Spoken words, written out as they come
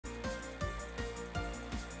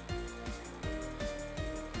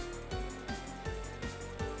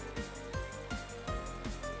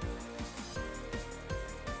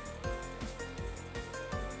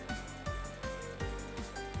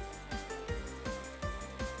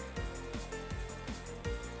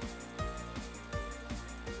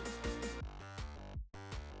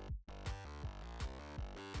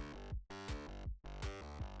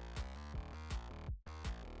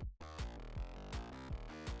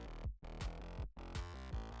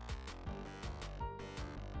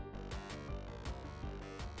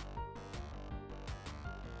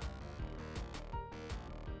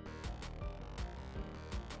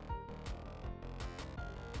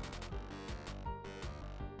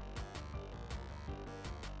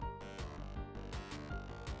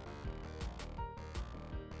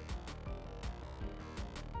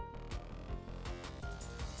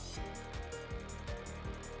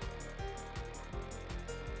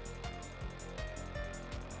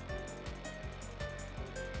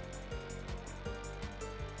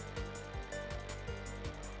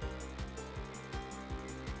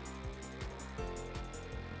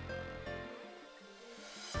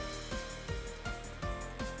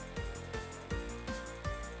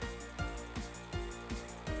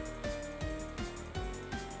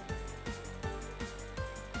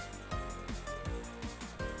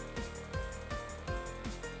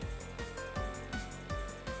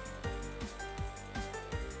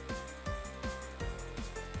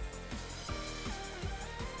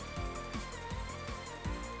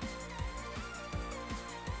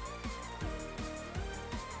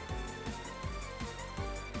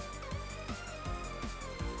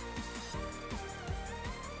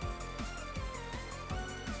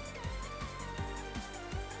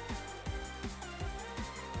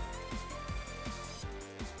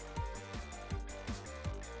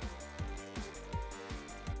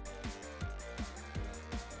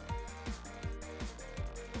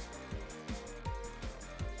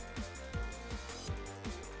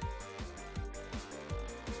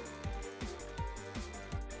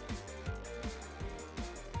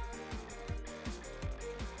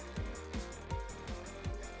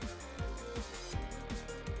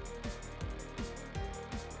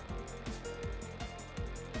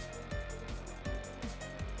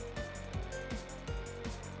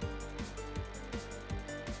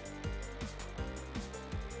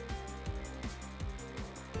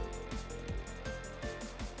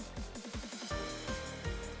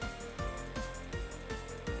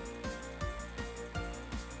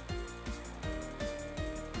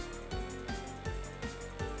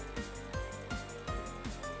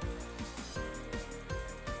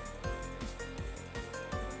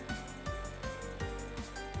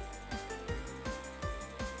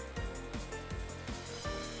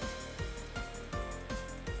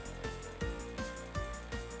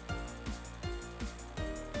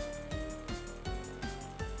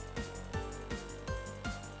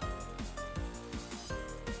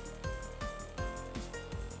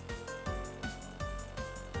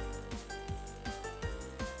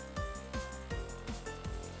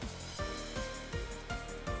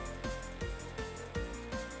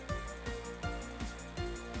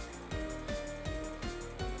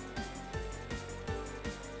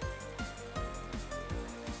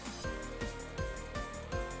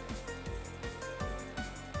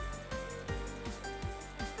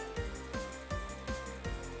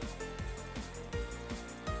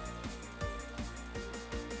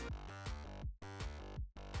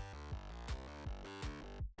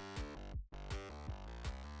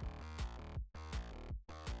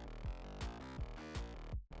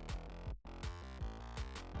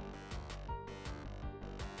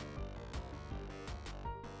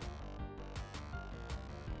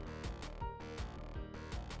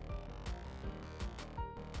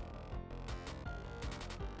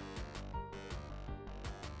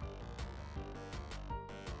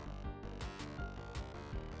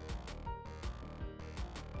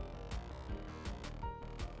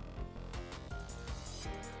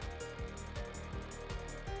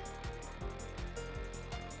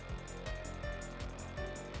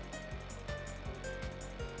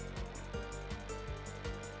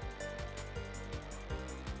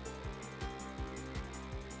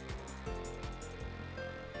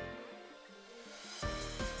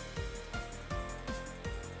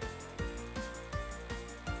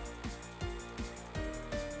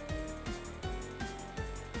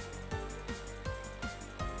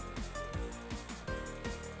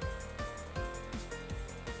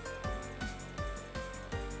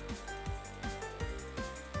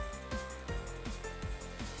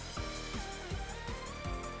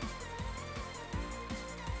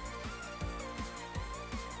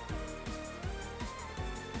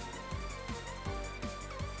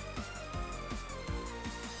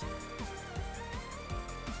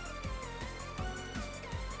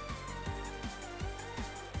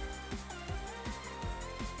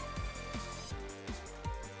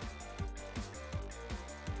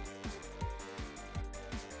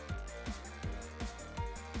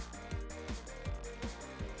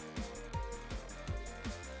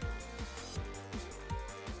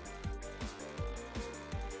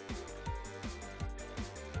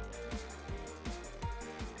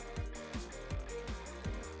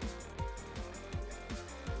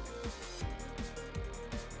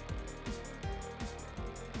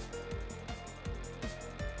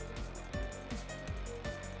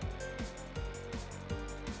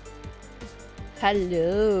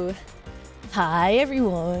Hello. Hi,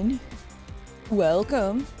 everyone.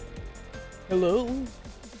 Welcome. Hello.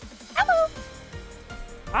 Hello.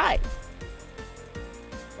 Hi.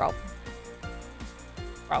 Bro.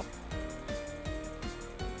 Bro.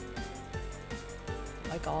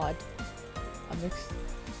 My God.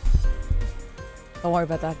 Don't worry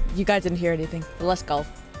about that. You guys didn't hear anything. But let's go.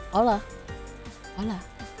 Hola. Hola.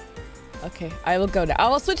 Okay, I will go now. I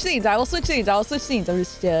will switch scenes. I will switch scenes. I will switch scenes. I'm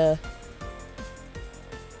just,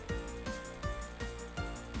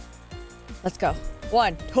 Let's go.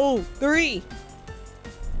 1, 2, 3.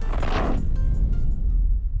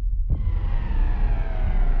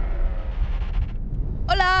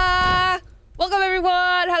 Hola! Welcome,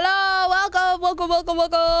 everyone. Hello. Welcome. Welcome. Welcome.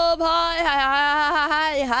 Welcome. Hi. Hi.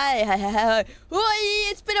 Hi. Hi. Hi. Hi. Hi. Hi.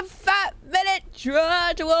 It's been a fat minute.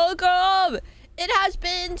 Try to welcome. It has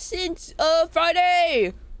been since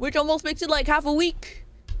Friday, which almost makes it like half a week.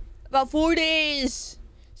 About 4 days.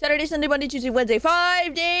 Saturday, Sunday, Monday, Tuesday, Wednesday.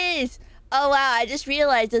 5 days. Oh, wow. I just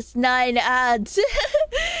realized it's 9 ads.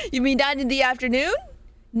 You mean 9 in the afternoon?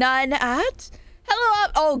 9 ads?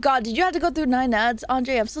 Hello, oh, God. Did you have to go through 9 ads?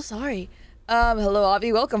 Andre, I'm so sorry. Hello,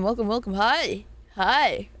 Avi. Welcome, welcome, welcome. Hi.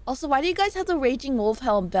 Hi. Also, why do you guys have the Raging Wolf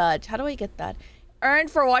Helm badge? How do I get that? Earned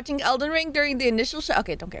for watching Elden Ring during the initial show.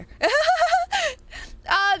 Okay, don't care.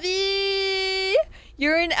 Avi!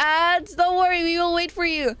 You're in ads? Don't worry, we will wait for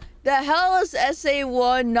you. The hell is SA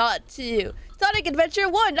 1, not 2? Sonic Adventure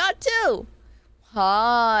 1, not 2.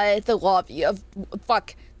 Hi, the Avi of...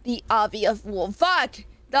 Fuck. The Avi of... Fuck!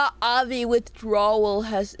 The Avi withdrawal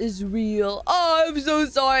is real. Oh, I'm so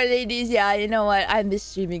sorry, ladies. Yeah, you know what? I miss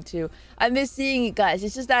streaming too. I miss seeing you guys.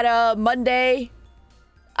 It's just that, Monday...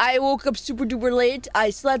 I woke up super duper late.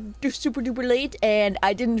 I slept super duper late, and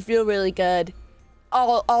I didn't feel really good.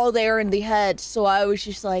 All there in the head. So I was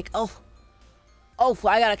just like, oh,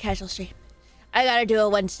 I gotta cancel stream. I gotta do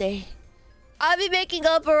it Wednesday. I'll be making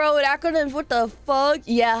up our own acronyms. What the fuck?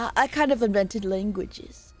 Yeah, I kind of invented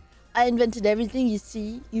languages. I invented everything you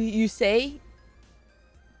see, you say,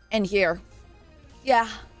 and hear. Yeah,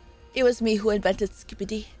 it was me who invented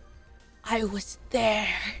Skippity. I was there.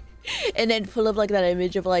 And then pull up like that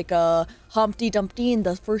image of like Humpty Dumpty in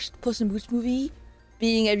the first Puss in Boots movie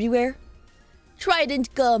being everywhere.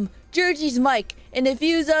 Trident Gum, Jersey's Mike, and a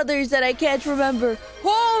few others that I can't remember.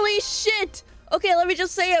 Holy shit! Okay, let me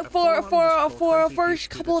just say it for a first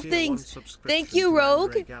couple of things. Thank you,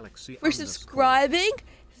 Rogue, for subscribing.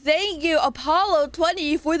 Thank you,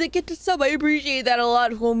 Apollo20, for the gift sub. I appreciate that a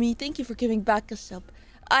lot, homie. Thank you for giving back a sub.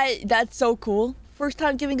 That's so cool. First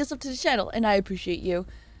time giving a sub to the channel, and I appreciate you.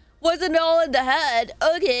 Wasn't all in the head.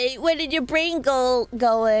 Okay, where did your brain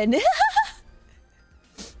going?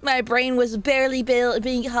 My brain was barely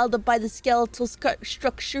being held up by the skeletal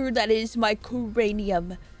structure that is my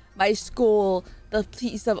cranium. My skull. The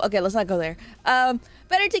piece of... Okay, let's not go there.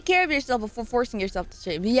 Better take care of yourself before forcing yourself to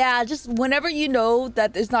stream. Yeah, just whenever you know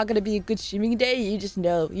that there's not going to be a good streaming day, you just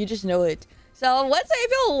know. You just know it. So, Wednesday, I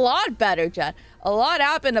feel a lot better, chat. A lot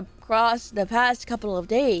happened across the past couple of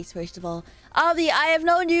days, first of all. Avi, I have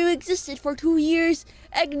known you existed for 2 years.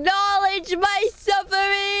 Acknowledge my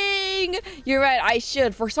suffering! You're right, I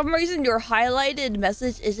should. For some reason, your highlighted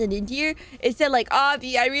message isn't in here. It said, like,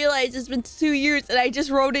 Avi, I realized it's been 2 years, and I just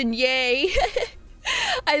wrote in yay.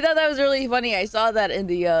 I thought that was really funny. I saw that in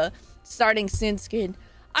the starting sin skin.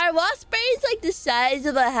 Are wasp brains like the size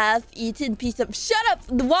of a half-eaten piece of... Shut up!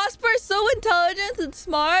 The wasps are so intelligent and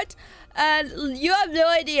smart, and you have no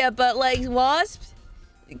idea, but, like, wasps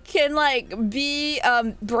can like be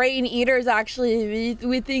brain eaters. Actually,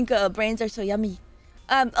 we think brains are so yummy.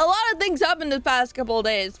 A lot of things happened the past couple of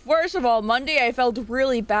days. First of all, Monday I felt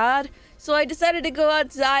really bad, so I decided to go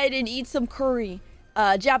outside and eat some curry.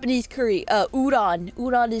 Japanese curry. Udon.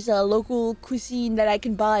 Udon is a local cuisine that I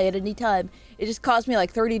can buy at any time. It just cost me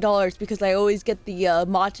like $30 because I always get the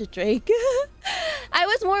matcha drink. I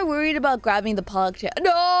was more worried about grabbing the pog.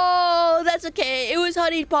 No, that's okay. It was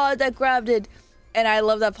Honey Pod that grabbed it. And I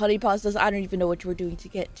love that Honey Pod says, I don't even know what we're doing to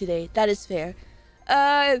get today. That is fair.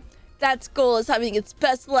 That skull is having its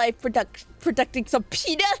best life protecting some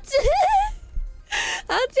peanuts.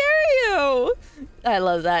 How dare you? I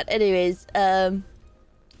love that. Anyways,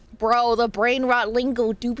 bro, the brain rot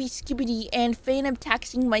lingo, doobie skibbity, and phantom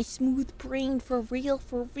taxing my smooth brain for real,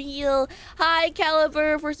 for real. Hi,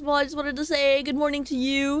 Caliber. First of all, I just wanted to say good morning to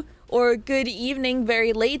you, or good evening,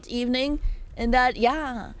 very late evening, and that,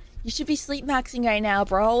 yeah. You should be sleep maxing right now,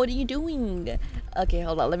 bro. What are you doing? Okay,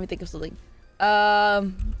 hold on. Let me think of something.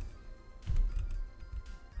 And...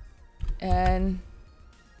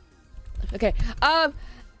 Okay.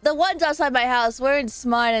 The ones outside my house weren't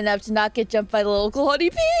smart enough to not get jumped by the local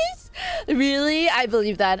honeybees. Really? I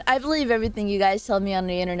believe that. I believe everything you guys tell me on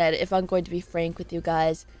the internet, if I'm going to be frank with you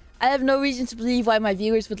guys. I have no reason to believe why my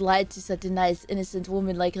viewers would lie to such a nice, innocent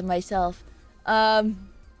woman like myself. Files.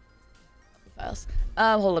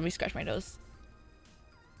 Hold on, let me scratch my nose.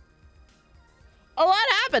 A lot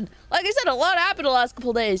happened. Like I said, a lot happened the last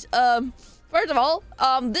couple days. First of all,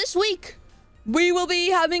 this week, we will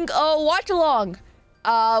be having a watch-along.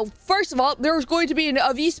 First of all, there's going to be an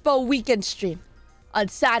Avispo weekend stream on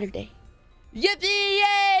Saturday. Yippee!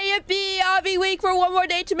 Yay! Yippee! I'll be weak for one more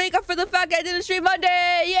day to make up for the fact I didn't stream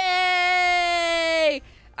Monday! Yay!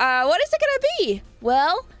 What is it gonna be?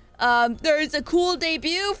 Well, there's a cool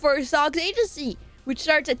debut for Socks Agency, which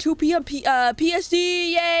starts at 2 p.m. PST.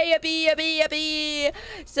 Yay! Yippee! Yippee! Yippee!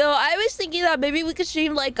 So I was thinking that maybe we could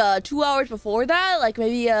stream like 2 hours before that, like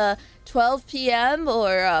maybe 12 p.m.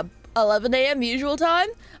 or 11 a.m. usual time.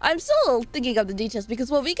 I'm still thinking of the details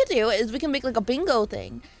because what we could do is we can make like a bingo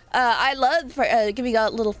thing. I love for giving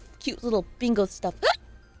out little cute little bingo stuff.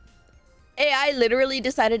 Hey, I literally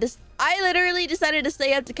decided to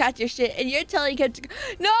stay up to catch your shit, and you're telling him to.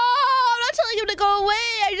 No, I'm not telling him to go away.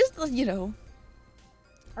 I just, you know.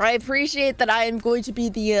 I appreciate that I am going to be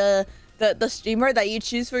the streamer that you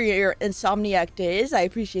choose for your insomniac days. I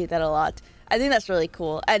appreciate that a lot. I think that's really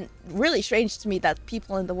cool and really strange to me that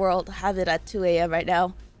people in the world have it at 2 a.m. right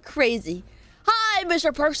now. Crazy. Hi,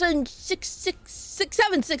 Mr. Person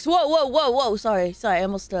 66676. Whoa. Sorry. I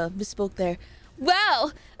almost misspoke there.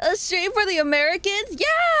 Wow, a stream for the Americans?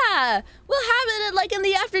 Yeah, we'll have it like in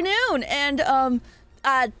the afternoon, and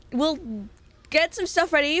we'll get some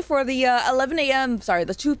stuff ready for the 11 a.m. Sorry,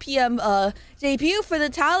 the 2 p.m. Debut for the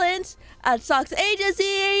talents at Socks Agency.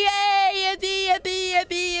 Yay!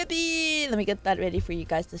 Yippee! Let me get that ready for you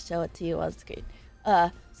guys to show it to you on screen.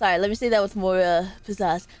 Sorry, let me say that with more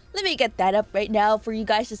pizzazz. Let me get that up right now for you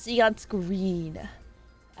guys to see on screen.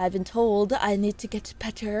 I've been told I need to get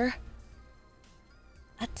better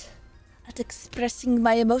at expressing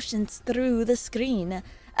my emotions through the screen.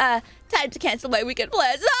 Time to cancel my weekend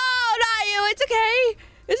plans. Oh, not you. It's okay.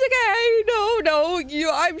 It's okay.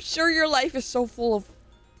 No. I'm sure your life is so full of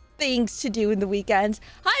things to do in the weekends.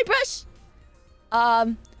 Hi, Brush.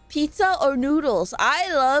 Pizza or noodles?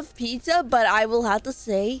 I love pizza, but I will have to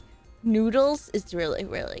say noodles is really,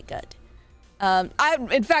 really good.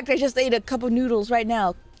 In fact, I just ate a cup of noodles right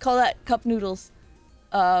now. Call that cup noodles.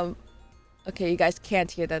 Okay, you guys can't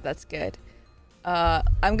hear that. That's good.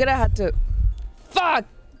 I'm gonna have to... Fuck!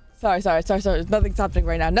 Sorry. Nothing's happening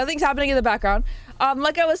right now. Nothing's happening in the background.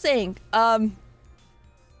 Like I was saying, yeah,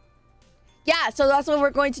 so that's what we're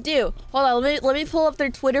going to do. Hold on, let me pull up their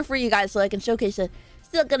Twitter for you guys so I can showcase it.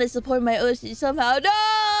 Still gonna support my OC somehow.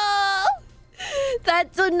 No!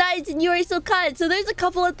 That's so nice and you are so kind. So there's a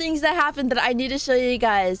couple of things that happened that I need to show you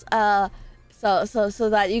guys. So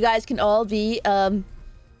that you guys can all be, and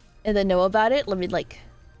then know about it. Let me like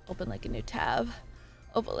open like a new tab.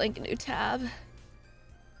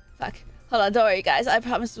 Fuck. Hold on, don't worry guys. I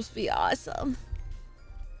promise this will be awesome.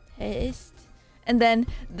 Paste. And then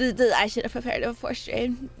I should have prepared it before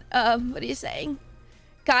stream. What are you saying?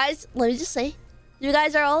 Guys, let me just say, you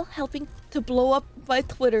guys are all helping to blow up my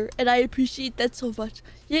Twitter, and I appreciate that so much.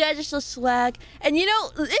 You guys are so swag. And you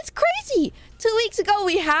know, it's crazy. 2 weeks ago,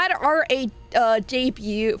 we had our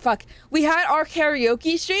debut. We had our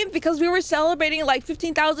karaoke stream because we were celebrating like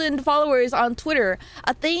 15,000 followers on Twitter.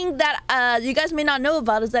 A thing that you guys may not know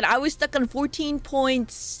about is that I was stuck on 14.6,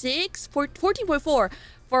 14.4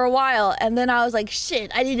 for a while, and then I was like,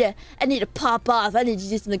 shit, I need to pop off. I need to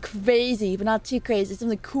do something crazy, but not too crazy.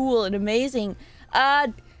 Something cool and amazing.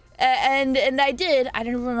 And I did. I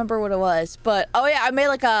didn't remember what it was, but oh yeah, I made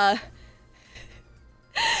like a.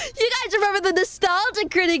 You guys remember the Nostalgia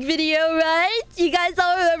Critic video, right? You guys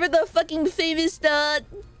all remember the fucking famous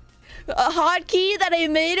hotkey that I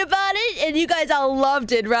made about it, and you guys all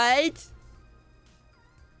loved it, right?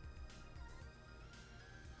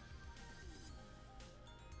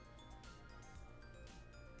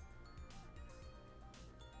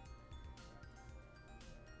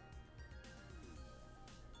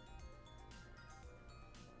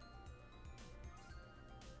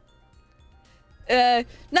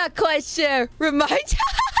 Not quite sure. Remind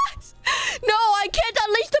us. No, I can't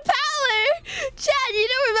unleash the power. Chad, you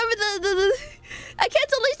don't remember the I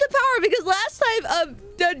can't unleash the power because last time,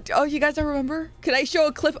 oh, you guys don't remember? Can I show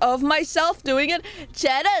a clip of myself doing it?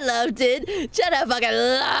 Chad, I loved it. Chad, I fucking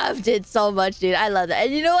loved it so much, dude. I love it.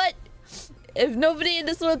 And you know what? If nobody in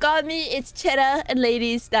this world got me, it's Cheddar and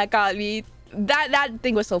ladies that got me. That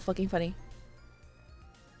thing was so fucking funny.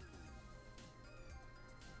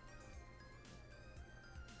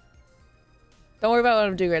 Don't worry about what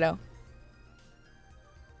I'm doing right now.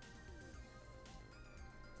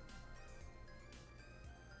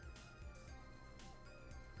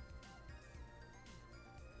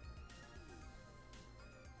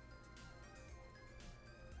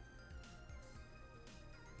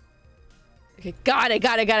 Okay, got it.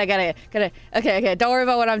 Okay, don't worry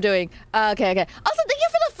about what I'm doing. Okay. Also, thank you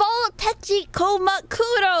for the follow, Techi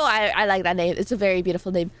Komakuro. I like that name. It's a very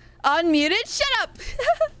beautiful name. Unmuted? Shut up!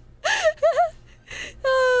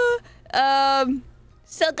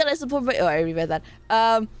 Still gonna support my... Oh, I already read that.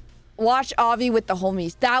 Watch Avi with the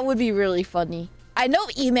homies. That would be really funny. I know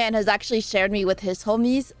E-Man has actually shared me with his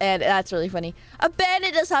homies, and that's really funny.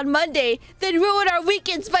 Abandoned us on Monday, then ruined our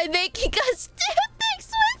weekends by making us do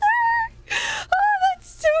things with her! Oh, that's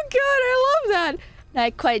so good! I love that!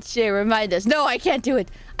 Not quite sure. Remind us. No, I can't do it.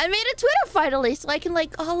 I made a Twitter finally, so I can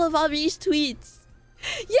like all of Avi's tweets.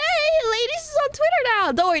 Yay! Ladies is on Twitter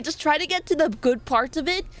now! Don't worry, just try to get to the good parts of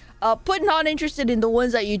it. Put not interested in the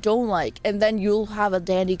ones that you don't like, and then you'll have a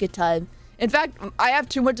dandy good time. In fact, I have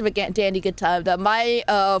too much of a dandy good time that my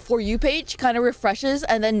For You page kind of refreshes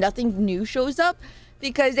and then nothing new shows up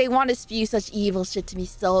because they want to spew such evil shit to me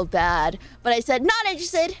so bad. But I said, not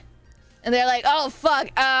interested. And they're like, oh, fuck.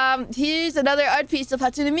 Here's another art piece of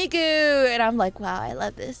Hatsune Miku. And I'm like, wow, I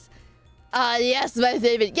love this. Yes, my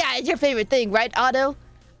favorite. Yeah, it's your favorite thing, right, Otto?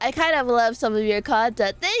 I kind of love some of your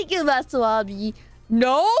content. Thank you, Matsuabi.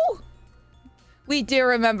 No? We do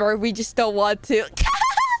remember. We just don't want to.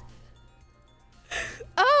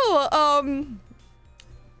 Oh,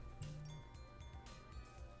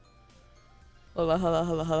 Hold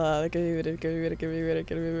on.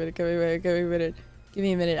 Give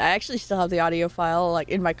me a minute. I actually still have the audio file, like,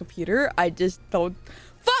 in my computer. I just don't...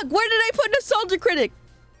 Fuck! Where did I put Nostalgia Critic?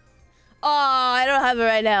 Oh, I don't have it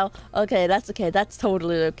right now. Okay, that's okay. That's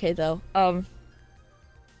totally okay, though. I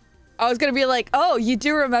was gonna be like, oh, you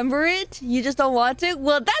do remember it? You just don't want to?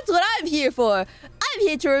 Well, that's what I'm here for. I'm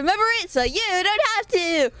here to remember it, so you don't have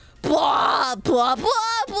to. Blah, blah,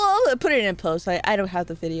 blah, blah. Put it in post. I don't have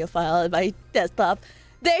the video file on my desktop.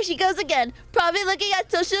 There she goes again. Probably looking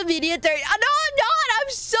at social media during... Oh, no, I'm not. I'm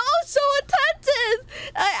so attentive.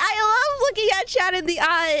 I love looking at chat in the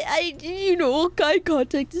eye. You know, eye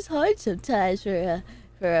contact is hard sometimes for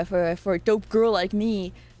a dope girl like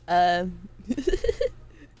me.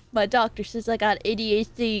 My doctor says I got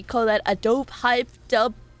ADHD. Call that a dope, hype,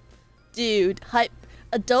 dope, dude. Hype,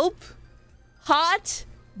 a dope, hot,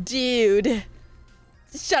 dude.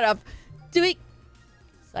 Shut up. Sorry,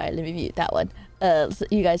 let me mute that one. So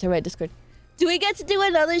you guys are my Discord. Do we get to do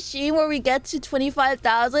another stream where we get to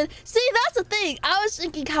 25,000? See, that's the thing. I was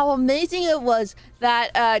thinking how amazing it was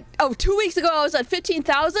that, 2 weeks ago I was at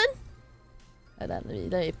 15,000. Hold on,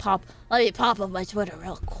 let me pop up my Twitter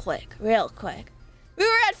real quick. We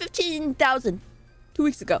were at 15,000 2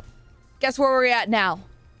 weeks ago. Guess where we're at now?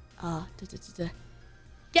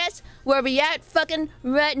 Guess where we at fucking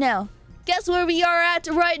right now. Guess where we are at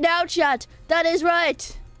right now, chat. That is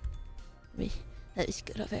right. Let me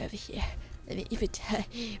scoot over here. Let me even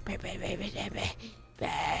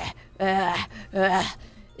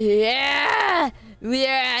yeah, we're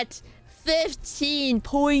at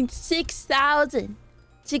 15.6 thousand.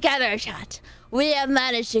 Together, chat. We have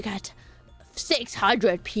managed to get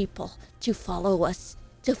 600 people to follow us.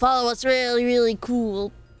 Really, really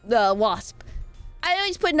cool. Wasp. I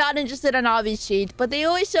always put not interested on Avi's sheet, but they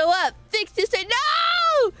always show up. Fix this say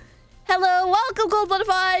no! Hello, welcome, Cold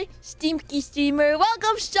Butterfly. Steamky Steamer,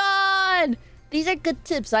 welcome, Sean. These are good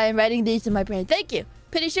tips. I am writing these in my brain. Thank you.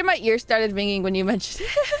 Pretty sure my ear started ringing when you mentioned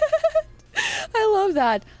it. I love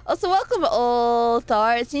that. Also, welcome,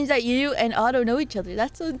 Ulthar. It seems that you and Otto know each other.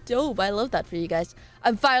 That's so dope. I love that for you guys.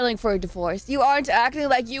 I'm filing for a divorce. You aren't acting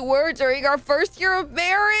like you were during our first year of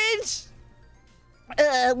marriage.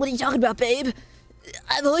 What are you talking about, babe?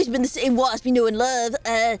 I've always been the same Wasp you know and love.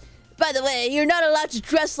 By the way, you're not allowed to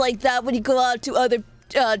dress like that when you go out to other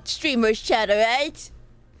streamers' chat, alright?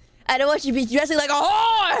 I don't want you to be dressing like a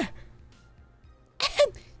whore!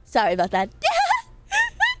 Sorry about that.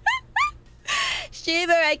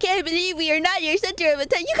 Streamer, I can't believe we are not your center of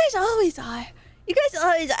attention. You guys always are.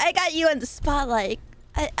 I got you on the spotlight.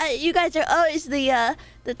 You guys are always the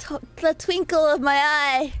twinkle of my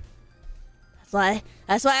eye.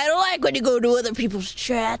 That's why I don't like when you go to other people's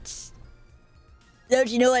chats. Don't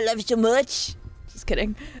you know I love you so much? Just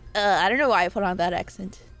kidding. I don't know why I put on that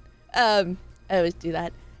accent. I always do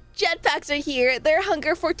that. Jetpacks are here. Their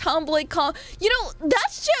hunger for tomboy You know,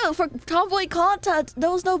 that's true. For tomboy content,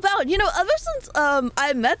 knows no bound. You know, ever since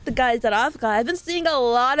I met the guys at Africa, I've been seeing a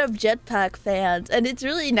lot of Jetpack fans, and it's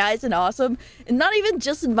really nice and awesome. And not even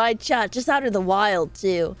just in my chat, just out in the wild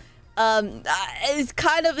too. It's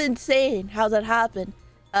kind of insane how that happened.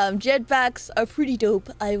 Jetpacks are pretty dope,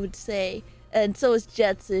 I would say. And so is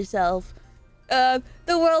Jets herself. The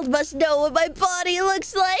world must know what my body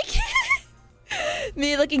looks like.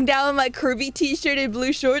 Me looking down on my Kirby t-shirt and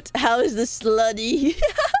blue shorts. How is this slutty?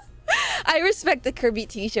 I respect the Kirby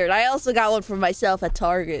t-shirt. I also got one for myself at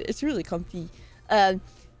Target. It's really comfy.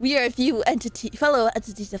 We are a few fellow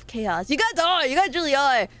entities of chaos. You guys are! You guys really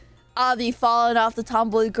are! I'll be falling off the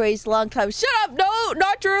tomboy grace long time. Shut up! No!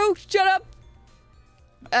 Not true! Shut up!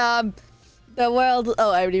 The world...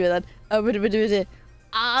 Oh, I already read that.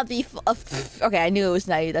 I'll be... Okay, I knew it was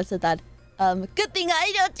naive. That said that. Good thing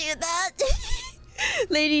I don't do that.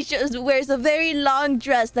 Lady wears a very long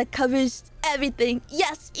dress that covers everything.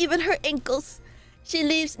 Yes, even her ankles. She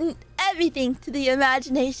leaves everything to the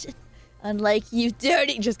imagination. Unlike you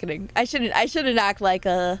dirty... Just kidding. I shouldn't act like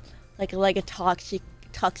a toxic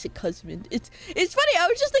husband. It's funny. I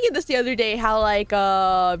was just thinking this the other day. How like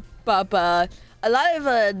a lot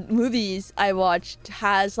of movies I watched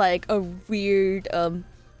has like a weird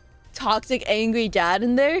toxic angry dad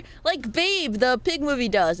in there. Like Babe, the pig movie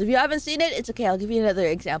does. If you haven't seen it, it's okay. I'll give you another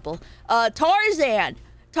example. Tarzan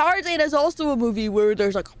is also a movie where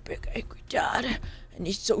there's like a big angry dad, and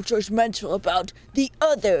he's so judgmental about the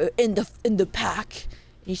other in the pack.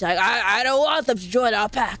 He's like, I don't want them to join our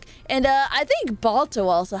pack. And I think Balto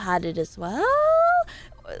also had it as well.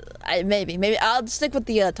 Maybe I'll stick with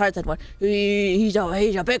the Tarzan one. He's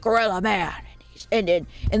a big gorilla man, and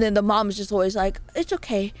then the mom's just always like, it's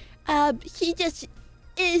okay. He just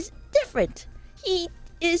is different. He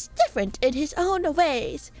is different in his own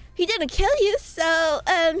ways. He didn't kill you, so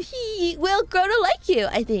he will grow to like you,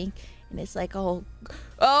 I think. And it's like, oh,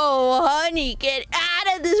 honey, get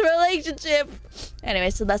out of this relationship.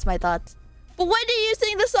 Anyway, so that's my thoughts. But when do you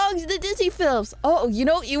sing the songs in the Disney films? Oh, you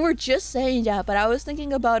know, you were just saying that, but I was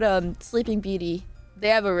thinking about Sleeping Beauty. They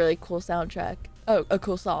have a really cool soundtrack. Oh, a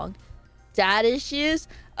cool song. Dad issues?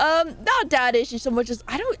 Not dad issues so much as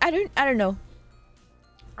I don't know.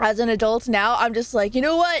 As an adult now, I'm just like, you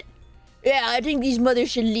know what? Yeah, I think these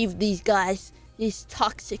mothers should leave these guys. These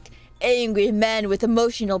toxic, angry men with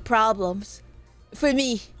emotional problems. For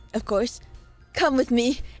me, of course. Come with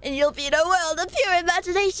me, and you'll be in a world of pure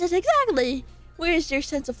imagination. Exactly. Where's your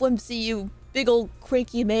sense of whimsy, you big old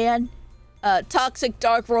cranky man? Toxic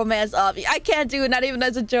dark romance, I can't do it, not even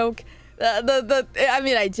as a joke. I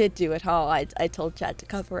mean, I did do it, huh? I told Chad to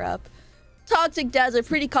cover up. Toxic dads are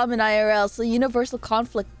pretty common IRL, so universal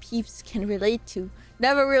conflict peeps can relate to.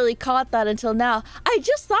 Never really caught that until now. I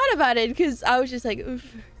just thought about it because I was just like, ooh,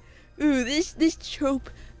 this trope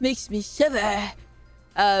makes me shiver.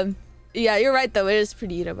 Yeah, you're right though. It is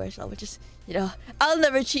pretty universal, which is, you know, I'll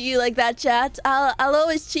never treat you like that, chat. I'll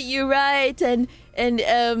always treat you right and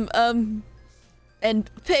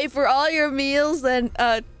pay for all your meals and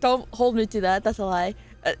don't hold me to that. That's a lie.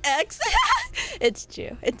 X. It's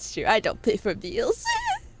true. I don't pay for meals.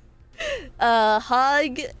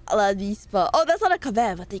 Hug la Vispa. Oh, that's not a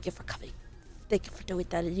command, but thank you for coming. Thank you for doing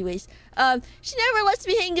that anyways. She never lets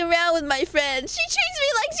me hang around with my friends. She treats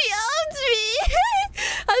me like she owns me.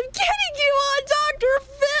 I'm kidding you on Dr.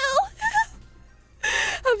 Phil.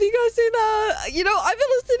 Have you guys seen that? You know, I've been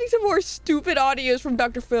listening to more stupid audios from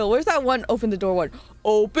Dr. Phil. Where's that one? Open the door one.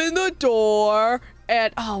 Open the door.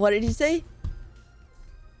 And, oh, what did he say?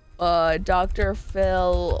 Dr.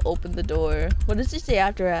 Phil, open the door. What does he say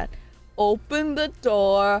after that? Open the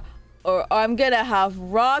door, or I'm gonna have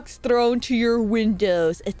rocks thrown to your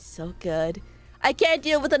windows. It's so good. I can't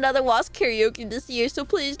deal with another Wasp karaoke this year, so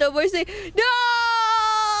please no more say no.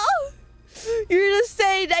 You're just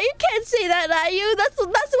saying that. You can't say that, are you? That's what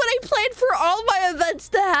I planned for all my events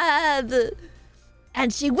to have.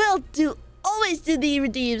 And she will always do the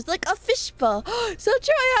redeems like a fishbowl. So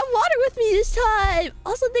true, I have water with me this time.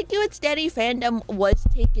 Also, thank you. It's Daddy Fandom was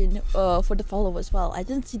taken for the follow as well. I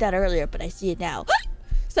didn't see that earlier, but I see it now.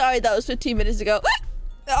 Sorry, that was 15 minutes ago.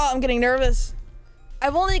 Oh, I'm getting nervous.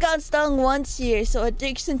 I've only gotten stung once here, so a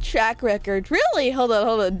decent track record. Really? Hold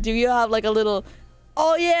on. Do you have like a little...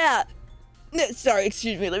 Oh, yeah. Sorry,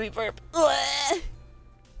 excuse me. Let me burp.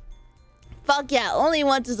 Fuck yeah, only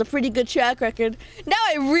once is a pretty good track record. Now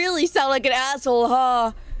I really sound like an asshole,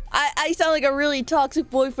 huh? I sound like a really toxic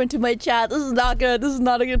boyfriend to my chat. This is not good. This is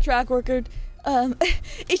not a good track record.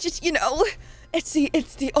 It's just, you know, it's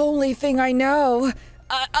the only thing I know.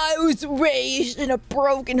 I was raised in a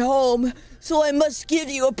broken home, so I must give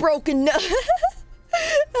you a broken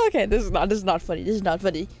Okay, this is not funny. This is not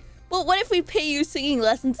funny. Well, what if we pay you singing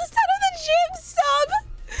lessons instead of the gym sub?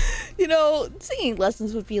 You know, singing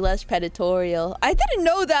lessons would be less predatory. I didn't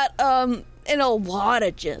know that in a lot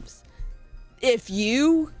of gyms, if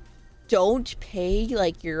you don't pay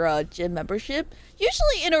like your gym membership,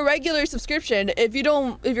 usually in a regular subscription, if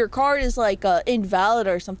your card is like invalid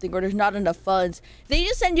or something, or there's not enough funds, they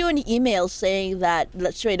just send you an email saying that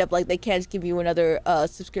straight up like they can't give you another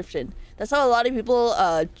subscription. That's how a lot of people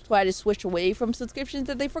try to switch away from subscriptions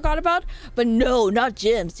that they forgot about. But no, not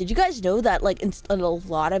gyms. Did you guys know that like in a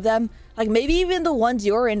lot of them, like maybe even the ones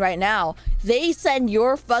you're in right now, they send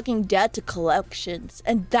your fucking debt to collections,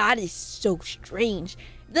 and that is so strange.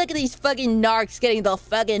 Look at these fucking narcs getting the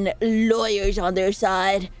fucking lawyers on their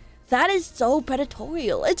side. That is so predatory.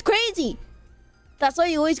 It's crazy. That's why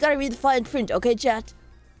you always gotta read the fine print, okay, chat?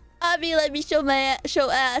 Avi, let me show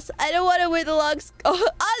ass. I don't want to wear the long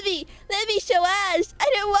Avi, let me show ass. I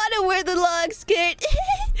don't want to wear the long skirt.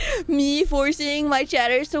 Me forcing my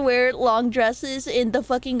chatters to wear long dresses in the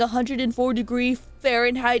fucking 104-degree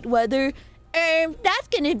Fahrenheit weather. That's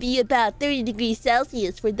gonna be about 30 degrees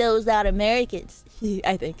Celsius for those not Americans.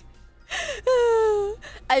 I think.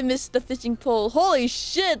 I missed the fishing pole. Holy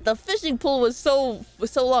shit, the fishing pole was so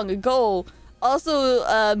long ago. Also,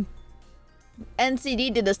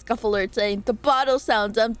 NCD did a scuff alert saying, "The bottle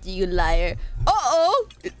sounds empty, you liar." Uh-oh!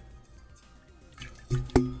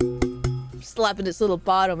 Slapping its little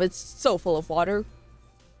bottom. It's so full of water.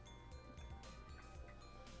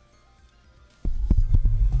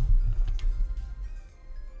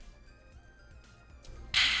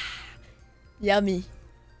 Yummy.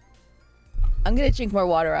 I'm gonna drink more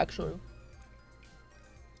water, actually.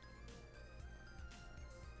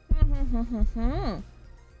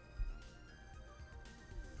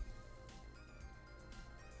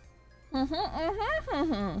 I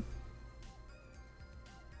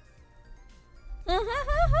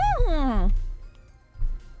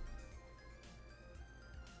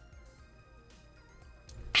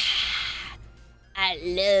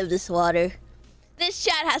love this water. This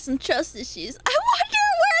chat has some trust issues. I wonder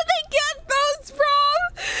where they get those from.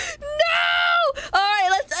 No! Alright,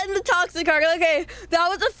 let's end the toxic arc. Okay, that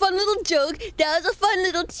was a fun little joke. That was a fun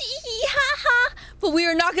little tee-hee, ha-ha. But we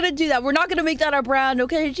are not gonna do that. We're not gonna make that our brand,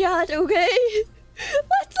 okay, chat? Okay?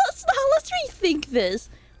 Let's rethink this.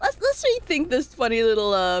 Let's rethink this funny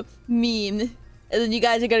little meme. And then you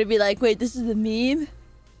guys are gonna be like, wait, this is a meme?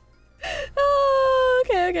 Oh,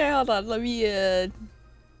 okay, hold on. Let me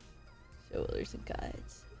show others and guides.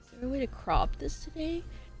 Is there a way to crop this today?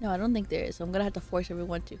 No, I don't think there is. So I'm gonna have to force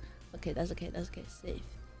everyone to. Okay, that's okay. Save.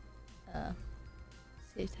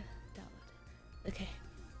 Save to download. Okay.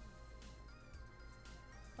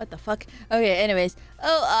 What the fuck? Okay, anyways.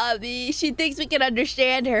 Oh, Abby, she thinks we can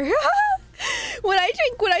understand her. When I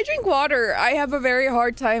drink water, I have a very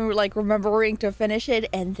hard time like remembering to finish it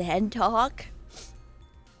and then talk.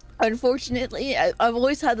 Unfortunately, I've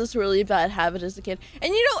always had this really bad habit as a kid.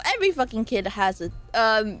 And you know, every fucking kid has it.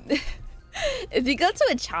 If you go to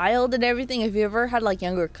a child and everything, if you ever had like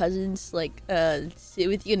younger cousins like sit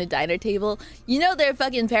with you in a diner table, you know their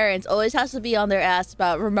fucking parents always has to be on their ass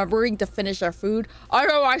about remembering to finish their food.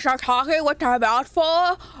 Otherwise they're talking with their mouth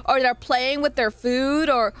full, or they're playing with their food,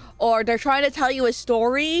 or they're trying to tell you a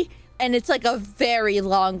story, and it's like a very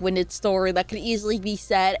long-winded story that could easily be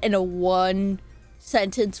said in a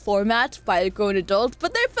one-sentence format by a grown adult,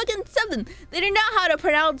 but they're fucking 7. They don't know how to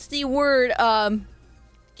pronounce the word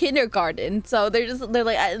kindergarten, so they're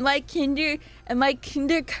like, in my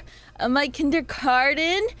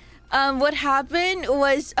kindergarten, what happened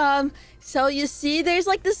was, so you see, there's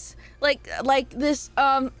like this, like this,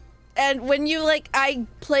 and when you like, I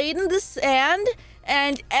played in the sand,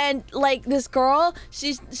 and like this girl,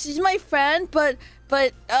 she's my friend, but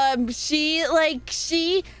she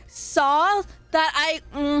saw that I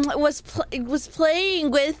was playing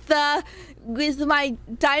with my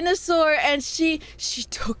dinosaur, and she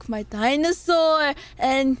took my dinosaur,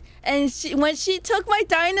 and when she took my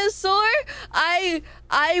dinosaur, I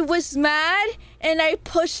was mad and I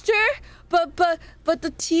pushed her, but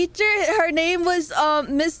the teacher, her name was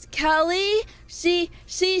Miss Kelly, she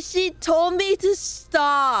told me to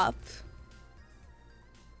stop.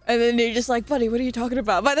 And then you're just like, buddy, what are you talking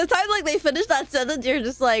about? By the time like they finish that sentence, you're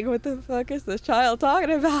just like, what the fuck is this child talking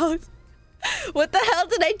about? What the hell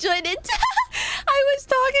did I join into? I was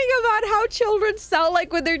talking about how children sound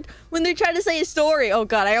like when they're trying to say a story. Oh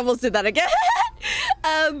god, I almost did that again.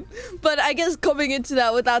 But I guess coming into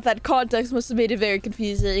that without that context must have made it very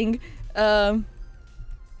confusing.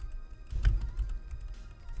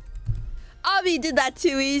 Abby did that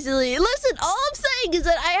too easily. Listen, all I'm saying is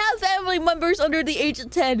that I have family family members under the age of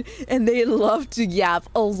 10, and they love to yap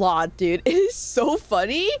a lot, dude. It is so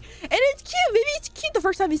funny, and it's cute. Maybe it's cute the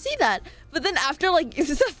first time you see that, but then after like it's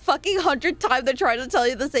the fucking 100th time they're trying to tell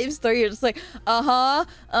you the same story, you're just like,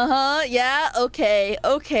 yeah,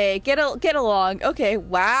 okay, get along, okay,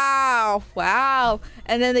 wow,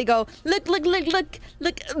 and then they go, look,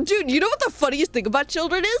 dude. You know what the funniest thing about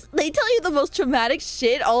children is? They tell you the most traumatic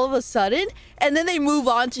shit all of a sudden, and then they move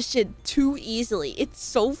on to shit too easily. It's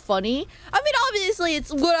so funny. I mean, obviously,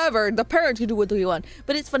 it's whatever. The parents can do what they want.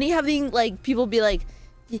 But it's funny having, like, people be like,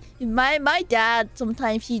 my dad,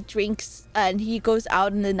 sometimes he drinks and he goes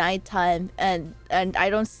out in the nighttime and I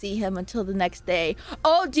don't see him until the next day.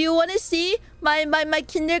 Oh, do you want to see my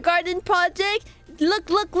kindergarten project?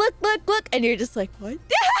 Look. And you're just like, what?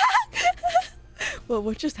 Well,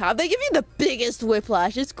 what just happened? They give you the biggest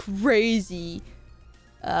whiplash. It's crazy.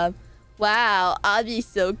 Wow, Abby's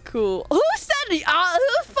so cool. Who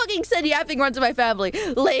fucking said yapping runs in my family?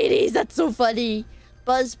 Ladies, that's so funny.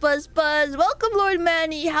 Buzz. Welcome, Lord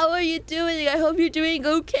Manny. How are you doing? I hope you're doing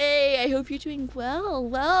okay. I hope you're doing well.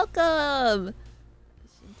 Welcome.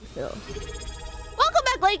 Welcome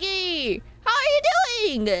back, Blakey. How are you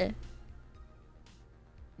doing?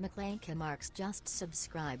 McLanka Marks just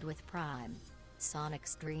subscribed with Prime. Sonic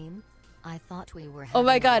Stream? I thought we were oh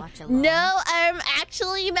my god. Watch-along. No,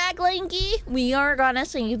 actually, Maglinky, we are gonna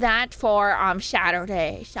save that for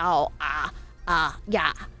Saturday. So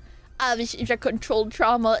yeah. Obviously, if I controlled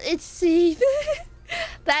trauma, it's safe.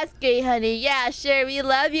 That's great, honey. Yeah, sure, we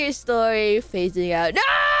love your story. Phasing out. No!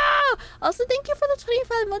 Also, thank you for the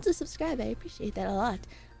 25 months of subscribe. I appreciate that a lot.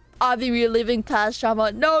 Abby reliving past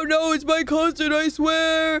trauma. No, it's my cousin, I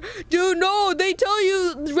swear. Dude, no, they tell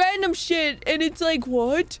you random shit, and it's like,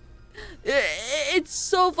 what? It's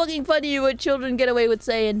so fucking funny what children get away with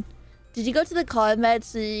saying. Did you go to the ConMed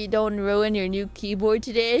so you don't ruin your new keyboard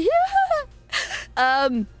today?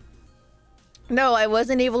 No, I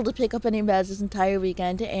wasn't able to pick up any meds this entire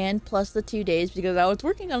weekend, and plus the 2 days because I was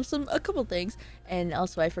working on a couple things, and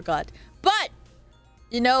also I forgot. But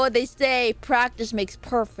you know what they say, practice makes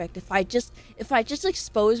perfect. If I just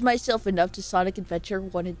expose myself enough to Sonic Adventure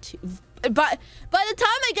 1 and 2, by the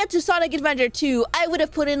time I get to Sonic Adventure 2, I would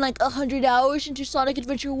have put in like 100 hours into Sonic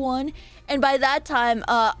Adventure 1, and by that time,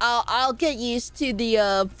 I'll get used to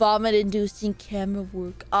the vomit-inducing camera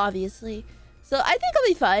work, obviously. So I think I'll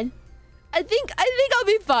be fine. I think I'll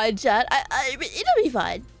be fine, chat. It'll be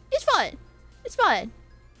fine. It's fine. It's fine.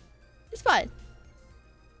 It's fine.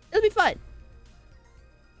 It'll be fine.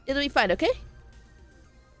 It'll be fine, okay?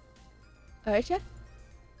 Alright, chat?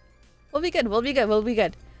 We'll be good.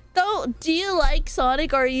 Do you like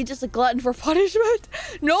Sonic, or are you just a glutton for punishment?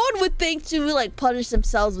 No one would think to, like, punish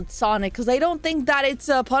themselves with Sonic, because they don't think that it's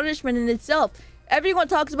a punishment in itself. Everyone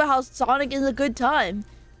talks about how Sonic is a good time.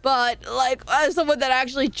 But, like, as someone that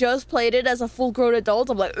actually just played it as a full-grown adult,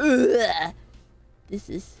 I'm like, ugh. This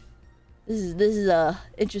is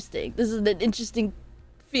interesting. This is an interesting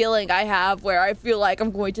feeling I have where I feel like I'm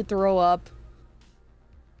going to throw up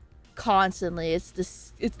constantly.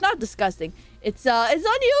 It's not disgusting. It's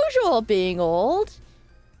unusual being old.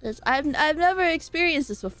 I've never experienced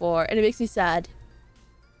this before, and it makes me sad.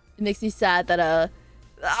 It makes me sad that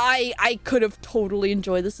I could have totally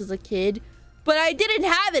enjoyed this as a kid. But I didn't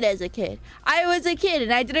have it as a kid. I was a kid,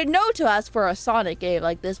 and I didn't know to ask for a Sonic game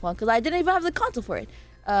like this one, because I didn't even have the console for it.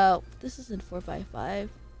 This isn't 4x5.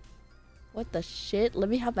 What the shit? Let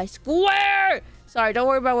me have my square! Sorry, don't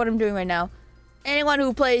worry about what I'm doing right now. Anyone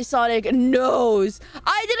who plays Sonic knows.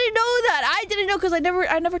 I didn't know that! I didn't know, because I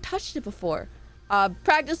never touched it before.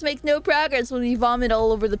 Practice makes no progress when we vomit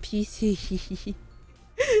all over the PC.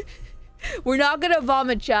 We're not gonna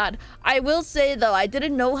vomit, chat. I will say though, I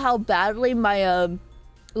didn't know how badly my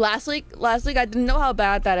last week I didn't know how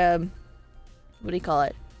bad that what do you call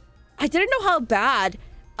it? I didn't know how bad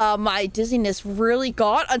my dizziness really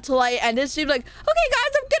got until I ended stream like, okay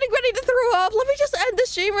guys, I'm getting ready to throw up. Let me just end the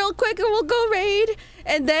stream real quick and we'll go raid.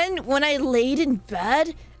 And then when I laid in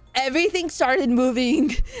bed, everything started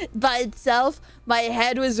moving by itself. My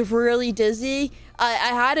head was really dizzy. I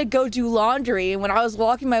had to go do laundry, and when I was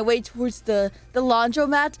walking my way towards the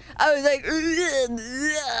laundromat, I was like,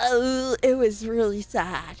 it was really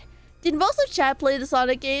sad. Did most of chat play the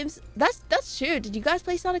Sonic games? That's true. Did you guys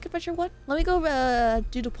play Sonic Adventure 1? Let me go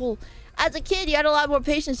do the poll. As a kid, you had a lot more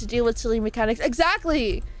patience to deal with silly mechanics.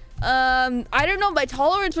 Exactly. I don't know, my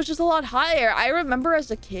tolerance was just a lot higher. I remember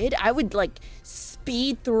as a kid, I would like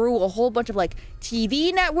speed through a whole bunch of like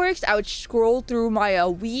TV networks. I would scroll through my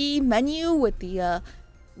Wii menu with the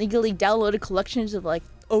legally downloaded collections of like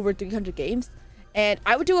over 300 games. And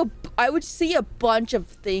I would see a bunch of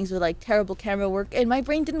things with like terrible camera work, and my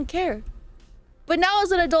brain didn't care. But now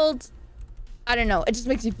as an adult, I don't know, it just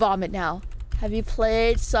makes me vomit now. Have you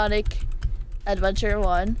played Sonic Adventure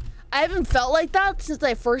 1? I haven't felt like that since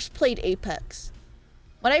I first played Apex.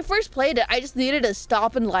 When I first played it, I just needed to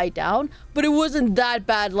stop and lie down, but it wasn't that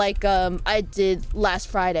bad like I did last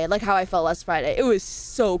Friday, like how I felt last Friday. It was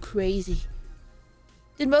so crazy.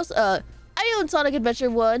 I own Sonic Adventure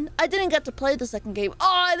 1. I didn't get to play the second game.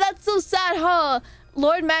 Oh, that's so sad, huh?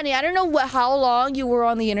 Lord Manny, I don't know how long you were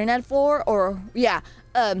on the internet for, or yeah,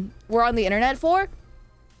 were on the internet for.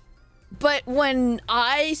 But when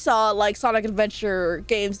I saw like Sonic Adventure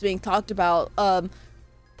games being talked about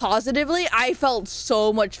positively, I felt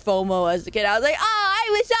so much FOMO as a kid. I was like, oh, I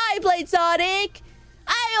wish I played Sonic.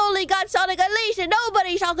 I only got Sonic Unleashed and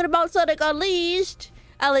nobody's talking about Sonic Unleashed.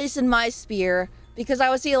 At least in my sphere. Because I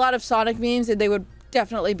would see a lot of Sonic memes and they would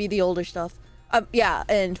definitely be the older stuff. Yeah,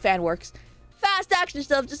 and fan works. Fast action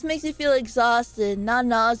stuff just makes me feel exhausted, not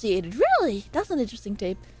nauseated. Really? That's an interesting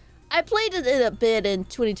tape. I played it a bit in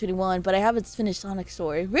 2021, but I haven't finished Sonic's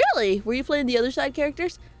story. Really? Were you playing the other side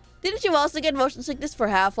characters? Didn't you also get motion sickness for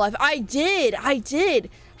Half-Life? I did!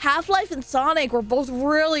 Half-Life and Sonic were both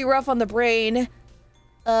really rough on the brain.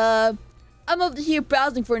 I'm over here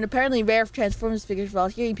browsing for an apparently rare Transformers figures while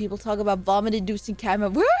hearing people talk about vomit-inducing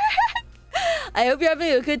camera. I hope you're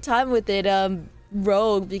having a good time with it,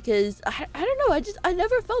 Rogue, because I don't know, I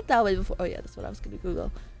never felt that way before. Oh yeah, that's what I was gonna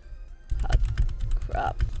Google. Hot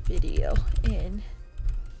crop video in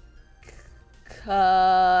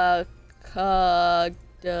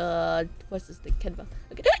what's this thing? Canva.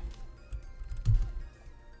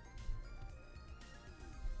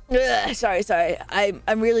 Okay. Sorry.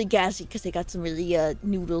 I'm really gassy because I got some really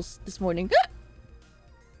noodles this morning.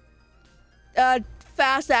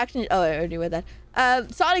 Fast action. Oh, I already read that.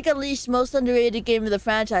 Sonic Unleashed, most underrated game of the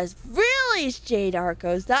franchise. Really, Jade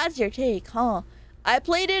Arcos? That's your take, huh? I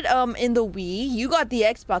played it in the Wii. You got the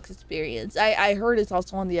Xbox experience. I heard it's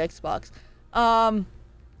also on the Xbox. What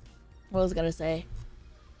was I gonna say?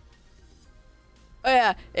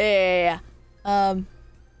 Oh yeah.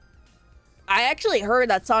 I actually heard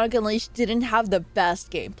that Sonic Unleashed didn't have the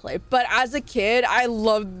best gameplay, but as a kid, I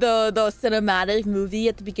loved the cinematic movie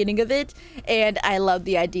at the beginning of it, and I loved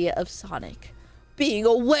the idea of Sonic being a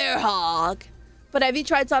werehog. But have you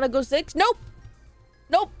tried Sonic 06? Nope.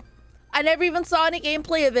 I never even saw any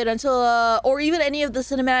gameplay of it until, or even any of the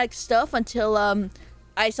cinematic stuff until,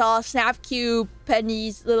 I saw Snapcube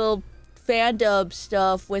Penny's little fandom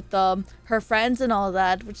stuff with, her friends and all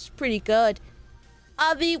that, which is pretty good.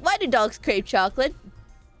 Avi, why do dogs crave chocolate?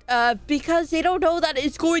 Because they don't know that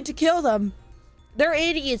it's going to kill them. They're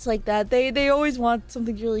idiots like that. They always want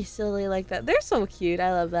something really silly like that. They're so cute.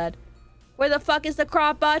 I love that. Where the fuck is the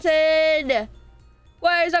crop button?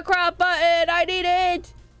 Where's the crop button? I need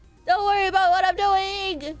it. Don't worry about what I'm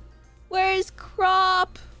doing. Where's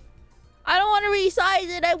crop? I don't want to resize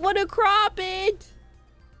it. I want to crop it.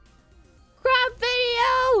 Crop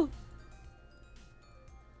video.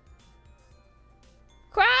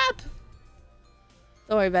 Crap!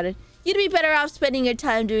 Don't worry about it. You'd be better off spending your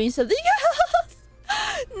time doing something else.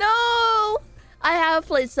 No! I have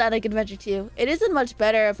played Sonic Adventure 2. It isn't much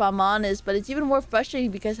better if I'm honest, but it's even more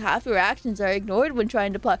frustrating because half your actions are ignored when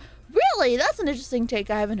trying to play. Really? That's an interesting take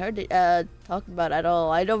I haven't heard it talked about at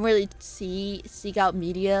all. I don't really seek out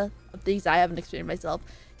media of things I haven't experienced myself.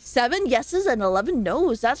 7 yeses and 11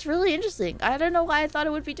 nos. That's really interesting. I don't know why I thought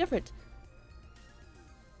it would be different.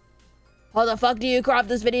 How the fuck do you crop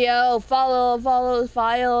this video? Follow,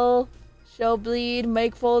 file, show bleed,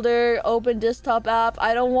 make folder, open desktop app.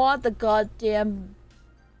 I don't want the goddamn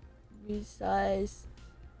resize.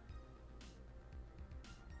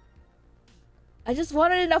 I just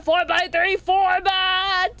want it in a 4x3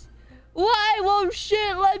 format! Why won't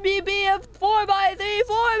shit let me be a 4x3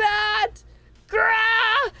 format?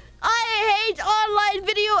 Grah! I hate online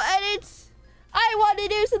video edits! I want to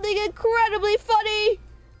do something incredibly funny!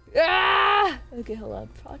 Ah! Okay, hold on.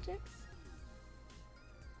 Projects?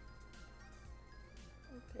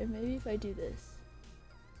 Okay, maybe if I do this.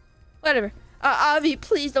 Whatever. Avi,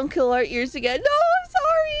 please don't kill our ears again. No, I'm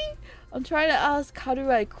sorry! I'm trying to ask, how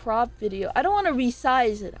do I crop video? I don't want to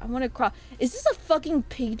resize it. I want to crop. Is this a fucking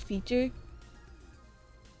paid feature?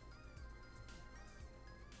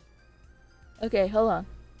 Okay, hold on.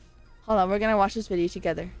 Hold on, we're gonna watch this video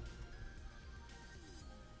together.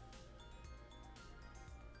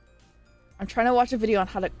 I'm trying to watch a video on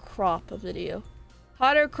how to crop a video.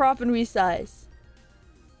 How to crop and resize.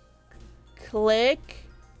 Click.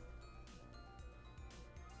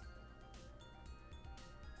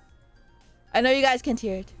 I know you guys can't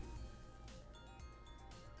hear it.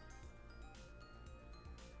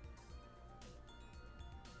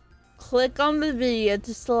 Click on the video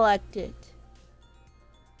to select it.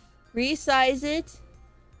 Resize it.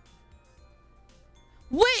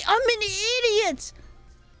 Wait, I'm an idiot!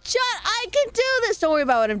 Chat, I can do this! Don't worry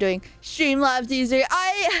about what I'm doing. Streamlabs user.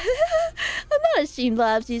 I'm not a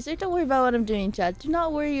Streamlabs user. Don't worry about what I'm doing, chat. Do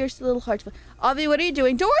not worry your little hearts. Avi, what are you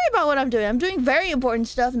doing? Don't worry about what I'm doing. I'm doing very important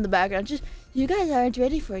stuff in the background. Just, you guys aren't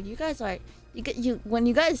ready for it. You guys aren't. When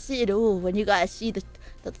you guys see it, ooh, when you guys see the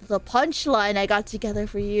punchline I got together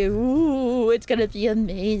for you, ooh, it's gonna be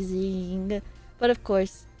amazing. But of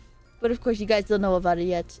course, you guys don't know about it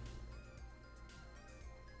yet.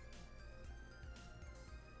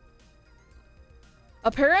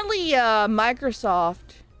 Apparently,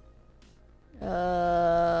 Microsoft...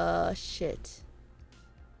 shit.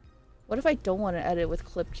 What if I don't want to edit with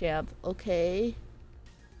Clipchamp? Okay.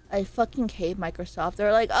 I fucking hate Microsoft.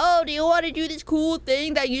 They're like, oh, do you want to do this cool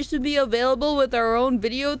thing that used to be available with our own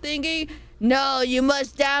video thingy? No, you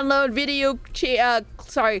must download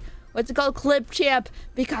what's it called? Clipchamp,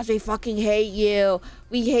 because we fucking hate you.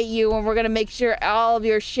 We hate you, and we're gonna make sure all of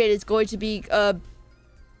your shit is going to be,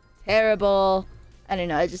 terrible. I don't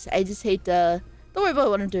know, I just hate don't worry about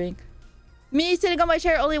what I'm doing. Me sitting on my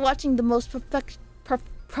chair only watching the most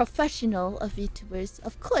professional of YouTubers.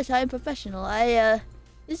 Of course, I am professional.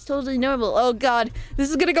 It's totally normal. Oh god, this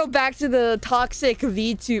is gonna go back to the toxic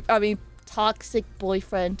toxic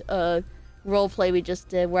boyfriend, roleplay we just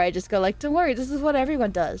did, where I just go like, don't worry, this is what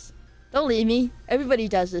everyone does. Don't leave me. Everybody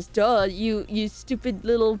does this. Duh, you stupid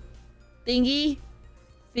little thingy.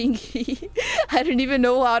 I don't even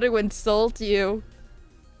know how to insult you.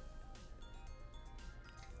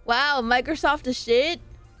 Wow, Microsoft is shit?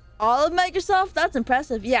 All of Microsoft? That's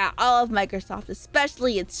impressive. Yeah, all of Microsoft.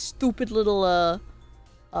 Especially its stupid little,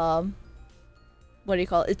 what do you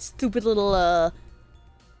call it? Its stupid little,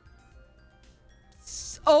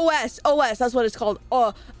 OS, that's what it's called.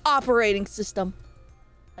 Operating system.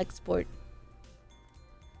 Export.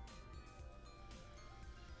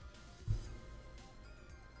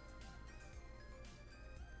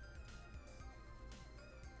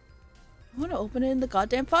 I want to open it in the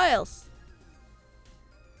goddamn files.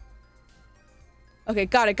 Okay,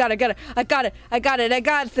 got it. I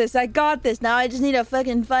got this. Now I just need to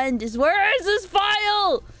fucking find this. Where is this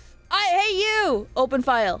file? I hate you. Open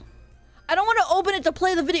file. I don't want to open it to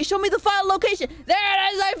play the video. Show me the file location. There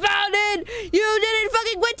it is. I found it. You didn't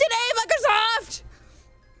fucking win today, Microsoft.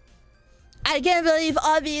 I can't believe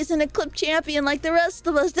Avi isn't a clip champion like the rest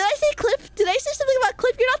of us. Did I say clip? Did I say something about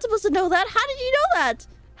clip? You're not supposed to know that. How did you know that?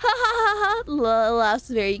 Ha ha ha ha. Laughs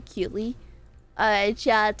very cutely. Alright,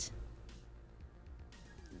 chat.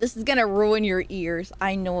 This is gonna ruin your ears.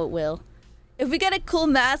 I know it will. If we get a cool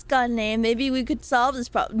mascot name, maybe we could solve this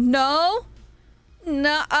problem. No?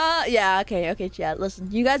 No, yeah, okay, chat.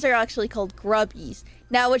 Listen, you guys are actually called grubbies.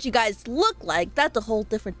 Now, what you guys look like, that's a whole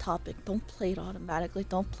different topic. Don't play it automatically.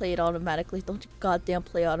 Don't you goddamn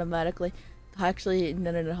play automatically. Actually,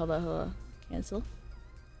 no, hold on. Cancel.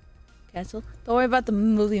 Don't worry about the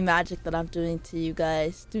movie magic that I'm doing to you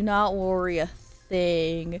guys. Do not worry a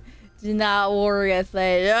thing.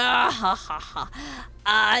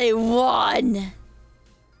 I won!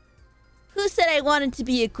 Who said I wanted to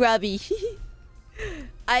be a grubby?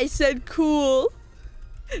 I said cool.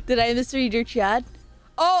 Did I misread your chat?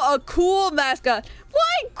 Oh, a cool mascot.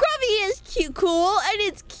 Why? Grubby is cute, cool, and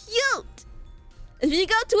it's cute. If you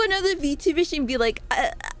go to another VTuber and be like,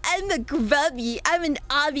 I'm a grubby, I'm an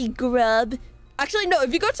Avi grub. Actually, no,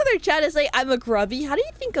 if you go to their chat and say, I'm a grubby, how do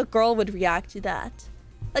you think a girl would react to that?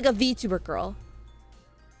 Like a VTuber girl.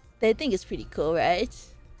 They think it's pretty cool, right?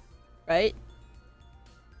 Right?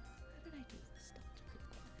 How did I do this stuff?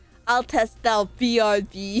 I'll test out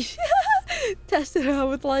BRB. Test it out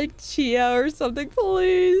with like Chia or something,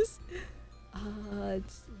 please.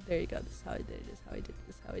 There you go. This is how I did it.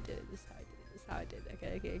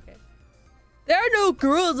 Okay. There are no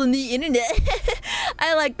girls on the internet.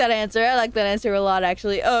 I like that answer. A lot,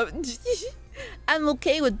 actually. I'm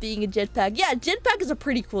okay with being a jetpack. Yeah, jetpack is a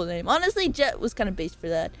pretty cool name. Honestly, jet was kind of based for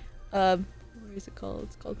that. What is it called?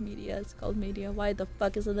 It's called media. Why the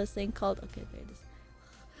fuck isn't this thing called? Okay, there it is.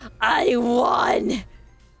 I won!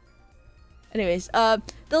 Anyways,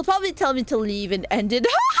 they'll probably tell me to leave and end it. No,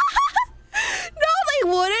 they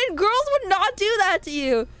wouldn't! Girls would not do that to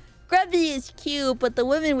you! Grubby is cute, but the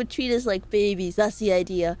women would treat us like babies. That's the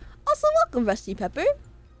idea. Also, welcome, Rusty Pepper.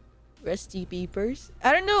 Rusty Beepers.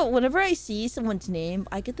 I don't know, whenever I see someone's name,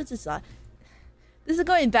 I get the design. This is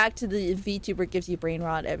going back to the VTuber gives you brain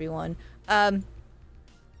rot, everyone.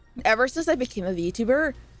 Ever since I became a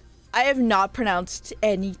VTuber, I have not pronounced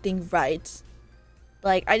anything right.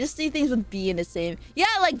 Like, I just see things with B in the same. Yeah,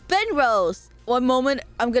 like Ben Rose. One moment,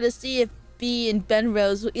 I'm gonna see if B and Ben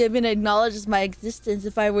Rose even acknowledges my existence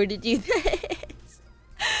if I were to do this.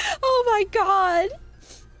 Oh my god.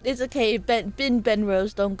 It's okay, Ben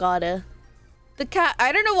Rose don't gotta. The cat,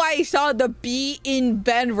 I don't know why I saw the B in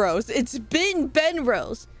Ben Rose. It's Ben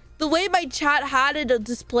Rose. The way my chat had it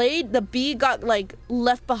displayed, the B got, like,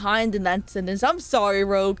 left behind in that sentence. I'm sorry,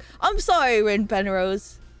 Rogue. I'm sorry, Ben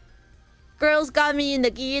Rose. Girls got me in the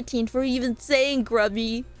guillotine for even saying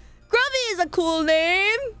Grubby. Grubby is a cool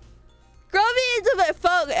name. Grubby is a bit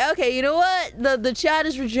fun. Okay, you know what? The chat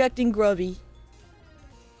is rejecting Grubby.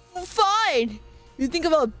 Fine. You think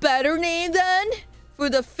of a better name then? For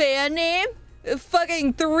the fan name?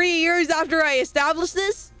 Fucking 3 years after I established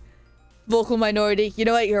this? Vocal minority. You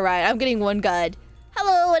know what? You're right. I'm getting one guide.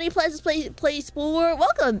 Hello, any places play sport?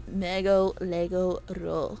 Welcome, Mego Lego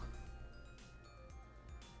Roll.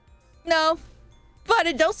 No, but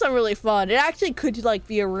it does sound really fun. It actually could like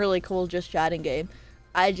be a really cool just chatting game.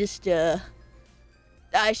 I just I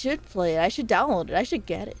should play it. I should download it. I should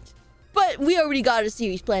get it. But we already got a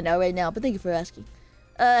series planned out right now. But thank you for asking.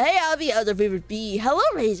 Hey Avi, how's our favorite bee? Hello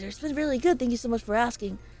Razor. It's been really good. Thank you so much for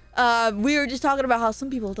asking. We were just talking about how some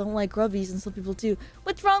people don't like grubbies and some people do.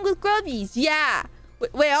 What's wrong with grubbies? Yeah.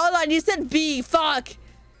 Wait, hold on. You said bee. Fuck.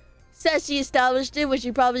 Says she established it, but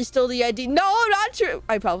she probably stole the ID. No, not true.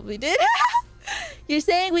 I probably did. You're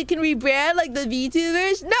saying we can rebrand like the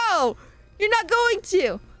VTubers? No, you're not going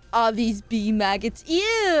to. All these bee maggots.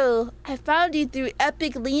 Ew. I found you through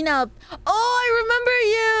Epic Leanup. Oh, I remember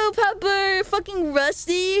you, Pepper. Fucking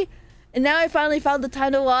Rusty. And now I finally found the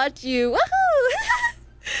time to watch you. Woohoo!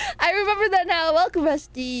 I remember that now. Welcome,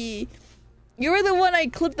 Rusty. You were the one I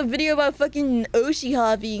clipped the video about fucking Oshi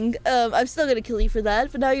hopping. I'm still gonna kill you for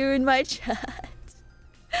that, but now you're in my chat.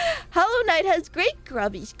 Hollow Knight has great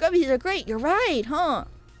grubbies. Grubbies are great. You're right, huh?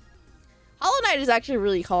 Hollow Knight is actually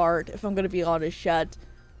really hard, if I'm gonna be honest, chat.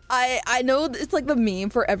 I know it's like the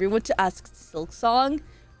meme for everyone to ask Silk Song,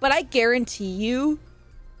 but I guarantee you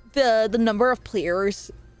the number of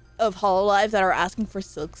players of Hololive that are asking for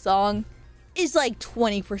Silk Song is like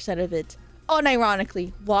 20% of it.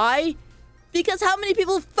 Unironically. Why? Because how many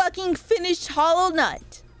people fucking finished Hollow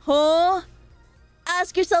Knight? Huh?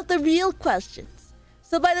 Ask yourself the real questions.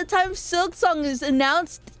 So by the time Silk Song is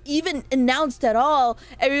announced, even announced at all,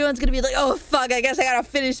 everyone's gonna be like, oh fuck, I guess I gotta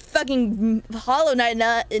finish fucking Hollow Knight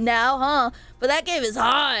now, huh? But that game is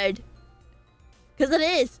hard. Because it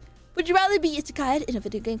is. Would you rather be isekai in a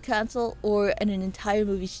video game console or in an entire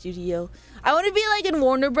movie studio? I want to be like in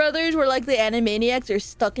Warner Brothers where like the Animaniacs are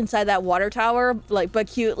stuck inside that water tower, like, but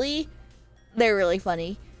cutely. They're really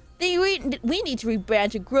funny. We need to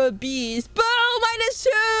rebrand to Grubbies. Boom!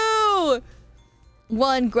 -2!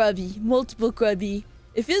 One Grubby. Multiple Grubby.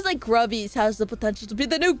 It feels like Grubbies has the potential to be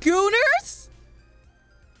the new Gooners?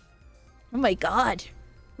 Oh my god.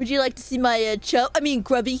 Would you like to see my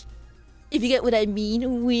Grubby? If you get what I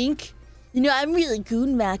mean. Wink. You know, I'm really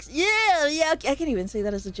Goon Max. Yeah, I can't even say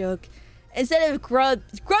that as a joke. Instead of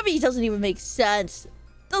Grubby doesn't even make sense.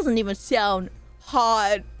 Doesn't even sound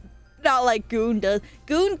hot. Not like Goon does.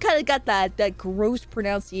 Goon kind of got that gross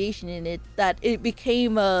pronunciation in it that it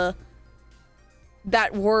became that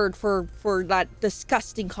word for that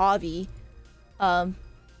disgusting hobby. I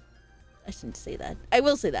shouldn't say that. I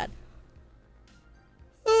will say that.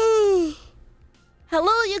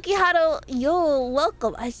 Hello, Yukiharo. Yo,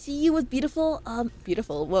 welcome. I see you with beautiful.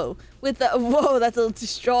 Beautiful. Whoa. With the whoa. That's a little too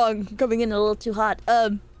strong. Coming in a little too hot.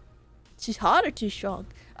 Too hot or too strong?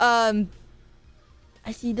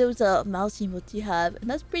 I see those mouse emotes you have, and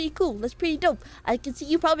that's pretty cool. That's pretty dope. I can see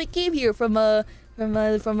you probably came here from the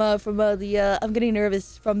I'm getting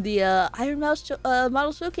nervous, from the Iron Mouse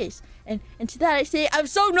model showcase. And to that I say, I'm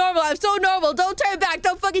so normal. I'm so normal. Don't turn back.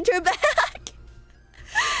 Don't fucking turn back.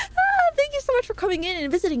 Thank you so much for coming in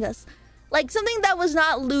and visiting us. Like, something that was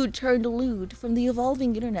not lewd turned lewd from the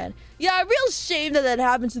evolving internet. Yeah, a real shame that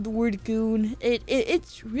happens to the word goon.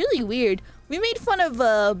 It's really weird. We made fun of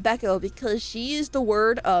Becco because she used the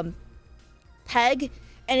word peg,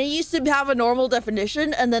 and it used to have a normal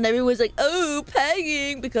definition, and then everyone's like, oh,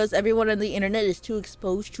 pegging, because everyone on the internet is too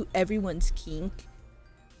exposed to everyone's kink.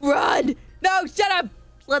 Run! No, shut up!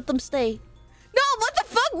 Let them stay. No, what the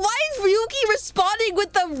fuck? Why is Ryuki responding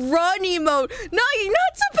with the run emote? No, you're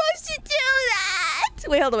not supposed to do that!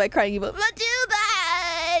 Wait, hold on, my crying emote. Not do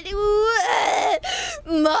that!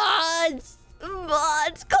 Mods!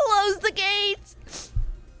 Mods, close the gates!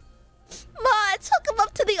 Mods, hook him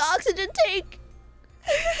up to the oxygen tank!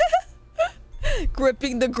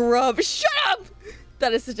 Gripping the grub. Shut up!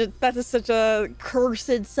 That is such a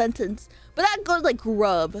cursed sentence. But that goes like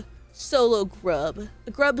grub. solo grub.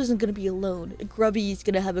 A grub isn't gonna be alone. A grubby is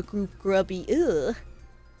gonna have a group grubby. Ugh.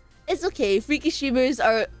 It's okay. Freaky streamers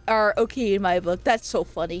are okay in my book. That's so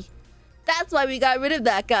funny. That's why we got rid of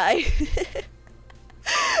that guy.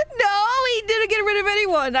 No, we didn't get rid of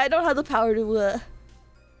anyone. I don't have the power to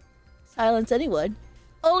silence anyone.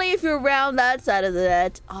 Only if you're around that side of the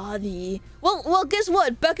net. Well, guess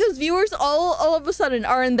what? Becca's viewers all of a sudden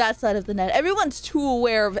are in that side of the net. Everyone's too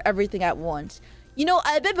aware of everything at once. You know,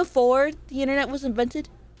 I bet before the internet was invented,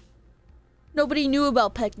 nobody knew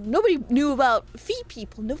about pecking. Nobody knew about feet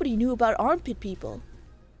people. Nobody knew about armpit people.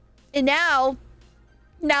 And now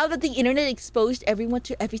that the internet exposed everyone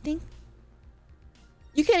to everything,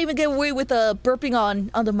 you can't even get away with burping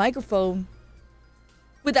on the microphone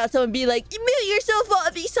without someone being like, you mute yourself,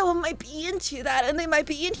 Bobby. Someone might be into that, and they might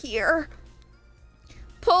be in here.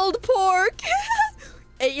 Pulled pork.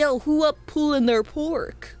 Hey, yo, who up pulling their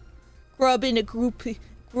pork? Grubbing a group,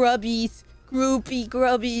 grubbies, groupie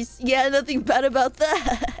grubbies. Yeah, nothing bad about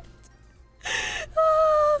that.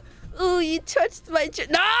 Oh, you touched my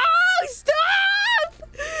no, stop!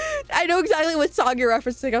 I know exactly what song you're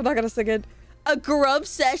referencing. I'm not gonna sing it. A grub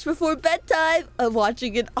sesh before bedtime. I'm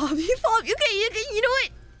watching it on you know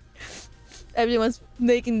what? Everyone's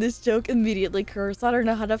making this joke immediately curse. I don't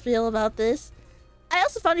know how to feel about this. I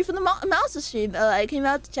also found you from the Mouse stream. I came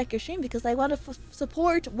out to check your stream because I want to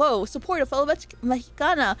support a fellow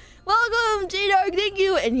Mexicana. Welcome, J-Dark, thank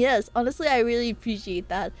you. And yes, honestly, I really appreciate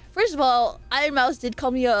that. First of all, Iron Mouse did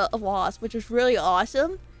call me a wasp, which was really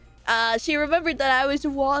awesome. She remembered that I was a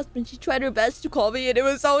wasp and she tried her best to call me, and it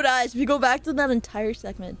was so nice. If you go back to that entire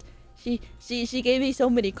segment, she gave me so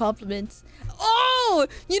many compliments. Oh,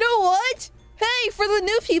 you know what? Hey, for the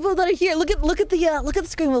new people that are here, look at the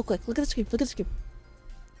screen real quick. Look at the screen.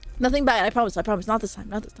 Nothing bad, I promise. Not this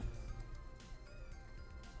time.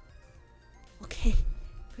 Okay.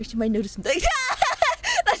 First you might notice something.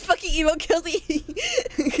 That fucking emo kills me.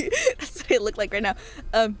 That's what I look like right now.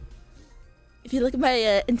 If you look at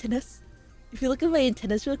my antennas. Real quick.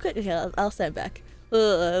 Okay, I'll stand back.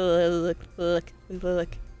 Look.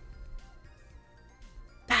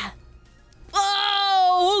 Ah.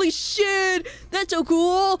 Oh, holy shit! That's so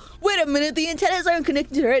cool! Wait a minute, the antennas aren't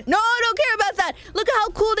connected to it. No, I don't care about that! Look at how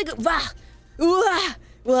cool they go.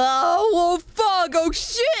 Whoa, fuck! Oh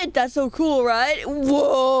shit! That's so cool, right?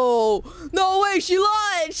 Whoa! No way, she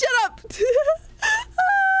lied! Shut up!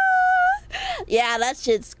 Yeah, that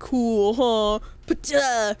shit's cool, huh? But,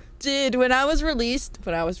 dude, when I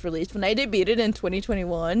debuted in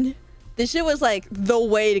 2021, this shit was like the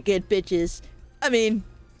way to get bitches. I mean,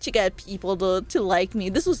 to get people to like me.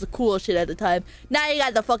 This was the coolest shit at the time. Now you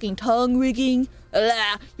got the fucking tongue rigging.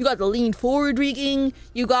 You got the lean forward rigging.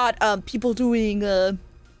 You got people doing the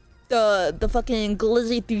fucking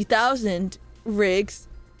Glizzy 3000 rigs.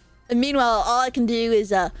 And meanwhile, all I can do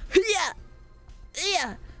is yeah.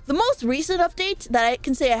 The most recent update that I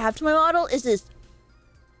can say I have to my model is this.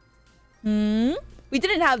 We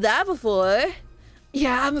didn't have that before.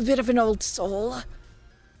 Yeah, I'm a bit of an old soul.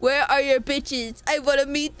 Where are your bitches? I want to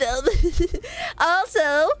meet them. Also,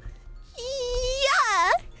 yeah,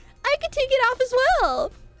 I can take it off as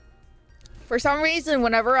well. For some reason,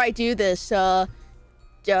 whenever I do this,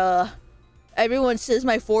 everyone says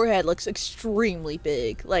my forehead looks extremely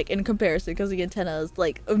big, like in comparison, because the antennas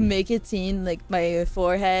like make it seem like my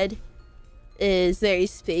forehead is very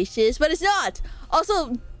spacious, but it's not.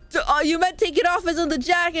 Also, you meant take it off as on the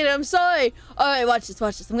jacket. I'm sorry. All right, watch this.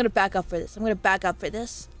 I'm gonna back up for this.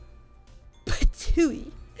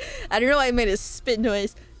 Patooey. I don't know why I made a spit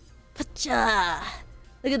noise. Pacha.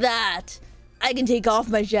 Look at that. I can take off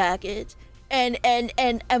my jacket. And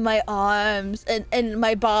my arms and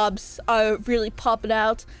my bobs are really popping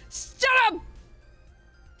out. Shut up!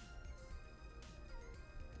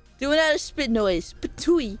 Doing out a spit noise.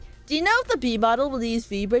 Patooey. Do you know if the B model will use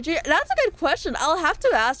V-Bridger? That's a good question. I'll have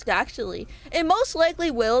to ask, actually. It most likely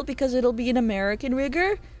will, because it'll be an American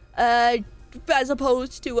rigger. As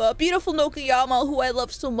opposed to a beautiful Nokayama, who I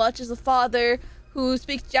love so much, as a father who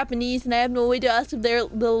speaks Japanese, and I have no way to ask if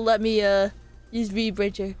they'll let me use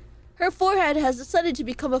V-Bridger. Her forehead has decided to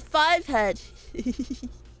become a 5-head.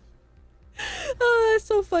 Oh, that's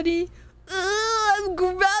so funny. I'm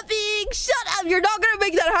grubbing. Shut up! You're not gonna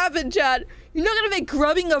make that happen, Chad. You're not gonna make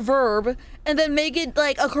grubbing a verb and then make it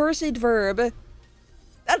like a cursed verb.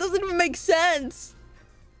 That doesn't even make sense.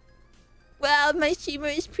 Wow, my streamer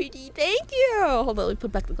is pretty. Thank you. Hold on, let me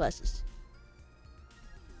put back the glasses.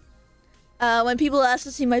 When people ask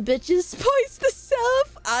to see my bitches, spice the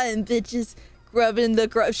self. I'm bitches grubbing the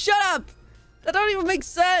grub. Shut up! That don't even make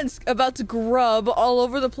sense. About to grub all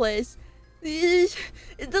over the place.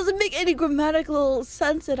 It doesn't make any grammatical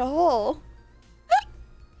sense at all.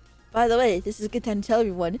 By the way, this is a good time to tell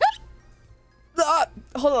everyone.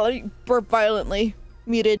 Hold on, let me burp violently.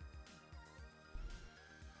 Muted.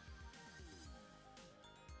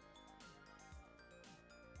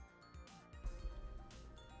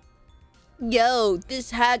 Yo, this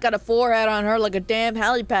hag got a forehead on her like a damn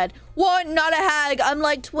helipad. One, not a hag. I'm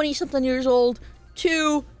like 20-something years old.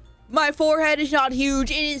 Two, my forehead is not huge.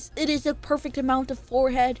 It is a perfect amount of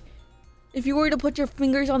forehead. If you were to put your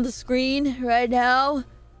fingers on the screen right now,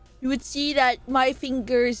 you would see that my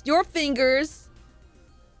fingers, your fingers,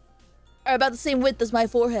 are about the same width as my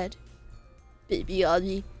forehead. Baby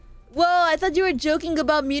Audie. Well, I thought you were joking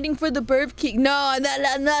about meeting for the Burp King. No, I'm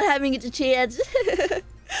not having it a chance.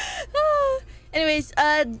 Anyways,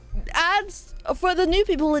 ads for the new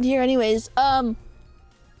people in here anyways.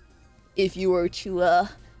 If you were to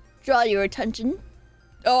draw your attention.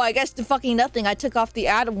 Oh, I guess to fucking nothing. I took off the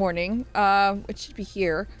ad warning. It should be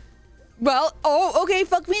here. Well, oh, okay,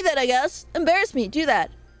 fuck me then, I guess. Embarrass me, do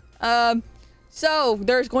that. So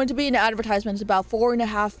there's going to be an advertisement. It's about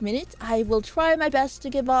 4.5 minutes. I will try my best to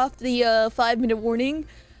give off the 5-minute warning.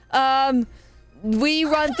 We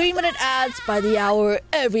run 3-minute ads by the hour,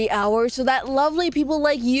 every hour, so that lovely people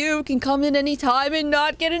like you can come in anytime and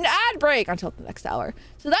not get an ad break until the next hour.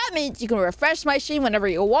 So that means you can refresh my stream whenever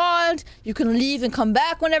you want, you can leave and come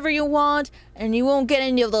back whenever you want, and you won't get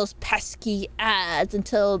any of those pesky ads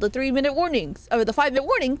until the 3-minute warnings, or the 5-minute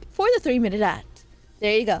warning for the 3-minute ad.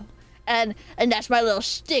 There you go. And that's my little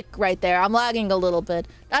shtick right there. I'm lagging a little bit.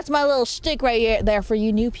 That's my little shtick right here, there for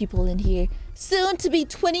you new people in here. Soon to be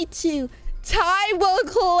 22. Time will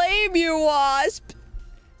claim you, Wasp.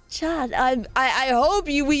 Chad, I hope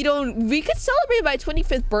we could celebrate my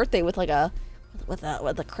 25th birthday with like a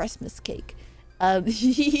Christmas cake. I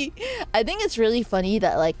think it's really funny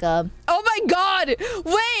that like oh my god,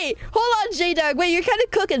 wait, hold on, J-Dog, wait, you're kind of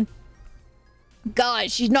cooking.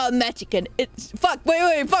 Guys, she's not Mexican. It's fuck,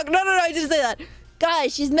 wait, fuck, no, I didn't say that.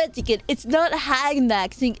 Guys, she's Mexican. It's not hag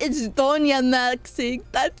maxing, it's Doña maxing.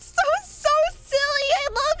 That's so silly. I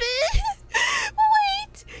love it.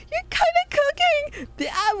 Wait, you're kind of cooking. The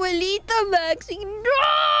abuelita maxing. No.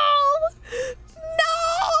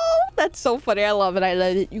 That's so funny. I love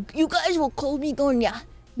it. You guys will call me Doña,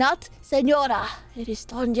 not Senora. It is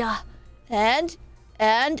Doña. And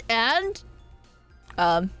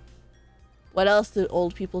what else do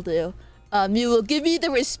old people do? You will give me the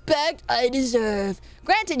respect I deserve.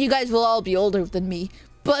 Granted, you guys will all be older than me,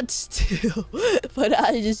 but still, but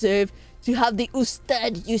I deserve to have the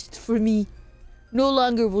usted used for me. No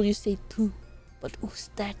longer will you say tu, but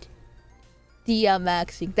usted. Tia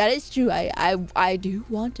maxing. That is true. I do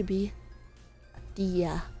want to be a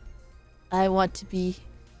tia. I want to be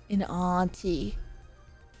an auntie.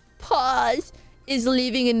 Pause. Is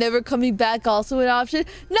leaving and never coming back also an option?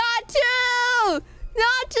 Not to!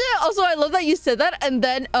 Not to! Also, I love that you said that, and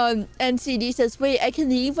then NCD says, wait, I can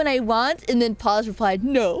leave when I want, and then Pause replied,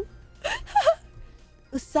 no.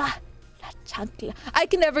 Usa la chancla. I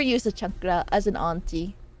can never use a chancla as an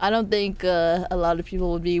auntie. I don't think a lot of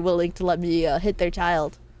people would be willing to let me hit their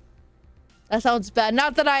child. That sounds bad.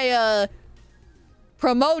 Not that I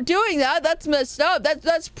promote doing that. That's messed up.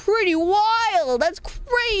 That's pretty wild. That's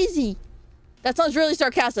crazy. That sounds really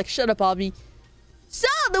sarcastic. Shut up, Bobby. So,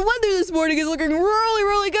 the weather this morning is looking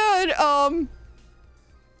really good.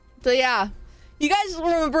 So yeah. You guys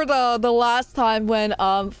remember the last time when,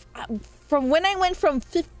 from when I went from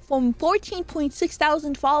 14.6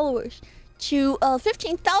 thousand followers to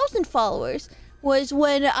 15,000 followers was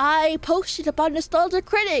when I posted about Nostalgia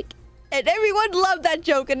Critic. And everyone loved that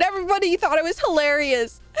joke, and everybody thought it was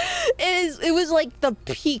hilarious. It was like the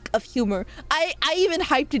peak of humor. I even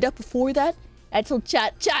hyped it up before that. I told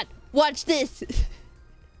chat, watch this.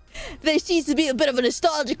 There seems to be a bit of a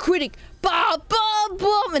nostalgia critic. Boom, boom,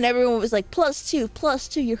 boom. And everyone was like,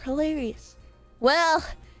 +2, you're hilarious. Well,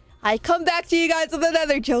 I come back to you guys with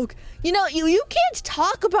another joke. You know, you can't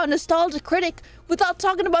talk about nostalgia critic without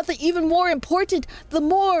talking about the even more important, the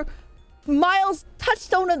more miles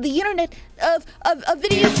touchstone of the internet of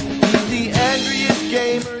videos. He's the angriest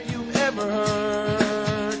gamer you've ever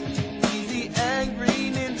heard. He's the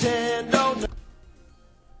angry Nintendo.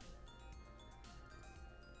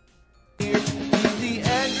 He's the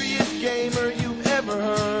angriest gamer you've ever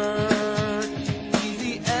heard. He's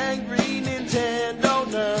the angry Nintendo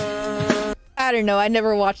nerd. I don't know. I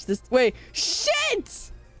never watched this. Wait,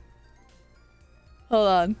 shit! Hold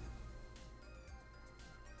on.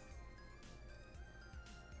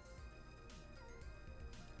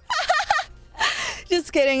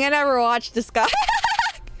 Just kidding. I never watched this guy.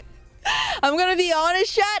 I'm gonna be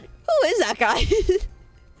honest, chat. Who is that guy?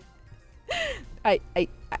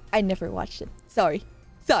 I never watched it. Sorry.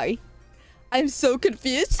 I'm so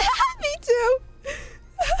confused. Me too.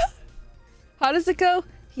 How does it go?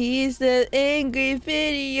 He's the angry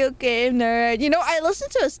video game nerd. You know, I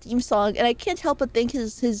listened to his theme song and I can't help but think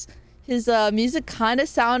his music kind of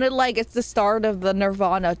sounded like it's the start of the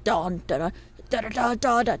Nirvana. Dun dun dun dun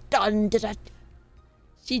dun dun dun dun.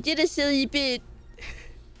 She did a silly bit.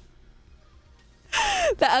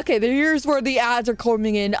 Okay, here's where the ads are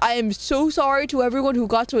coming in. I am so sorry to everyone who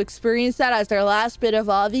got to experience that as their last bit of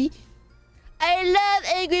Avi. I love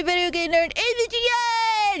Angry Video Game Nerd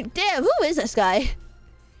AVGN! Damn, who is this guy?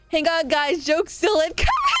 Hang on, guys. Joke's still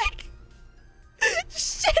incoming.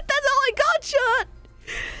 Shit, that's all I got, shot.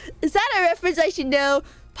 Is that a reference I should know?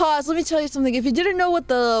 Pause. Let me tell you something. If you didn't know what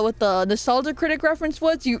the Nostalgia Critic reference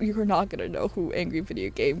was, you're not gonna know who Angry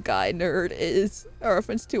Video Game Guy Nerd is a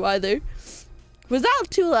reference to either. Was that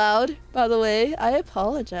too loud? By the way, I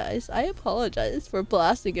apologize. I apologize for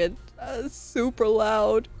blasting it super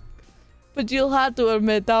loud. But you'll have to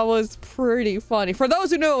admit that was pretty funny. For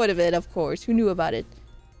those who knew of it, of course. Who knew about it?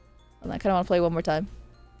 I kind of want to play one more time.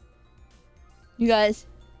 You guys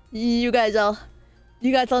all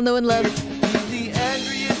know and love. He's the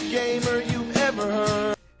angriest gamer you've ever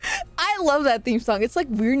heard. I love that theme song. It's like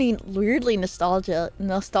weirdly nostalgic.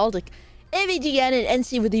 AVGN and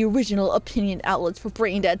NC were the original opinion outlets for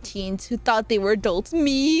brain-dead teens who thought they were adults.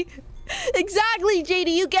 Me? Exactly, JD,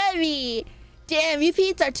 you get me. Damn, you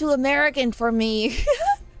Pete's are too American for me.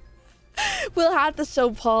 We'll have to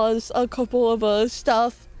show pause a couple of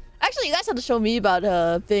stuff. Actually, you guys have to show me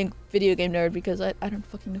about being video game nerd because I don't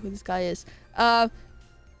fucking know who this guy is. As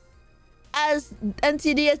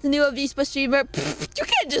NCD as the new Avispa streamer, you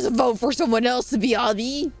can't just vote for someone else to be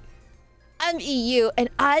Avi. I'm EU and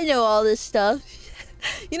I know all this stuff.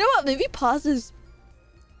 You know what? Maybe pause is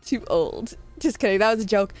too old. Just kidding. That was a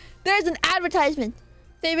joke. There's an advertisement.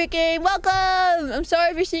 Favorite game, welcome! I'm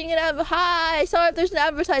sorry if you're seeing it. Hi! Sorry if there's an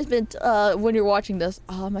advertisement when you're watching this.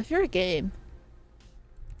 My favorite game.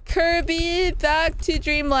 Kirby Back to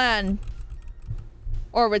Dreamland.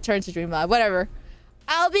 Or Return to Dreamland, whatever.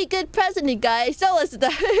 I'll be good president, guys. Don't listen to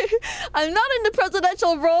that. I'm not in the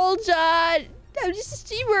presidential role, John. I'm just a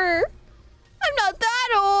streamer. I'm not that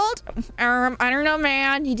old. I don't know,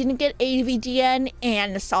 man. You didn't get AVGN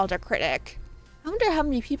and Nostalgia Critic. I wonder how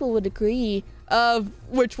many people would agree.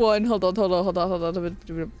 Which one? Hold on.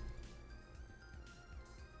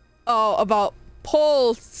 Oh, about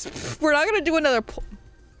polls. We're not gonna do another poll.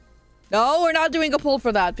 No, we're not doing a poll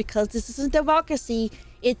for that because this isn't democracy.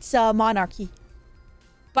 It's monarchy.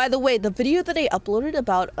 By the way, the video that I uploaded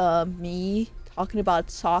about me talking about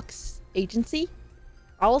SOX agency,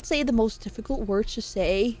 I will say the most difficult word to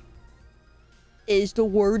say is the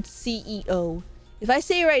word CEO. If I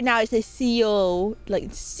say it right now, I say CEO, like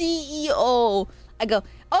CEO. I go,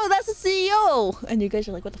 oh, that's a CEO. And you guys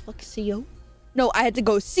are like, what the fuck is CEO? No, I had to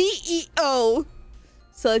go CEO.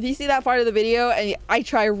 So if you see that part of the video and I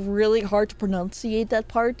try really hard to pronunciate that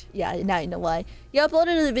part, yeah, now you know why. You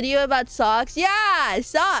uploaded a video about socks. Yeah,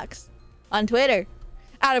 socks on Twitter.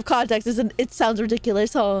 Out of context, it sounds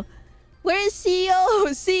ridiculous, huh? Where is CEO?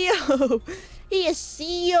 CEO. He is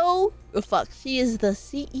CEO. Oh, fuck. She is the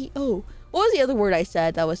CEO. What was the other word I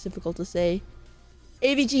said that was difficult to say?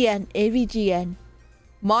 AVGN.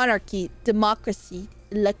 Monarchy, democracy,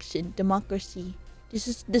 election, democracy.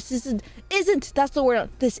 This isn't, that's the word.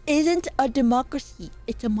 This isn't a democracy.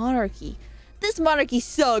 It's a monarchy. This monarchy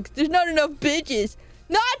sucks. There's not enough bitches.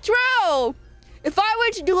 Not true! If I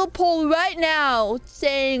were to do a poll right now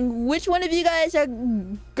saying which one of you guys are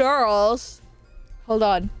girls. Hold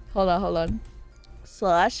on.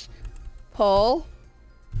 Slash poll.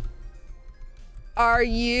 Are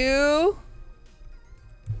you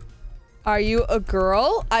a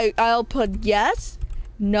girl? I'll put yes,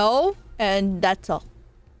 no, and that's all.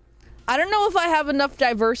 I don't know if I have enough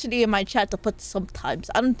diversity in my chat to put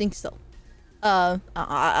sometimes. I don't think so.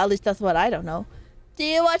 At least that's what I don't know. Do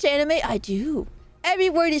you watch anime? I do. Every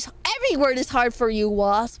word is hard for you,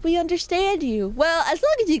 Wasp. We understand you. Well, as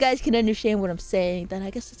long as you guys can understand what I'm saying, then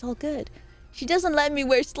I guess it's all good. She doesn't let me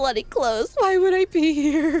wear slutty clothes. Why would I be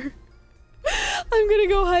here? I'm gonna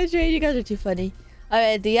go hydrate. You guys are too funny.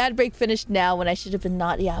 Alright, the ad break finished now when I should have been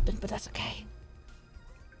not yapping, but that's okay.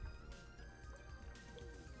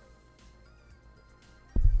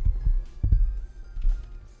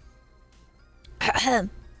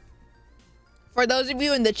 For those of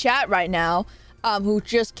you in the chat right now, who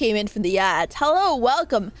just came in from the ads, hello,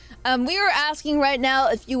 welcome. We are asking right now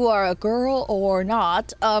if you are a girl or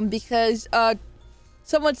not, because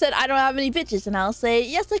someone said I don't have any bitches, and I'll say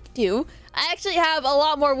yes, I do. I actually have a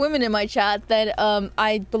lot more women in my chat than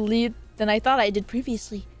I thought I did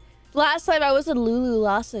previously. Last time I was in Lulu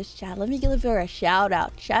Lasso's chat. Let me give her a shout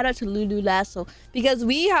out. Shout out to Lulu Lasso, because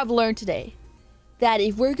we have learned today that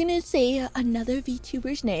if we're gonna say another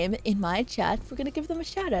VTuber's name in my chat, we're gonna give them a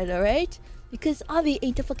shout out, alright? Because Avi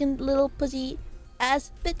ain't a fucking little pussy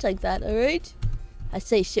ass bitch like that, alright? I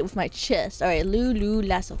say shit with my chest. Alright, Lulu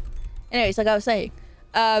Lasso. Anyways, like I was saying,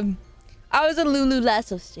 I was in Lulu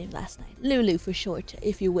Lasso's stream last night. Lulu for short,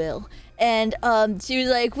 if you will. And she was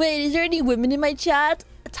like, wait, is there any women in my chat?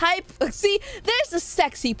 Type, see, there's a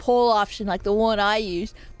sexy poll option like the one I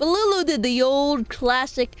use. But Lulu did the old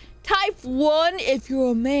classic, type 1 if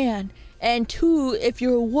you're a man, and 2 if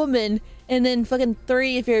you're a woman, and then fucking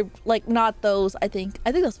 3 if you're, like, not those, I think.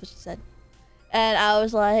 I think that's what she said. And I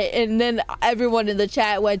was like, and then everyone in the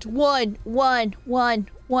chat went 1, 1, 1,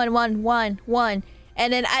 1, 1, 1, 1.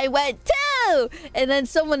 And then I went 2! And then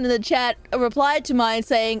someone in the chat replied to mine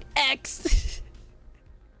saying X.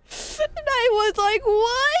 And I was like,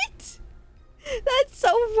 what? That's so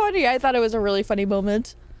funny. I thought it was a really funny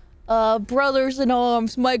moment. Brothers in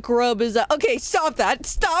arms, my grub is out. Okay, stop that.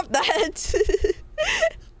 Stop that.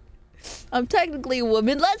 I'm technically a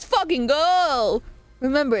woman. Let's fucking go.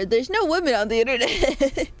 Remember, there's no women on the internet.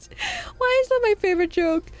 Why is that my favorite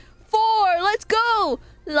joke? 4, let's go.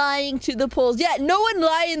 Lying to the polls. Yeah, no one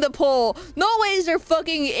lie in the poll. No way is there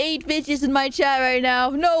fucking 8 bitches in my chat right now.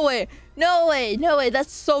 No way. No way. No way.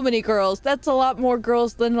 That's so many girls. That's a lot more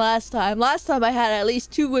girls than last time. Last time I had at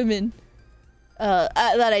least 2 women.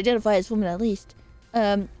 That identify as women at least.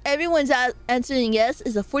 Everyone's answering yes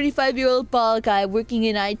is a 45-year-old bald guy working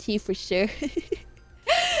in IT for sure.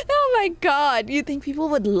 Oh my god. You think people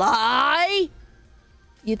would lie?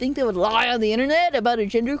 You think they would lie on the internet about a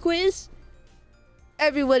gender quiz?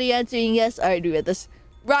 Everybody answering yes. Alright, we got this.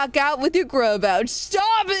 Rock out with your grub out.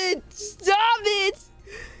 Stop it! Stop it!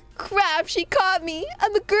 Crap, she caught me.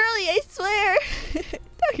 I'm a girly, I swear.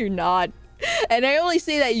 No, you're not. And I only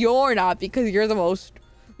say that you're not because you're the most.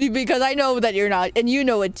 Because I know that you're not. And you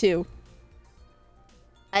know it too.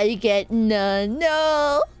 I get none.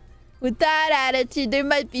 No. With that attitude, there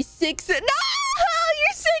might be 6. No!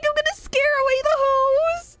 You're saying I'm gonna scare away the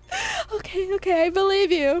hoes. Okay, okay, I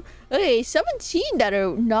believe you. Okay, 17 that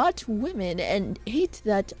are not women and 8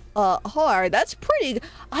 that are. That's pretty.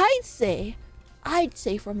 I'd say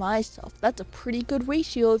for myself, that's a pretty good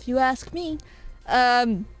ratio if you ask me.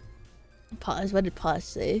 Pause. What did pause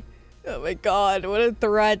say? Oh my god, what a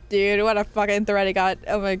threat, dude. What a fucking threat I got.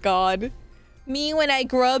 Oh my god. Me when I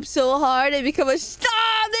grub so hard I become a—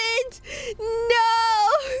 Stop it! No!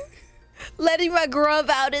 Letting my grub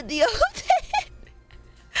out in the open.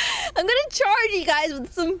 I'm gonna charge you guys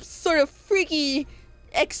with some sort of freaky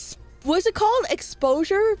what's it called?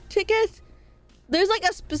 Exposure ticket? There's like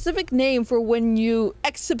a specific name for when you—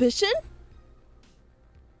 Exhibition?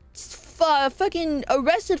 Fucking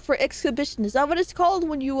arrested for exhibition. Is that what it's called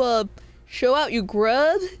when you show out your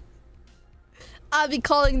grub? I'll be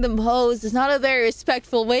calling them hoes. It's not a very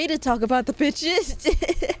respectful way to talk about the bitches.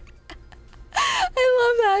 I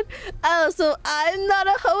love that. Oh, so I'm not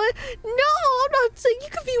a hoe. No, I'm not saying you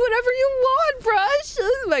can be whatever you want, brush.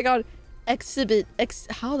 Oh my god. Exhibit.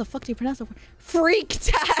 How the fuck do you pronounce that word? Freak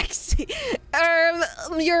tax.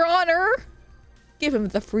 Your Honor. Give him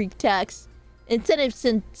the freak tax. Instead of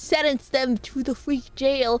sentence them to the freak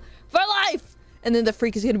jail for life. And then the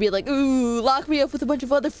freak is gonna be like, ooh, lock me up with a bunch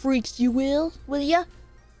of other freaks, you will ya?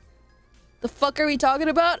 The fuck are we talking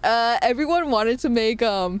about? Everyone wanted to make,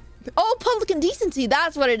 oh, public indecency,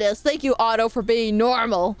 that's what it is. Thank you, Otto, for being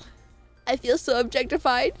normal. I feel so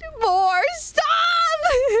objectified. More, stop!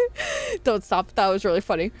 Don't stop, that was really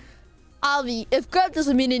funny. Avi, if grub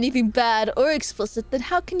doesn't mean anything bad or explicit, then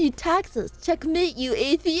how can you tax us? Checkmate, you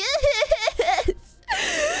atheist!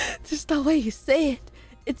 Just the way you say it.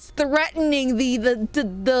 It's threatening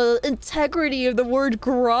the integrity of the word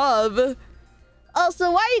grub.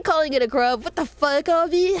 Also, why are you calling it a grub? What the fuck,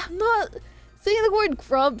 Avi? I'm not saying the word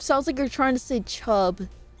grub. Sounds like you're trying to say chub.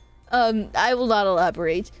 I will not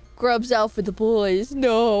elaborate. Grub's out for the boys.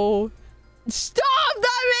 No. Stop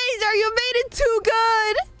that, Razor! You made it too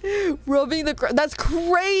good! Rubbing the grub. That's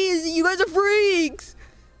crazy. You guys are freaks.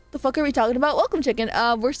 The fuck are we talking about? Welcome, chicken.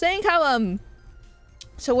 We're saying how,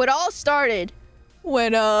 so it all started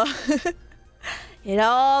when, it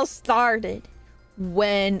all started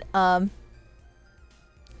when,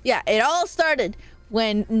 yeah, it all started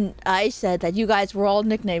when I said that you guys were all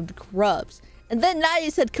nicknamed grubs. And then now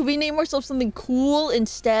you said, could we name ourselves something cool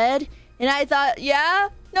instead? And I thought, yeah,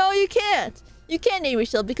 no, you can't. You can't name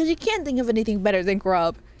yourself because you can't think of anything better than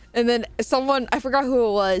grub. And then someone, I forgot who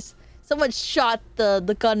it was, someone shot the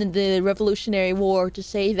gun in the Revolutionary War to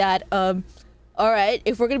say that, alright,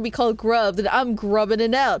 if we're gonna be called Grub, then I'm grubbing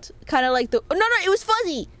it out. Kind of like the, oh, no, it was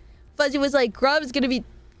Fuzzy! Fuzzy was like, Grub's gonna be,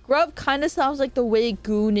 Grub kind of sounds like the way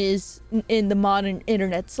goon is in the modern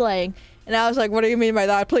internet slang. And I was like, what do you mean by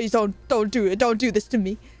that? Please don't do it. Don't do this to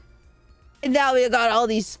me. And now we got all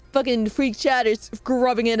these fucking freak chatters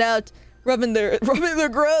grubbing it out. Rubbing their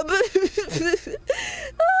grub.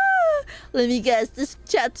 Let me guess, this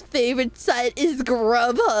chat's favorite site is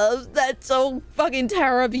Grubhub. That's so fucking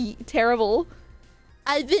terrible.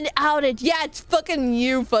 I've been outed. Yeah, it's fucking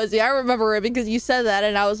you, Fuzzy. I remember it because you said that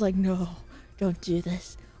and I was like, no, don't do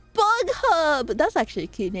this. Bughub! That's actually a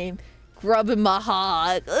cute name. Grub in my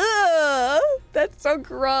hog. Ugh, that's so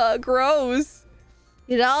gross.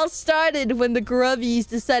 It all started when the grubbies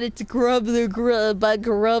decided to grub their grub by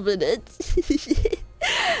grubbing it.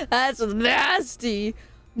 That's nasty.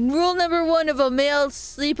 Rule number 1 of a male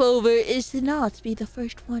sleepover is to not be the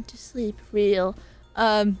first one to sleep real.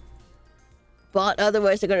 But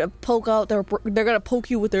otherwise they're gonna poke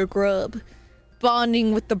you with their grub.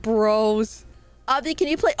 Bonding with the bros. Abby, can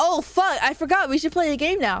you play? Oh fuck, I forgot we should play a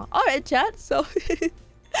game now. Alright, chat, so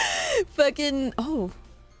fucking yuck.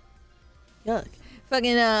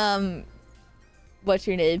 Fucking, what's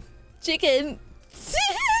your name? Chicken.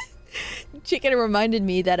 Chicken reminded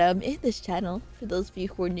me that, in this channel, for those of you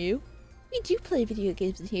who are new, we do play video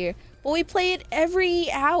games in here, but we play it every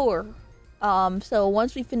hour. So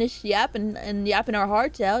once we finish yapping our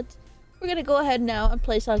hearts out, we're gonna go ahead now and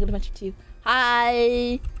play Sonic Adventure 2.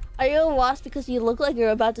 Hi! Are you a wasp because you look like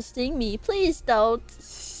you're about to sting me? Please don't.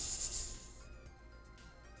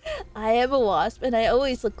 I am a wasp, and I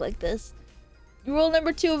always look like this. Rule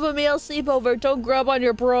number 2 of a male sleepover, don't grub on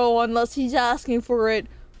your bro unless he's asking for it.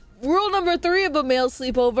 Rule number 3 of a male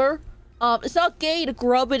sleepover, it's not gay to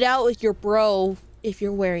grub it out with your bro if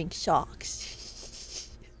you're wearing socks.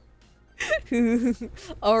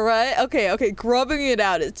 Alright, okay, grubbing it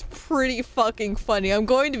out, it's pretty fucking funny, I'm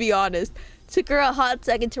going to be honest. Took her a hot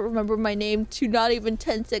second to remember my name to not even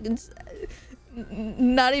 10 seconds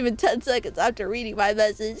after reading my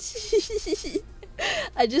message.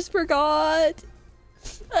 I just forgot.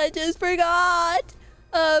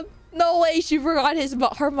 No way she forgot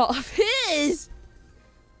her mom. His!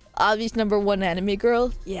 Obvious number 1 anime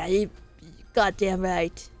girl. Yeah, you goddamn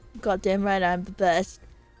right. Goddamn right, I'm the best.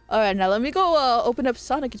 Alright, now let me go open up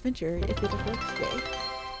Sonic Adventure if it'll work today.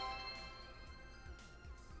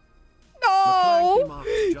 No!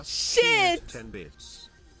 Shit! 10 bits.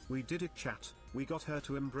 We did it, chat. We got her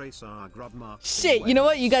to embrace our grub mark. Shit, you know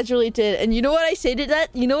what? You guys really did. And you know what I say to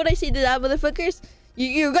that? You know what I say to that, motherfuckers?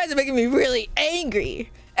 You guys are making me really angry.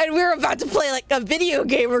 And we're about to play like a video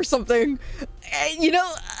game or something. And you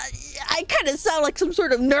know, I kind of sound like some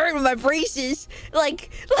sort of nerd with my braces. Like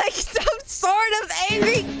some sort of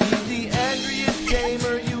angry. The angriest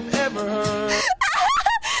gamer you've ever heard.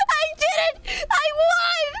 I did it! I won!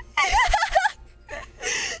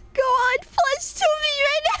 Go on, plus 2 me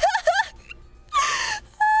right now.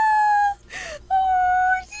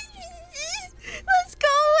 Let's go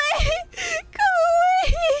away! Go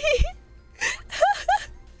away!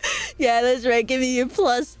 Yeah, that's right. Give me your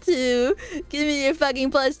plus 2. Give me your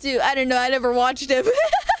fucking plus 2. I don't know. I never watched him. No!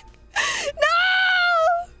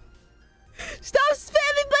 Stop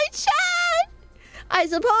spamming my chat! I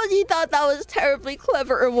suppose you thought that was terribly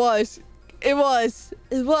clever. It was. It was.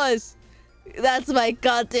 It was. That's my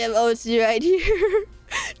goddamn OC right here.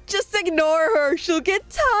 Just ignore her. She'll get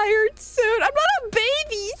tired soon. I'm not a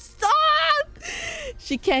baby. Stop.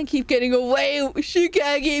 She can't keep getting away. She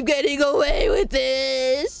can't keep getting away with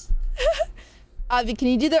this. Avi, can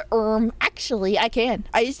you do the Actually, I can.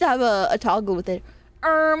 I used to have a toggle with it.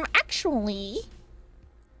 Actually.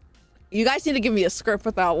 You guys need to give me a script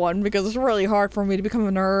with that one because it's really hard for me to become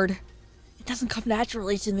a nerd. It doesn't come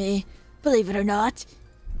naturally to me, believe it or not.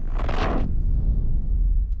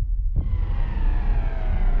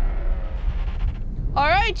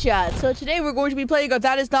 Alright, chat. So today we're going to be playing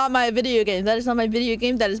That Is Not My Video Game. That is not my video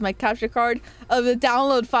game. That is my capture card of the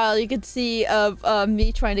download file you can see of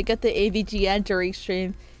me trying to get the AVGN during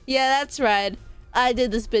stream. Yeah, that's right. I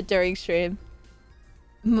did this bit during stream.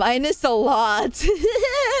 Minus a lot.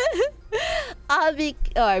 I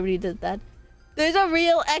already did that. There's a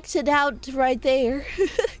real exit out right there.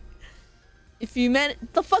 If you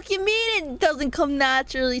meant the fuck you mean it doesn't come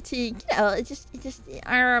naturally to you. You know, it's just it's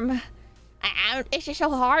just so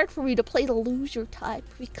hard for me to play the loser type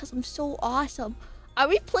because I'm so awesome. Are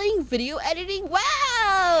we playing video editing?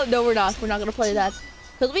 Wow! No, we're not. We're not gonna play that.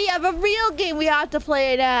 Because we have a real game we have to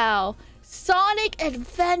play now. Sonic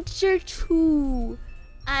Adventure 2.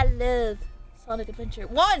 I love Sonic Adventure.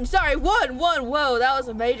 One! Sorry, one! Whoa, that was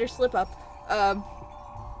a major slip up.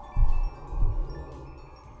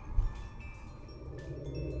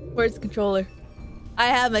 Where's the controller? I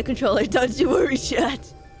have my controller, don't you worry,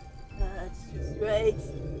 chat. That's just right.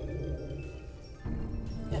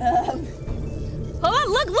 Hold on,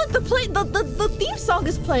 look, the theme song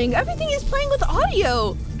is playing. Everything is playing with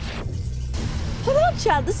audio. Hold on,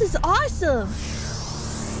 chat, this is awesome.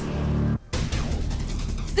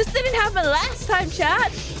 This didn't happen last time, chat.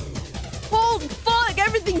 Oh, fuck,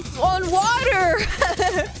 everything's on water.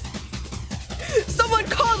 Someone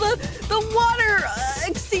call the water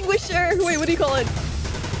extinguisher. Wait, what do you call it?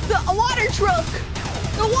 The water truck.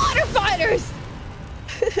 The water fighters.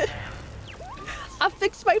 I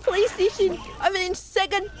fixed my PlayStation. I'm in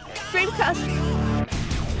second Dreamcast.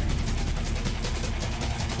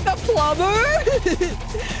 A plumber?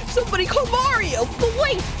 Somebody call Mario. But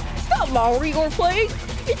wait, it's not Mario we're playing.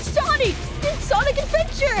 It's Sonic. It's Sonic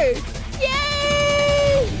Adventure.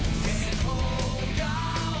 Yay!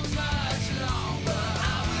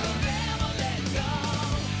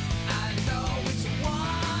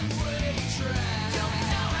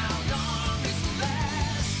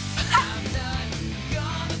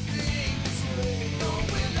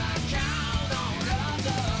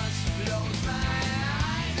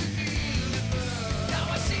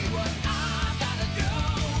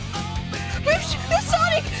 It's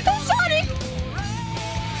Sonic! It's Sonic!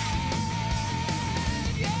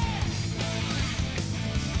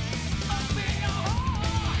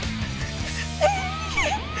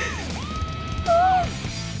 Oh.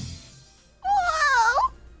 Wow!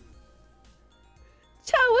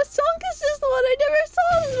 Chat, what song is this one? I never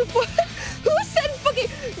saw this before. Who said fucking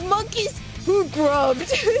monkeys who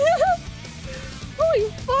grubbed? Holy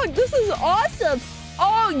fuck, this is awesome!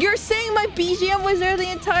 Oh, you're saying my BGM was there the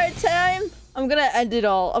entire time? I'm gonna end it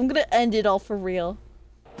all. I'm gonna end it all for real.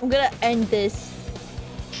 I'm gonna end this.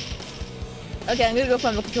 Okay, I'm gonna go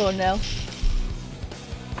find the controller now.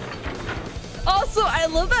 Also, I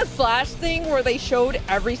love that flash thing where they showed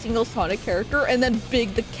every single Sonic character and then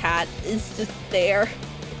Big the cat is just there.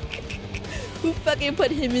 Who fucking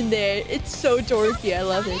put him in there? It's so dorky. I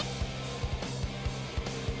love it.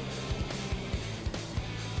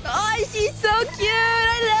 Oh, she's so cute!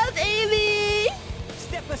 I love Amy!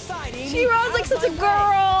 Step aside, Amy. She runs like such a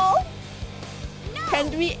girl! No!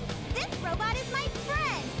 Can we... This robot is my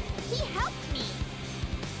friend! He helped me!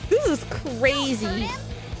 This is crazy! Don't hurt him.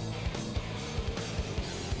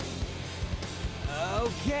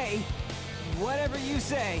 Okay. Whatever you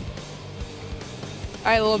say.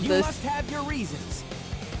 I love You this. must have your reasons.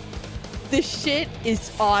 This shit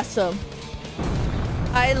is awesome.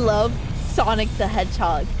 I love Sonic the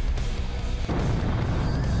Hedgehog.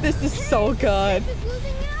 This is so good. This is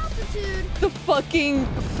losing altitude. The fucking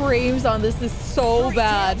frames on this is so Hurry,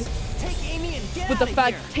 bad. Tails. Take Amy and get With the out of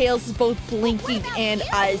fact here. Tails is both blinking and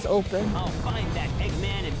eyes open. I'll find that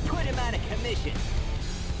Eggman and put him out of commission.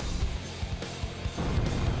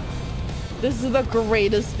 This is the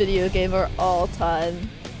greatest video game of all time.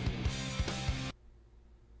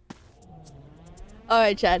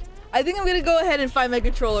 Alright, Chad. I think I'm gonna go ahead and find my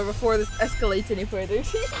controller before this escalates any further.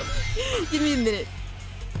 Give me a minute.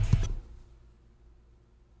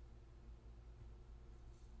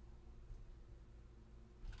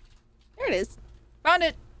 There it is. Found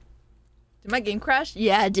it. Did my game crash?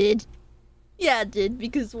 Yeah, it did. Yeah, it did.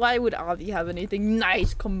 Because why would Avi have anything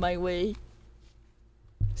nice come my way?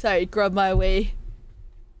 Sorry, grub my way.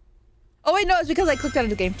 Oh wait, no, it's because I clicked out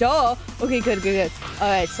of the game. Duh. Okay, good.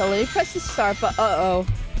 Alright, so let me press the start button. Uh-oh.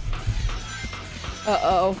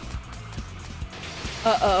 Uh-oh.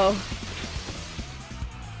 Uh-oh.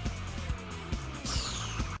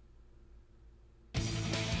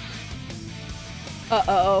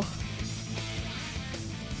 Uh-oh.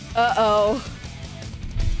 Uh-oh.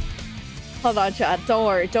 Hold on, chat. Don't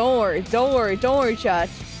worry, chat. Don't worry,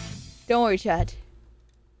 chat.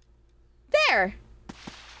 There!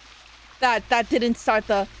 That didn't start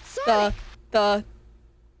the...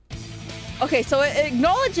 Okay, so it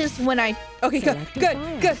acknowledges when I... Okay, good.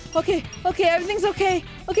 Okay, everything's okay.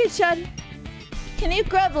 Okay, Chad. Can you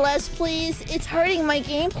grab less, please? It's hurting my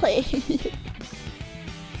gameplay.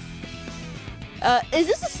 Is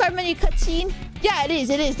this a start menu cutscene? Yeah, it is.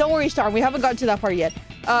 Don't worry, Star. We haven't gotten to that part yet.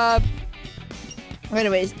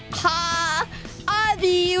 Anyways. Ha!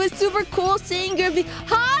 Avi, it was super cool seeing your...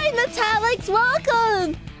 Hi, Metallics,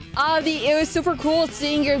 welcome! It was super cool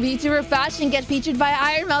seeing your VTuber fashion get featured by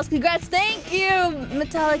Iron Mouse. Congrats. Thank you,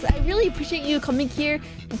 Metallics. I really appreciate you coming here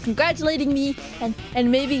and congratulating me.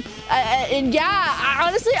 And maybe,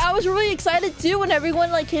 honestly, I was really excited too when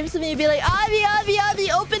everyone like came to me and be like, Avi,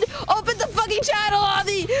 open the fucking channel,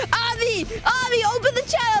 Avi, open the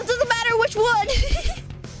channel. It doesn't matter which one.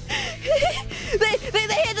 they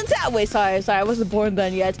hit the tab. Wait, sorry, I wasn't born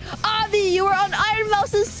then yet. Avi, you were on Iron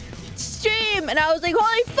Mouse's stream, and I was like,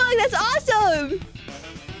 holy fuck, that's awesome.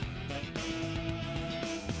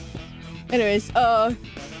 Anyways,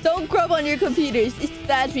 don't grub on your computers. It's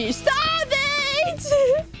bad for you. Stop it!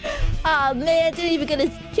 Aw, man, didn't even get a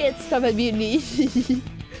chance to stop at Mutiny.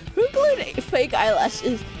 Who glued fake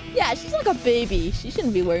eyelashes? Yeah, she's like a baby. She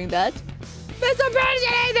shouldn't be wearing that. Mr.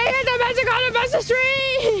 President, they hit the magic on the master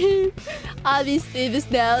stream! Avi's famous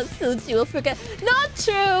now, so she will forget. Not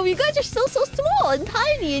true! You guys are still so small and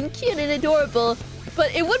tiny and cute and adorable.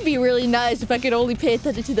 But it would be really nice if I could only pay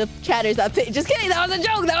attention to the chatters that pay. Just kidding, that was a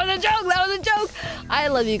joke! That was a joke! That was a joke! I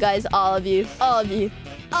love you guys, all of you. All of you.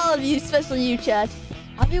 All of you, especially you, chat.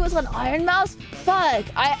 Avi was on Iron Mouse? Fuck.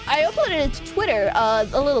 I uploaded it to Twitter, a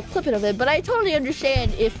little clipping of it, but I totally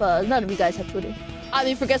understand if none of you guys have Twitter.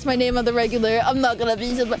 Avi forgets my name on the regular. I'm not gonna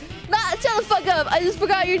be so... Nah, shut the fuck up. I just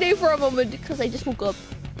forgot your name for a moment because I just woke up.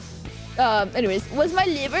 Anyways, was my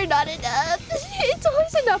liver not enough? It's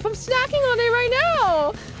always enough. I'm snacking on it right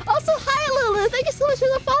now. Also, hi, Lulu. Thank you so much for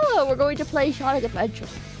the follow. We're going to play Sonic Adventure.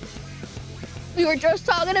 We were just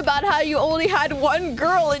talking about how you only had one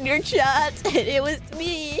girl in your chat, and it was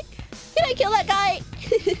me. Can I kill that guy?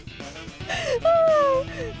 Oh,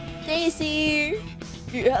 Daisy.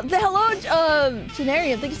 Yeah, hello,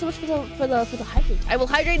 Genarium. Thank you so much for the hydrate. I will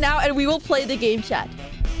hydrate now, and we will play the game, chat.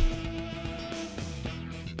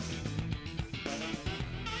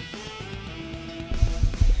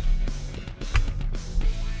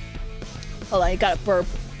 Hold on, I got a burp.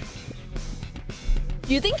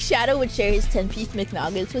 Do you think Shadow would share his 10-piece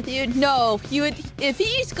McNuggets with you? No, he would. If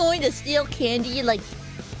he's going to steal candy like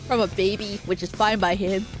from a baby, which is fine by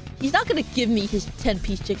him, he's not gonna give me his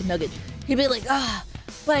 10-piece chicken nugget. He'd be like,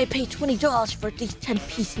 but I paid $20 for these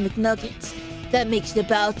 10-piece McNuggets. That makes it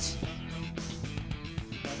about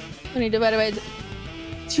 20 divided by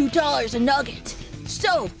 $2 a nugget.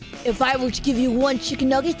 So, if I were to give you one chicken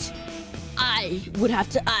nugget, I would have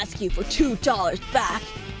to ask you for $2 back.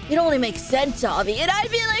 It only makes sense, Avi. And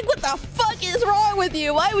I'd be like, what the fuck is wrong with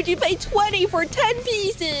you? Why would you pay 20 for 10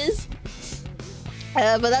 pieces?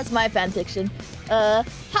 But that's my fanfiction.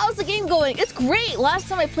 How's the game going? It's great. Last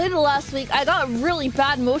time I played it last week, I got really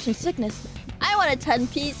bad motion sickness. I want a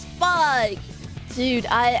 10-piece. Fuck. Dude,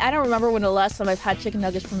 I don't remember when the last time I've had chicken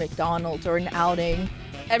nuggets from McDonald's or an outing.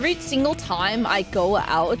 Every single time I go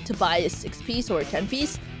out to buy a 6-piece or a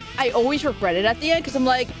 10-piece, I always regret it at the end because I'm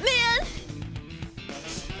like, man,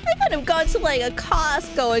 I could have gone to like a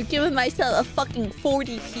Costco and given myself a fucking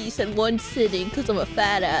 40-piece in one sitting because I'm a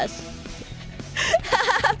fat ass.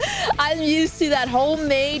 I'm used to that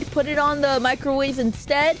homemade, put it on the microwave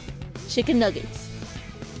instead, chicken nuggets.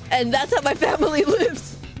 And that's how my family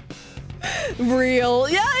lives. Real.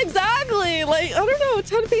 Yeah, exactly. Like, I don't know,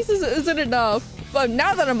 10 pieces isn't enough. But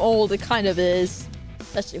now that I'm old, it kind of is.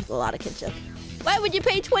 Especially with a lot of ketchup. Why would you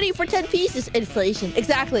pay 20 for 10 pieces? Inflation.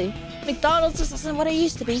 Exactly. McDonald's just isn't what it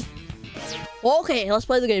used to be. Okay, let's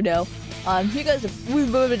play the game now. You guys,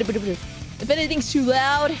 if anything's too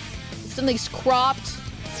loud, if something's cropped,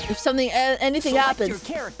 if anything happens,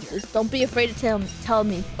 just don't be afraid to tell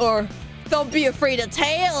me. Or don't be afraid to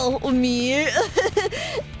tell me.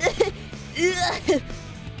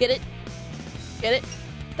 Get it? Get it?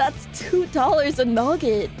 That's $2 a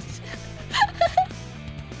nugget.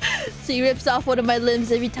 She rips off one of my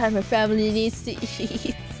limbs every time her family needs to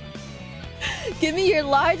eat. Give me your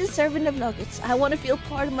largest serving of nuggets. I want to feel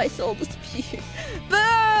part of my soul disappear.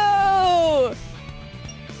 Boo!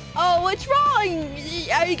 Oh, what's wrong?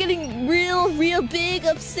 Are you getting real big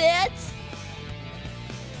upset?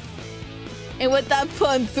 And with that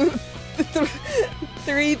pun,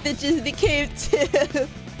 three bitches became 2.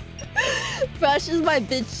 Fresh is my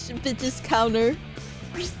bitches counter.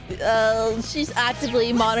 She's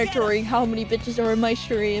actively monitoring how many bitches are in my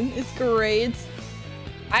stream. It's great.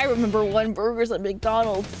 I remember one burgers at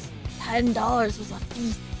McDonald's. $10 was a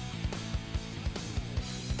feast.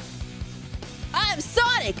 I'm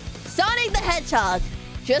Sonic! Sonic the Hedgehog!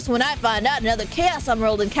 Just when I find out another Chaos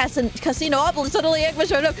Emerald in Casinopolis, suddenly Eggman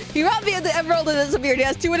showed up. He robbed me of the Emerald and disappeared. He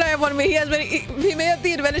has 2 and I have 1 of me. He may have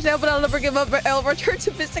the advantage now, but I'll never give up. I'll return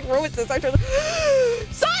to Mystic Romances.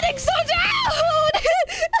 Sonic, so down!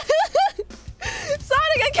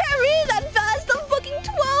 Sonic, I can't read that fast. I'm fucking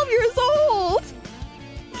 12 years old.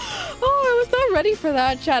 ready for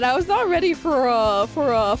that, Chad. I was not ready for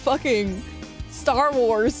a fucking Star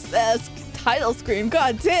Wars-esque title screen.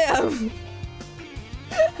 God damn.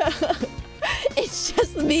 It's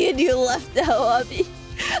just me and you left now, Abby.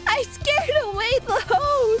 I scared away the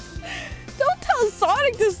host. Don't tell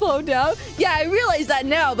Sonic to slow down. Yeah, I realize that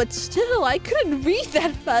now, but still, I couldn't read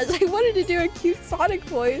that fast. I wanted to do a cute Sonic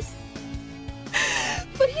voice.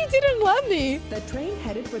 But he didn't let me. The train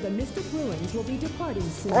headed for the Mystic Ruins will be departing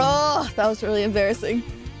soon. Oh, that was really embarrassing.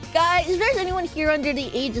 Guys, if there's anyone here under the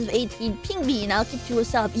age of 18, ping me and I'll get you a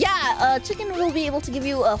sub. Yeah, Chicken will be able to give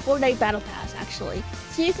you a Fortnite Battle Pass, actually.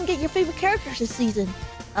 So you can get your favorite characters this season.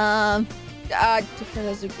 Actually,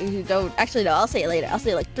 no, I'll say it later. I'll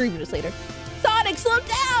say it like 3 minutes later. Sonic, slow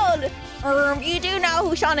down! You do know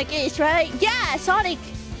who Sonic is, right? Yeah, Sonic,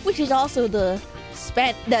 which is also the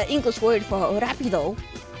English word for rapido,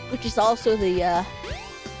 which is also the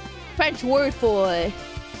French word for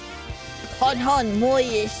hon muy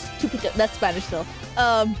estúpido. That's Spanish though.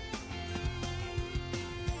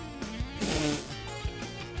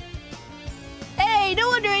 Hey,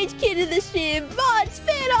 no underage kid in the stream. Mon,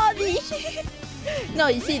 spit on me. No,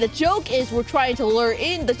 you see, the joke is we're trying to lure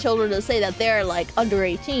in the children to say that they're like under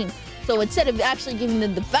 18. So instead of actually giving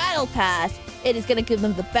them the battle pass, it is gonna give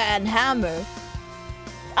them the ban hammer.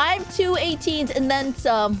 I'm 2 18s and then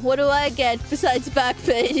some. What do I get besides back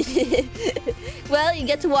pay? Well, you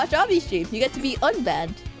get to watch Obby stream. You get to be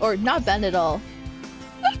unbanned. Or not banned at all.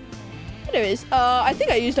 Anyways, I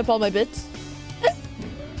think I used up all my bits.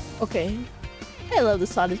 Okay. I love the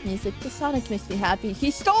Sonic music. The Sonic makes me happy. He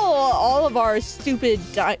stole all of our stupid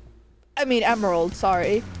emerald,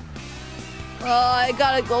 sorry. Oh, I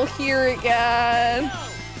gotta go here again.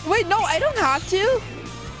 Wait, no, I don't have to.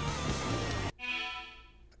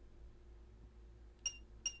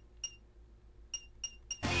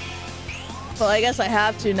 Well, I guess I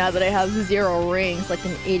have to now that I have 0 rings, like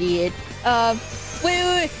an idiot.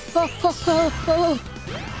 Wait. Oh.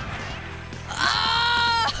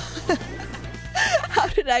 Ah! How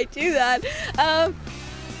did I do that?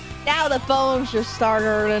 Now the phones just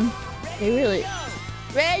started and they really...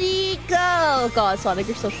 Ready, go! God, Sonic,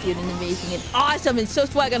 you're so cute and amazing and awesome and so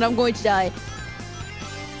swag and I'm going to die.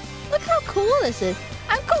 Look how cool this is.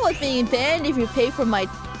 I'm cool with being banned if you pay for my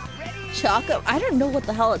chocolate. I don't know what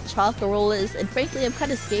the hell a chocolate roll is, and frankly, I'm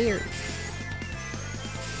kind of scared.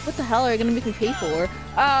 What the hell are you gonna make me pay for?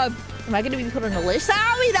 Am I gonna be put on a list?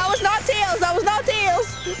 Sorry, that was not Tails! That was not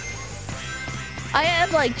Tails! I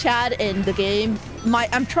have like Chad in the game.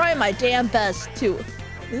 I'm trying my damn best to...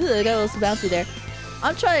 Ooh, I got a little bouncy there.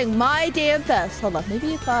 I'm trying my damn best. Hold on,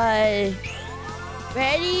 maybe if I...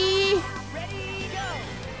 Ready?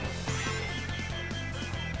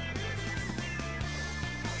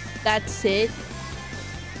 That's it.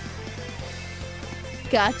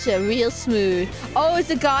 Gotcha, real smooth. Oh, it's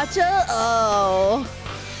a gotcha? Oh.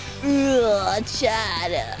 Ugh,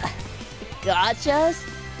 Chad. Gotchas?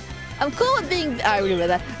 I'm cool with being... I already read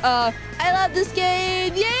that. I love this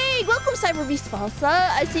game. Yay! Welcome, Cyber Beast Falsa.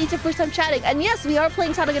 I see it's your first time chatting. And yes, we are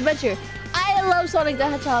playing Sonic Adventure. I love Sonic the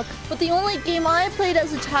Hedgehog. But the only game I played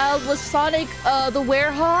as a child was Sonic the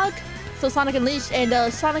Werehog. So Sonic Unleashed and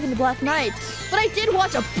Sonic and the Black Knight. But I did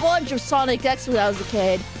watch a bunch of Sonic X when I was a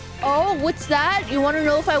kid. Oh, what's that? You want to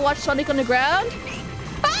know if I watched Sonic Underground?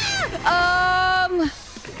 Ah!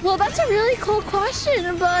 Well, that's a really cool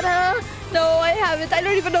question, but no, I haven't. I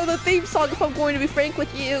don't even know the theme song, if I'm going to be frank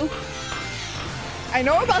with you. I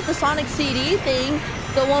know about the Sonic CD thing,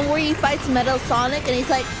 the one where he fights Metal Sonic and he's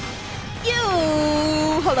like, you.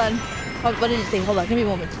 Hold on. What did he say? Hold on, give me a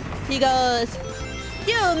moment. He goes,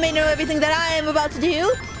 you may know everything that I am about to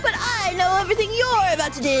do, but I know everything you're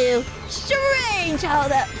about to do. Strange how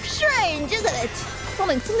that... Strange, isn't it?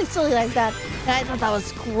 Something silly like that. And I thought that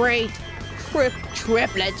was great.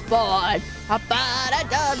 Triplets board.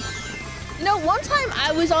 You know, one time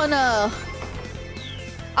I was on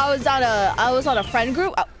a friend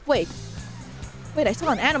group. Wait, I saw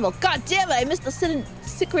an animal. God damn it, I missed the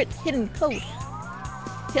secret hidden code.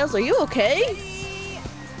 Tails, are you okay?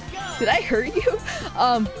 Did I hurt you?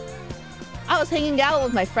 I was hanging out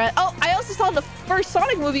with my friend. Oh, I also saw the first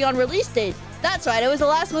Sonic movie on release date. That's right, it was the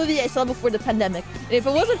last movie I saw before the pandemic. And if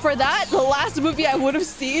it wasn't for that, the last movie I would have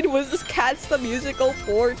seen was this Cats the Musical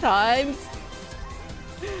 4 times.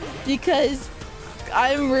 Because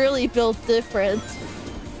I'm really built different.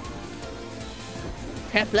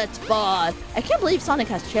 Triplets boss. I can't believe Sonic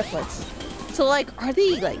has triplets. So like, are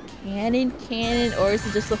they like canon, or is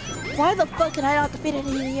it just why the fuck can I not defeat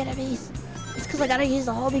any of the enemies? It's because I gotta use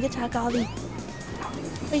the homing attack, Ollie.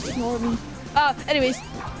 Please ignore me. Anyways,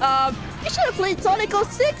 you should have played Sonic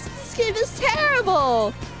 06. This game is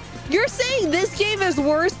terrible. You're saying this game is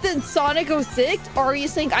worse than Sonic 06? Or are you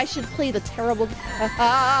saying I should play the terrible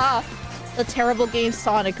game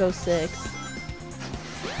Sonic 06?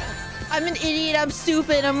 I'm an idiot. I'm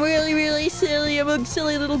stupid. I'm really, really silly. I'm a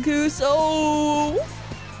silly little goose. Oh.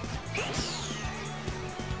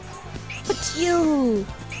 But you.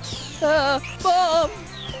 Mom.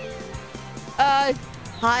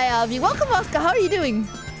 Hi, Avi. Welcome, Oscar. How are you doing?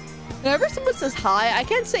 Whenever someone says hi, I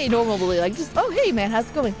can't say normally. Like, just, oh, hey, man. How's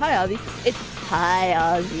it going? Hi, Avi. It's hi,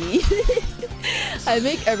 Avi. I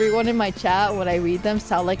make everyone in my chat, when I read them,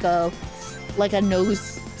 sound like a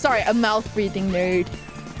mouth-breathing nerd.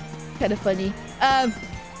 Kind of funny.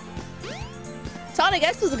 Sonic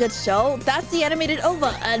X was a good show. That's the animated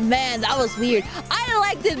OVA, and man, that was weird. I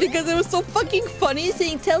liked it because it was so fucking funny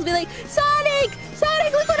seeing Tails be like, Sonic!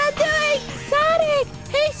 Sonic, look what I'm doing! Sonic!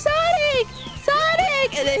 Hey, Sonic!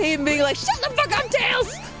 Sonic! And then him being like, shut the fuck up,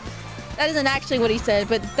 Tails! That isn't actually what he said,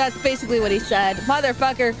 but that's basically what he said.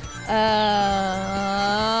 Motherfucker.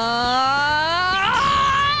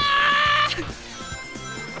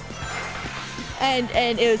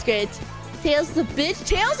 And it was great. Tails is a bitch.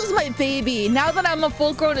 Tails is my baby. Now that I'm a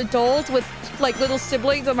full-grown adult with like little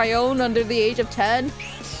siblings of my own under the age of 10,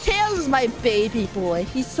 Tails is my baby boy.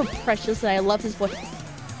 He's so precious and I love his voice.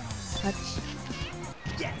 Touch.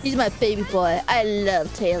 Yes. He's my baby boy. I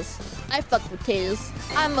love Tails. I fuck with Tails.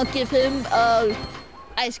 I'm gonna give him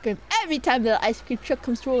ice cream every time the ice cream truck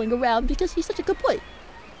comes rolling around because he's such a good boy.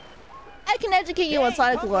 I can educate you on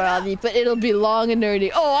Sonic lore, Avi, but it'll be long and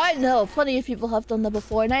nerdy. Oh, I know. Plenty of people have done that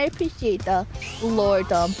before, and I appreciate the lore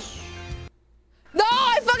dump. No,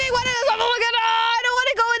 I fucking went in this level again! I don't want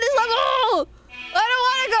to go in this level! I don't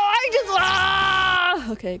want to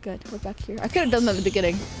go! Okay, good. We're back here. I could have done that at the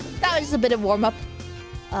beginning. That was just a bit of warm-up.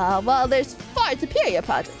 Well, there's far superior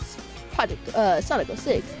projects. Sonic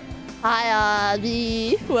 06. Hi,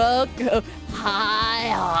 Avi. Welcome. Hi,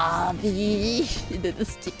 Avi. The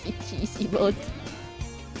sticky cheesy mode.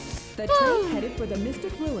 The train headed for the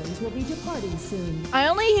Mystic Ruins will be departing soon. I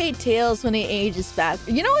only hate Tails when he ages back.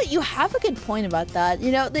 You know what? You have a good point about that.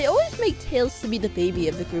 You know, they always make Tails to be the baby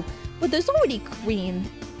of the group, but there's already Cream.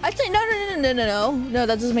 Actually, no. No,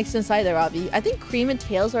 that doesn't make sense either, Avi. I think Cream and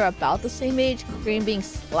Tails are about the same age, Cream being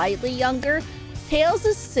slightly younger. Tails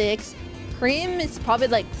is 6. Cream is probably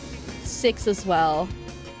like 6 as well.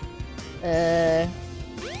 It's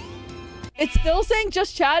still saying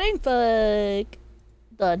just chatting, but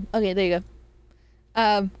done. Okay, there you go.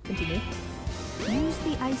 Continue. Use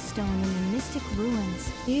the ice stone in the Mystic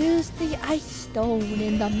Ruins. Use the ice stone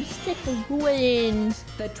in the Mystic Ruins.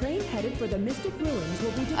 The train headed for the Mystic Ruins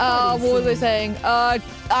will be departing what was I soon. saying?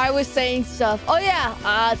 I was saying stuff. Oh yeah.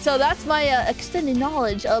 So that's my extended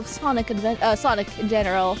knowledge of Sonic in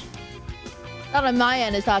general. Not on my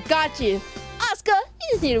end, it's not. Got you. Oscar, you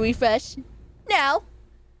just need a refresh. Now.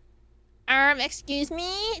 Excuse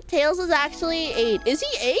me? Tails is actually 8. Is he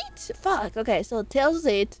 8? Fuck, okay, so Tails is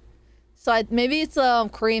 8. So maybe it's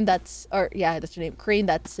Cream that's... Or, yeah, that's your name. Cream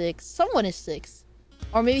that's 6. Someone is 6.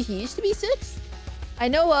 Or maybe he used to be 6? I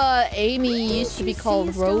know, Amy used to be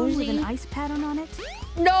called Rosie. With an ice pattern on it?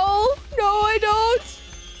 No, I don't.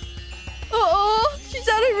 She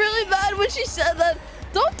sounded really bad when she said that.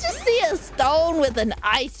 Don't you see a stone with an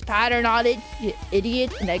ice pattern on it, you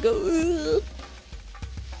idiot? And I go, ugh.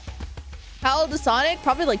 How old is Sonic?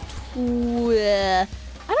 Probably like 12. I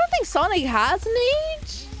don't think Sonic has an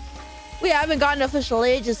age. We haven't gotten official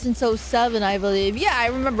ages since 07, I believe. Yeah, I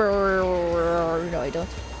remember. No, I don't.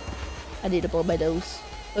 I need to blow my nose.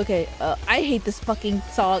 Okay, I hate this fucking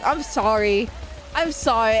song. I'm sorry. I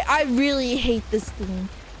really hate this theme.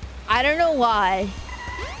 I don't know why.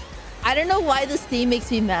 I don't know why this theme makes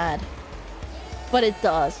me mad. But it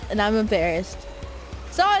does, and I'm embarrassed.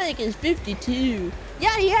 Sonic is 52.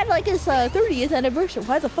 Yeah, he had like his 30th anniversary.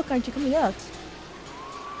 Why the fuck aren't you coming out?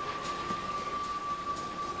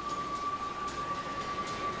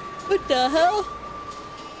 What the hell?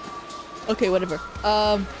 Okay, whatever.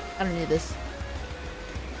 I don't need this.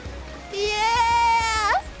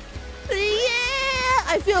 Yeah! Yeah!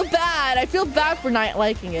 I feel bad. I feel bad for not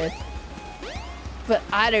liking it. But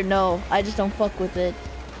I don't know. I just don't fuck with it.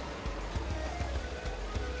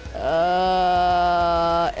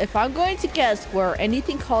 If I'm going to guess where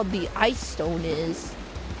anything called the Ice Stone is,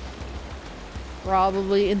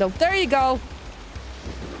 probably in the... There you go!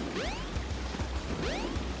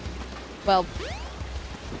 Well,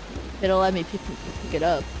 it'll let me pick it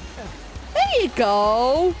up. There you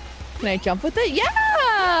go! Can I jump with it?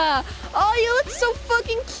 Yeah! Oh, you look so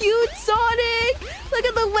fucking cute, Sonic! Look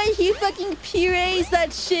at the way he fucking purees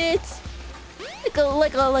that shit!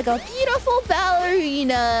 Like a beautiful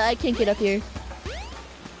ballerina. I can't get up here.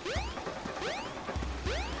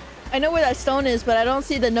 I know where that stone is, but I don't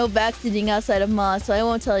see the no backseating outside of MON, so I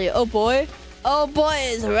won't tell you. Oh boy. Oh boy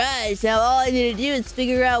is right. Now all I need to do is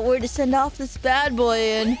figure out where to send off this bad boy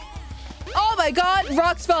in. Oh my god!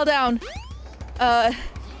 Rocks fell down. I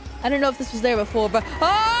don't know if this was there before, but...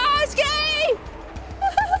 Oh, scary!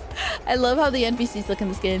 I love how the NPCs look in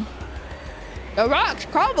this game. The rocks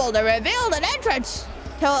crumbled and revealed an entrance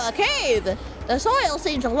to a cave. The soil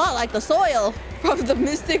seems a lot like the soil from the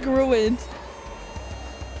Mystic Ruins.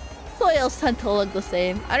 Soils tend to look the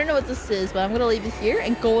same. I don't know what this is, but I'm gonna leave it here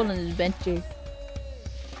and go on an adventure.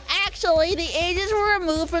 Actually, the ages were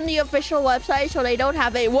removed from the official website, so they don't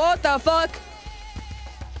have a... What the fuck?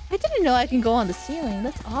 I didn't know I can go on the ceiling.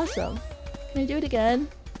 That's awesome. Can I do it again?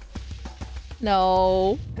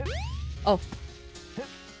 No. Oh.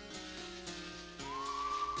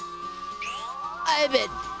 I bet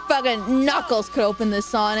fucking Knuckles could open this,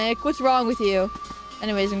 Sonic. What's wrong with you?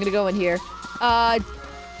 Anyways, I'm gonna go in here.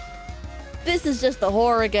 This is just a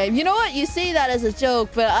horror game. You know what? You say that as a joke,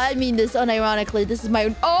 but I mean this unironically. This is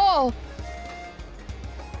my... Oh!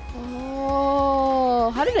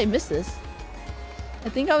 Oh! How did I miss this? I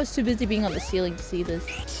think I was too busy being on the ceiling to see this.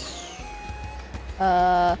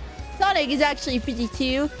 Sonic is actually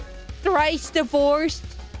 52. Thrice divorced.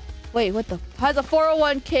 Wait, what the... Has a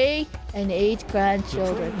 401k and 8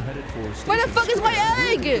 grandchildren. Where the fuck is my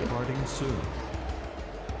egg?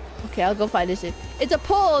 Okay, I'll go find this shit. It's a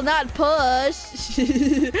pull, not push.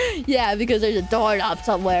 Yeah, because there's a doorknob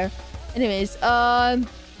somewhere. Anyways, let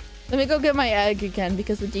me go get my egg again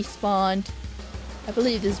because it despawned. I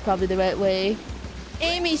believe this is probably the right way.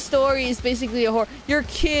 Amy's story is basically a horror. You're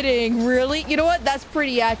kidding, really? You know what? That's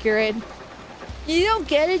pretty accurate. You don't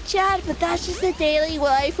get it, Chad, but that's just the daily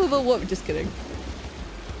life of a woman. Just kidding.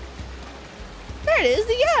 There it is,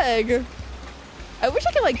 the egg. I wish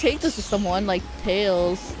I could like take this to someone like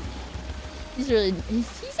Tails. He's a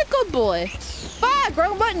good boy. Fuck,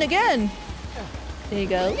 wrong button again. There you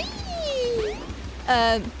go. Whee!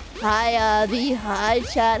 Hi, Abby. Hi,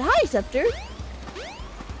 Chat. Hi, Scepter.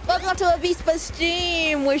 Welcome to Avispa's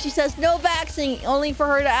stream, where she says no vaccine, only for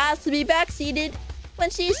her to ask to be backseated when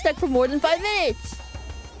she is stuck for more than 5 minutes.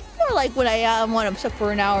 More like when I am when I'm stuck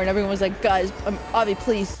for an hour and everyone was like, guys, Abby,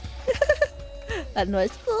 please. That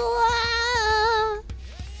noise.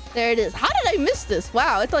 There it is. How did I miss this?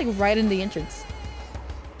 Wow, it's like right in the entrance.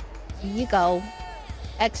 Here you go.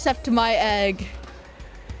 Accept my egg.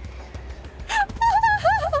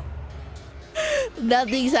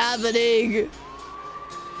 Nothing's happening.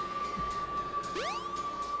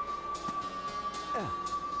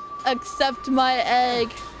 Accept my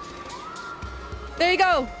egg. There you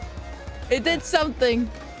go. It did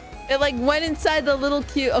something. It like went inside the little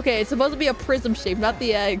cute... Okay, it's supposed to be a prism shape, not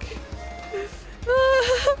the egg.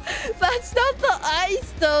 That's not the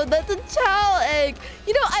ice though. That's a chow egg.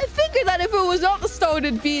 You know, I figured that if it was not the stone,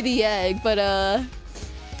 it'd be the egg. But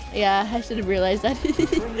yeah, I should have realized that.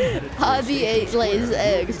 Hobby lays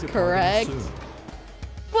eggs, correct?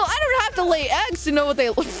 Well, I don't have to lay eggs to know what they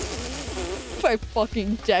look. I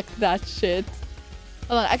fucking jacked that shit.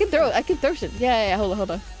 Hold on, I can throw shit. Yeah, hold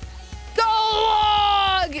on. Go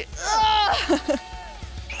log!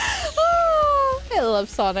 I love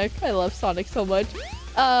Sonic. I love Sonic so much.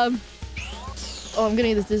 Oh, I'm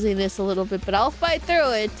getting this dizziness a little bit, but I'll fight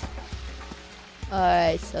through it.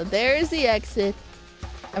 Alright, so there's the exit.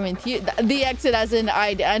 I mean, the exit as in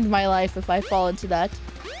I'd end my life if I fall into that.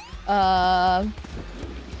 The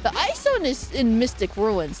ice zone is in Mystic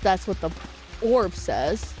Ruins. That's what the orb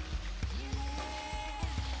says.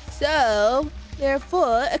 So,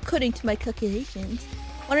 therefore, according to my calculations,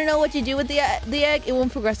 want to know what you do with the egg? It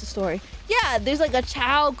won't progress the story. Yeah, there's like a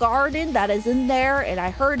Chow garden that is in there, and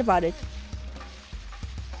I heard about it.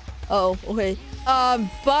 Oh, okay. But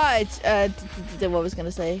what was I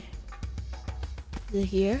gonna say? Is it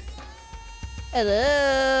here?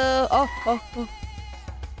 Hello. Oh.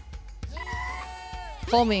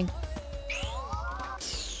 Homing.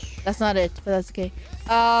 That's not it, but that's okay.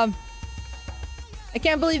 I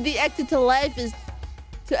can't believe the exit to life is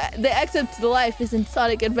the exit to the life is in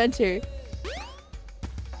Sonic Adventure.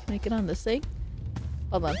 Can I get on this thing?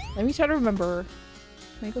 Hold on. Let me try to remember.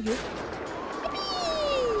 Can I go here?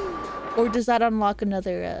 Or does that unlock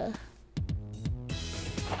another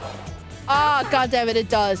Ah, god damn it, it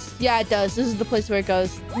does. Yeah, it does. This is the place where it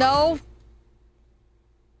goes. No.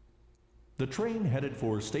 The train headed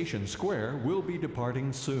for Station Square will be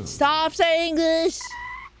departing soon. Stop saying this.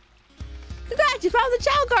 Congrats, you found the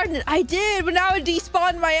Chow Garden. I did, but now it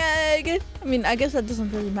despawned my egg. I mean, I guess that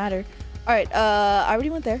doesn't really matter. All right, I already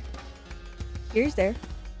went there. Here's there.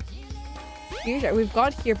 Here's there. We've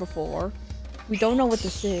gone here before. We don't know what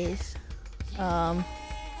this is.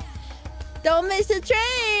 Don't miss the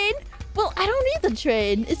train! Well, I don't need the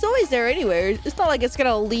train. It's always there anywhere. It's not like it's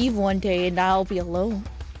gonna leave one day and I'll be alone,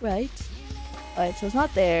 right? Alright, so it's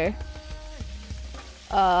not there.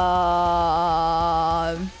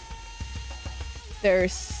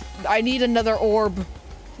 I need another orb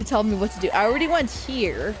to tell me what to do. I already went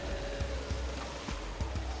here.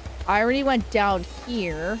 I already went down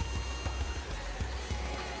here.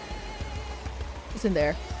 It's in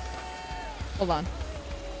there. Hold on.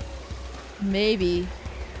 Maybe.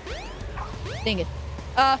 Dang it.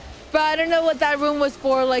 But I don't know what that room was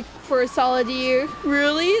for, like, for a solid year.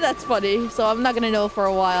 Really? That's funny. So I'm not gonna know for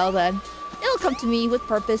a while then. It'll come to me with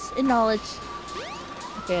purpose and knowledge.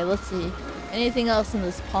 Okay, let's see. Anything else in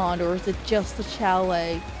this pond, or is it just the chow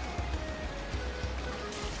egg?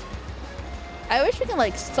 I wish we can,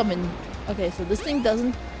 like, summon... Okay, so this thing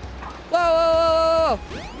doesn't... Whoa, whoa, whoa, whoa, whoa!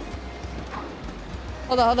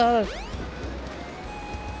 Hold on, hold on, hold on.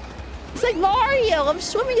 It's like Mario! I'm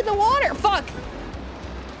swimming in the water! Fuck!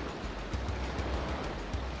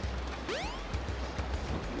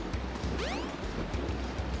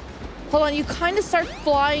 Hold on, you kind of start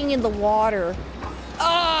flying in the water.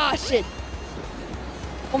 Ah, shit!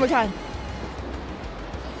 One more time.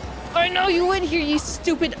 I know you in here, you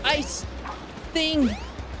stupid ice thing.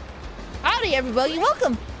 Howdy, everybody.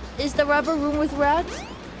 Welcome. Is the rubber room with rats?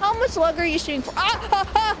 How much longer are you shooting for? Ah, ha,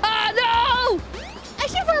 ha, ha, no!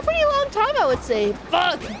 Actually, for a pretty long time, I would say.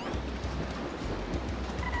 Fuck!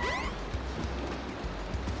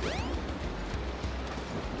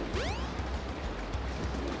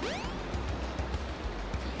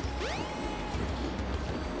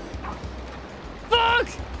 Fuck!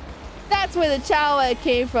 That's where the chow egg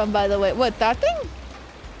came from, by the way. What, that thing?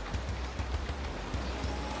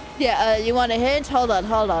 Yeah, you want a hint? Hold on,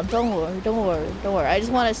 hold on. Don't worry, don't worry, don't worry. I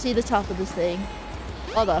just want to see the top of this thing.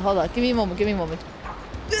 Hold on, hold on. Give me a moment, give me a moment.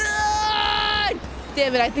 Ah!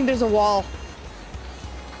 Damn it, I think there's a wall.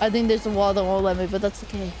 I think there's a wall that won't let me, but that's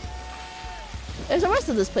okay. There's the rest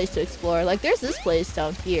of this place to explore. Like, there's this place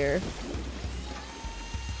down here.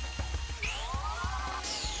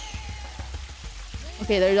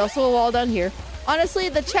 Okay, there's also a wall down here. Honestly,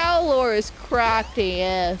 the chow lore is cracked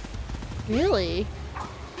AF. Really?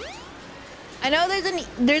 I know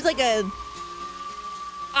there's like a...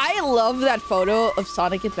 I love that photo of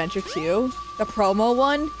Sonic Adventure 2, the promo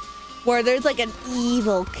one, where there's like an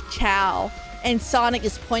evil chow, and Sonic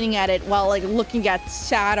is pointing at it while like looking at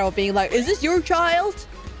Shadow, being like, "Is this your child?"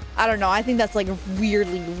 I don't know. I think that's like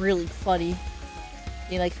weirdly, really funny.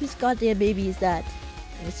 Being like, whose goddamn baby is that?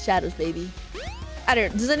 And it's Shadow's baby. I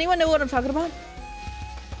don't know. Does anyone know what I'm talking about?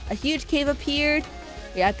 A huge cave appeared.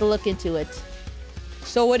 We have to look into it.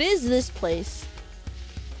 So it is this place.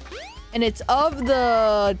 And it's of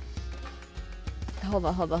the... Hold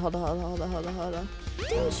on, hold on, hold on, hold on, hold on, hold on, hold on.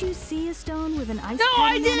 Didn't you see a stone with an ice? No,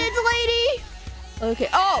 I didn't, lady! Okay,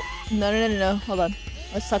 oh! No, no, no, no, no. Hold on.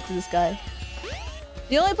 Let's talk to this guy.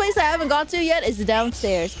 The only place I haven't gone to yet is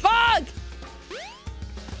downstairs. Fuck!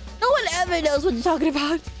 No one ever knows what you're talking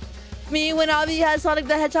about. Me when Abby has Sonic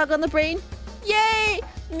the Hedgehog on the brain. Yay!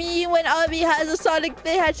 Me when Abby has a Sonic the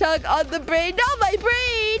Hedgehog on the brain. Not my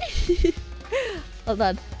brain! Hold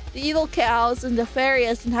on. The evil cows and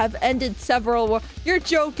nefarious and have ended several wars. You're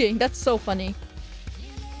joking. That's so funny.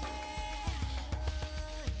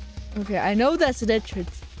 Okay, I know that's an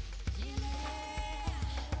entrance.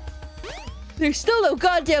 There's still no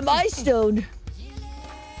goddamn ice stone.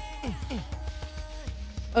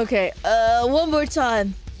 Okay, one more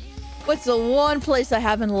time. What's the one place I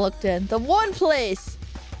haven't looked in? The one place!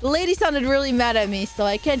 The lady sounded really mad at me, so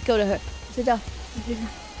I can't go to her. Sit down.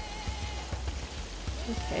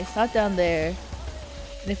 Okay, it's not down there.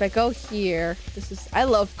 And if I go here, this is... I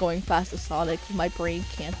love going fast as Sonic. My brain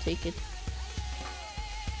can't take it.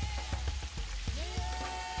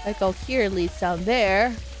 If I go here, it leads down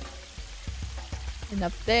there. And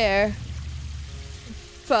up there.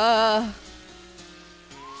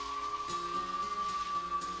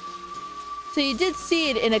 So you did see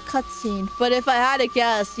it in a cutscene, but if I had to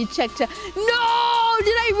guess, you checked... No!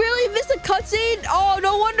 Did I really miss a cutscene? Oh,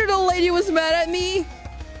 no wonder the lady was mad at me.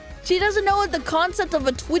 She doesn't know what the concept of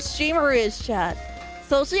a Twitch streamer is, chat.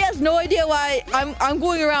 So she has no idea why I'm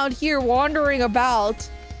going around here wandering about.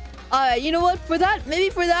 You know what? For that, maybe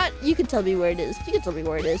for that, you can tell me where it is. You can tell me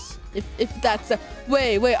where it is. If that's...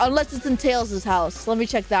 Wait, unless it's in Tails' house. Let me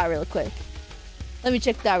check that real quick. Let me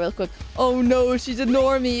check that real quick. Oh no, she's a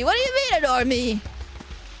normie. What do you mean a normie?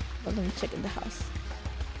 Well, let me check in the house.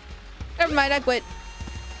 Never mind, I quit.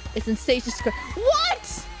 It's in Station Square.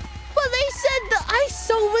 What? But they said the ice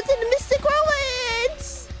stone was in the Mystic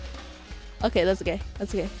Ruins. Okay, that's okay.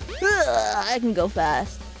 That's okay. Ugh, I can go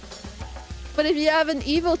fast. But if you have an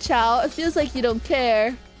evil Chow, it feels like you don't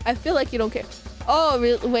care. I feel like you don't care. Oh,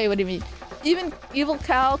 really? Wait, what do you mean? Even evil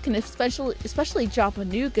cow can especially drop a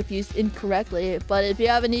nuke if used incorrectly. But if you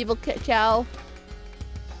have an evil cow,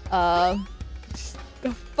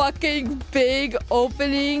 the fucking big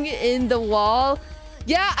opening in the wall.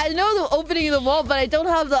 Yeah, I know the opening in the wall, but I don't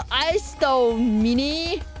have the ice stone,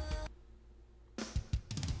 Mini.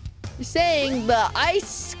 You're saying the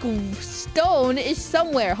ice stone is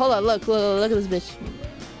somewhere. Hold on, look at this bitch.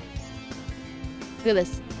 Look at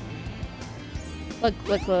this. Look.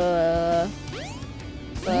 Use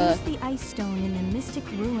the ice stone in the mystic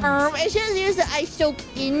ruins. I should use the ice stone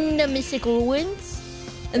in the mystic ruins.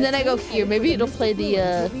 And then I go here. Maybe it'll play the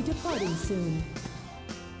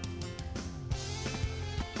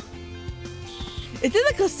It's in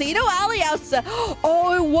the casino alley outside.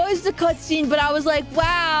 Oh, it was the cutscene, but I was like,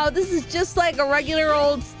 wow, this is just like a regular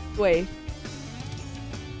old... Wait.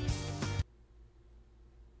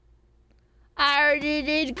 How did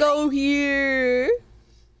it go here?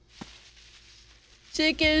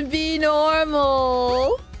 Chicken be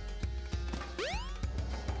normal.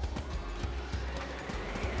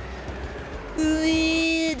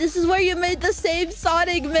 This is where you made the same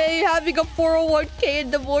Sonic made, having a 401k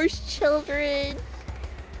and divorced children.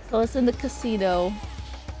 So it's in the casino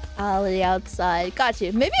alley outside. Got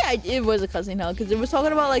you. Maybe it was a casino because it was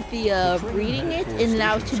talking about like the reading it, and then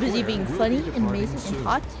I was too busy being funny and amazing and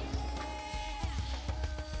hot.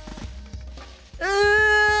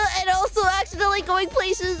 And also accidentally going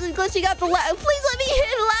places and glitching out the ladder. Please let me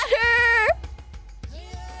hit ladder.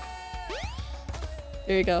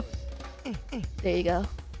 There you go. There you go.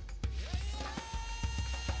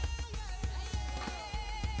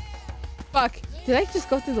 Fuck. Did I just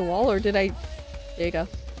go through the wall or did I... There you go.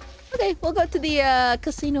 Okay, we'll go to the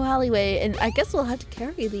casino alleyway and I guess we'll have to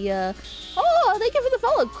carry the Oh, thank you for the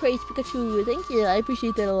follow, Craze Pikachu. Thank you. I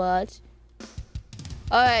appreciate that a lot.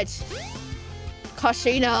 Alright.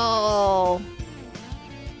 Casino.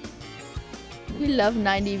 We love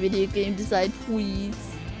 90 video game design, please.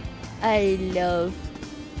 I love...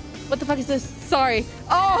 What the fuck is this? Sorry.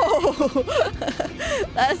 Oh!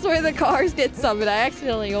 That's where the cars get summoned. I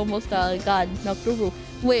accidentally almost got knocked over.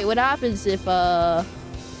 Wait, what happens if I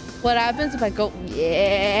go...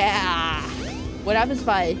 Yeah! What happens if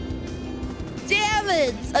I... Damn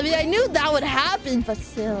it! I mean, I knew that would happen, but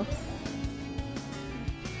still.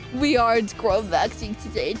 We aren't grub maxing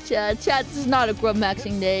today, chat. Chat, this is not a grub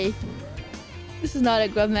maxing day. This is not a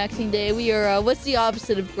grub maxing day. We are, what's the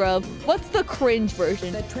opposite of grub? What's the cringe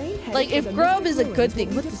version? Like, if grub is a good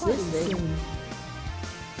thing, what is this thing?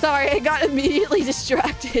 Sorry, I got immediately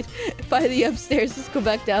distracted by the upstairs. Let's go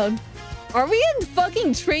back down. Are we in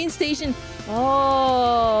fucking train station?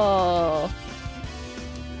 Oh.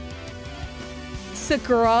 It's a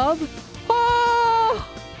grub? Oh.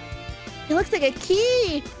 It looks like a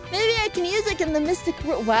key. Maybe I can use it in the mystic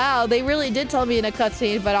room. Wow, they really did tell me in a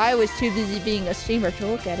cutscene, but I was too busy being a streamer to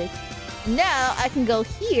look at it. Now I can go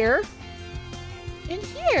here and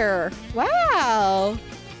here. Wow.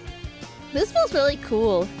 This feels really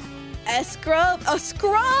cool. A scrub? A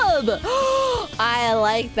scrub! I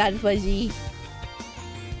like that, Fuzzy.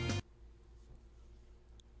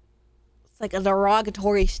 It's like a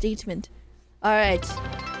derogatory statement. Alright.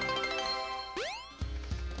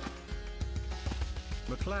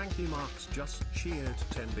 McClanky Marks just cheered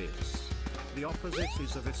 10 bits. The opposite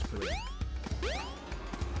is a whispering.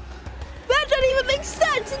 That doesn't even make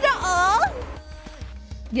sense! Nuh-uh!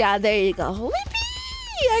 Yeah, there you go. Whippy!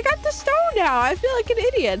 I got the stone now. I feel like an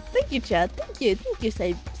idiot. Thank you, Chad. Thank you. Thank you,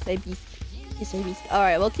 Say Beast. You Say Beast.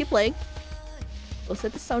 Alright, we'll keep playing. We'll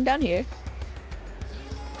set the stone down here.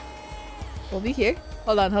 We'll be here.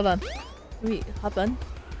 Hold on. Let me hop on.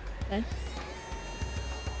 Okay.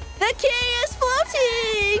 The key is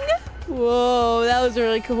floating! Whoa, that was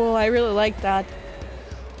really cool. I really like that.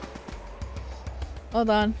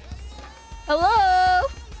 Hold on. Hello?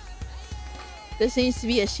 This needs to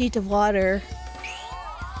be a sheet of water.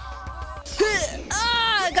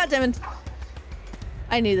 Ah, goddammit.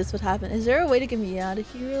 I knew this would happen. Is there a way to get me out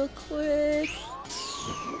of here real quick?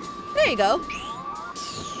 There you go.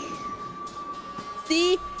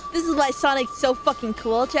 See? This is why Sonic's so fucking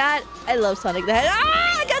cool, chat. I love Sonic the Hedgehog.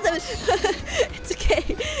 Ah, goddammit. It's okay.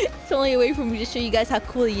 It's only a way for me to show you guys how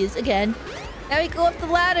cool he is again. Now we go up the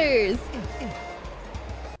ladders.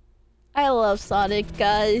 I love Sonic,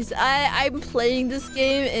 guys. I'm playing this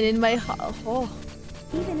game and in my... Oh.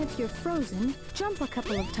 Even if you're frozen, jump a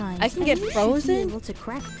couple of times. I can get frozen? You should be able to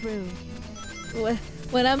crack through.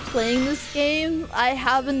 When I'm playing this game, I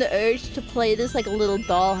have the urge to play this like a little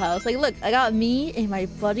dollhouse. Like, look, I got me and my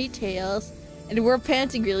buddy Tails, And we're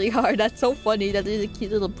panting really hard. That's so funny that there's a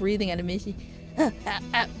cute little breathing animation. Ow, ow,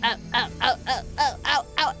 ow, ow, ow, ow, ow, ow,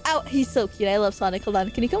 ow, ow. He's so cute. I love Sonic. Hold on.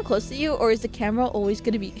 Can he come close to you? Or is the camera always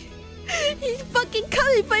gonna be... He's fucking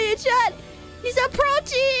coming for you, chat! He's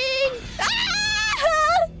approaching!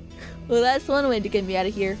 Ah! Well, that's one way to get me out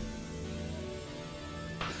of here.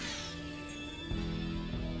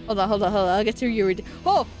 Hold on, hold on, hold on. I'll get through your...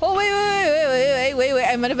 Oh, oh, wait.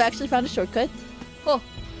 I might have actually found a shortcut. Oh,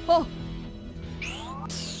 oh.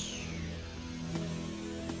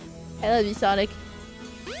 I love you, Sonic.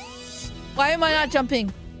 Why am I not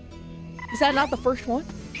jumping? Is that not the first one?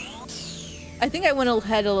 I think I went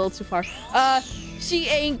ahead a little too far. She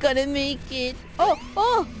ain't gonna make it. Oh,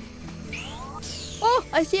 oh. Oh,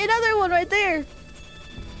 I see another one right there.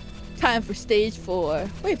 Time for stage 4.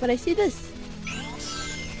 Wait, but I see this.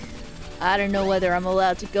 I don't know whether I'm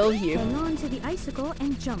allowed to go here. Hang on to the icicle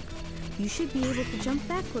and jump. You should be able to jump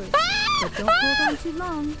backwards. But don't hold on too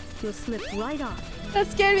long. You'll slip right off.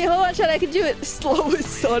 That scared me. Hold on, chat. I can do it.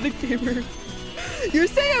 Slowest Sonic gamer. You're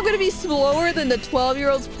saying I'm gonna be slower than the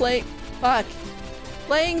 12-year-olds playing... Fuck.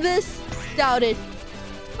 Playing this? Doubt it.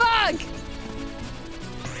 Fuck!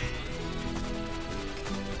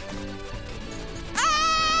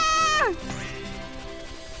 Ah!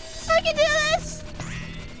 I can do this!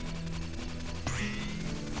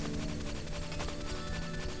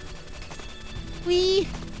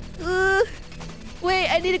 Wait,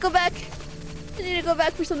 I need to go back. I need to go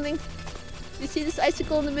back for something. You see this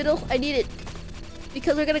icicle in the middle? I need it.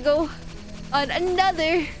 Because we're gonna go on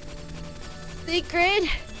another secret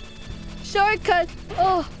shortcut.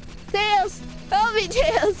 Oh, Tails! Help me,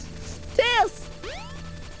 Tails! Tails!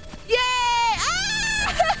 Yay! Ah!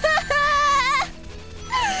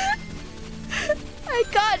 I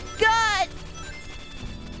got.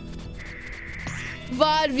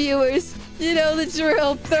 VOD viewers, you know the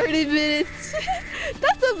drill. 30 minutes.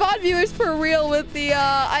 That's the VOD viewers for real with the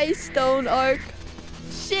Ice Stone arc.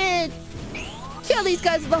 Shit. Kill these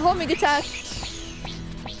guys with a homing attack.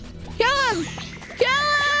 Kill him! Kill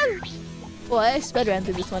him! Well, I sped ran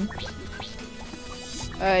through this one.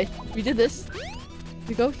 Alright, we did this.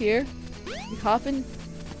 We go here. We hop in.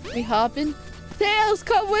 We hop in. Tails,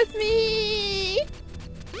 come with me!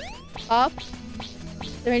 Hop.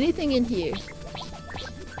 Is there anything in here?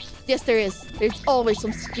 Yes, there is. There's always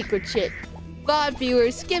some secret shit. VOD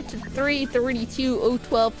viewers, skip to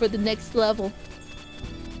 3:32:012 for the next level.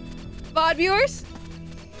 VOD viewers?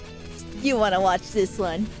 You wanna watch this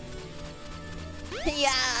one?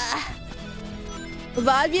 Yeah.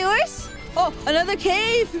 VOD viewers? Oh, another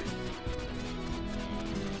cave!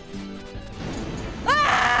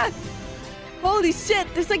 Ah! Holy shit,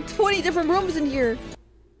 there's like 20 different rooms in here.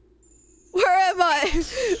 Where am I?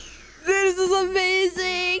 This is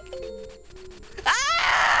amazing!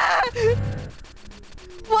 Ah!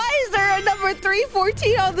 Why is there a number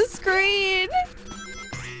 314 on the screen?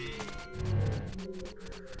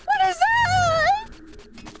 What is that?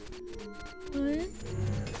 1,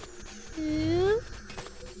 2,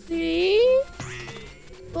 3,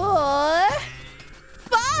 4,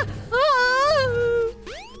 5. Oh!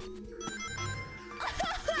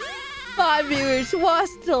 5 viewers,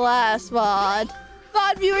 what's the last VOD?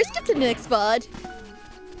 VOD viewers, skip to the next VOD.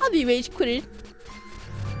 I'll be rage quitted.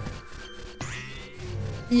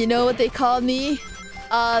 You know what they call me?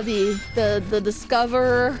 The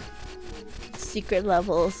discoverer. Secret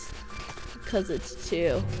levels. Because it's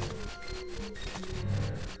 2.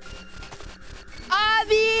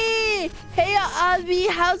 Avi! Hey, Avi,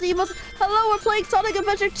 how's the emails? Hello, we're playing Sonic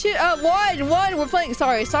Adventure 2. One. We're playing.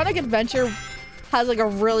 Sorry, Sonic Adventure has like a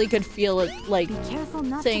really good feel. Like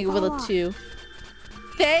saying it with a 2.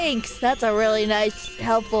 Thanks. That's a really nice,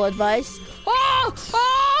 helpful advice. Oh!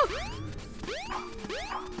 Oh!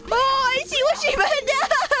 Oh! I see what she meant.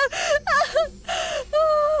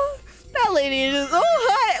 Oh, that lady is. Oh,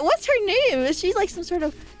 hi. What's her name? Is she like some sort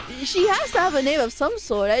of? She has to have a name of some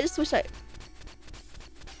sort. I just wish I.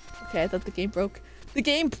 Okay, I thought the game broke. The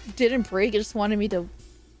game didn't break. It just wanted me to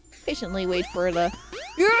patiently wait for it to...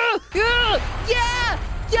 Yeah!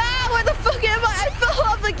 Where the fuck am I? I fell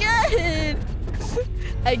off again!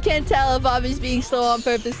 I can't tell if Bobby's being slow on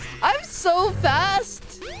purpose. I'm so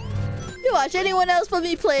fast! You watch anyone else but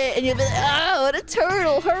me play it and you'll be like, oh, what a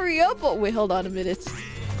turtle! Hurry up! Oh, wait, hold on a minute.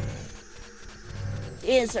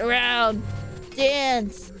 Dance around!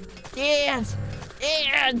 Dance! Dance!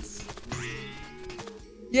 Dance!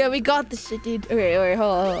 Yeah, we got this shit, dude. Okay,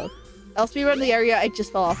 hold on. I'll speedrun the area I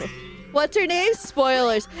just fell off of. What's her name?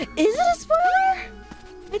 Spoilers. Is it a spoiler?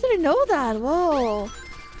 I didn't know that. Whoa.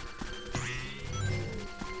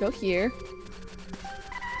 Go here.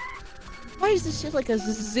 Why is this shit like a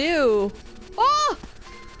zoo? Oh!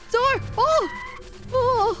 Door! Oh!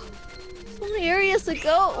 Oh! So many areas to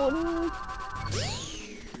go. Oh.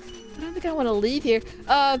 I don't think I want to leave here.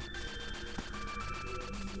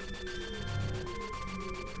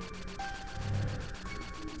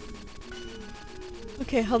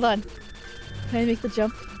 Okay, hold on. Can I make the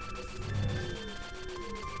jump?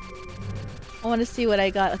 I want to see what I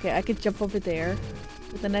got. Okay, I could jump over there.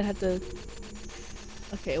 But then I'd have to...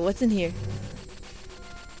 Okay, what's in here?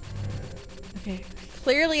 Okay.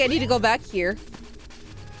 Clearly I need to go back here.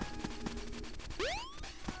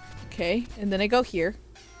 Okay, and then I go here.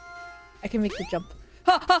 I can make the jump.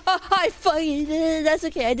 Ha ha ha! I fucking did. That's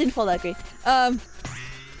okay. I didn't fall that great. There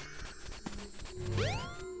you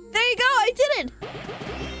go. I did it.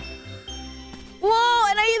 Whoa!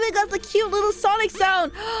 And I even got the cute little Sonic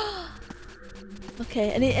sound.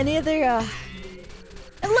 Okay. Any other?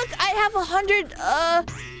 And look, I have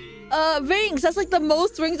 100 rings. That's like the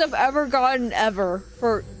most rings I've ever gotten ever.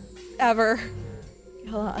 Okay,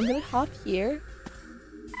 hold on. I'm gonna hop here.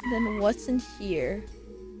 And then what's in here?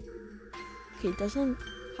 Okay, it doesn't...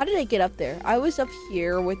 How did I get up there? I was up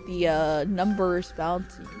here with the numbers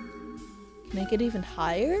bounty. Can I get even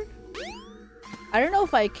higher? I don't know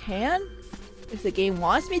if I can. If the game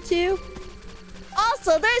wants me to.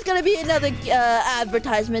 Also, there's gonna be another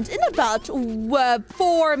advertisement in about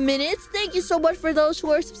 4 minutes. Thank you so much for those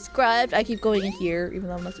who are subscribed. I keep going in here, even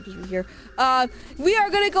though I'm not supposed to be here. We are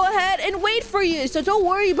gonna go ahead and wait for you, so don't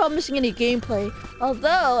worry about missing any gameplay.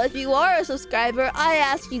 Although, if you are a subscriber, I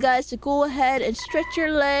ask you guys to go ahead and stretch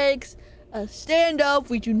your legs. Stand up.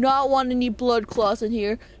 We do not want any blood clots in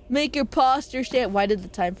here. Make your posture stand. Why did the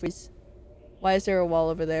time freeze? Why is there a wall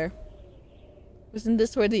over there? Wasn't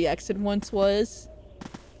this where the exit once was?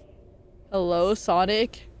 Hello,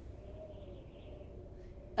 Sonic?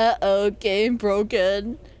 Uh-oh, game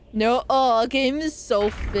broken. No, oh, game is so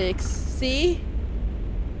fixed. See?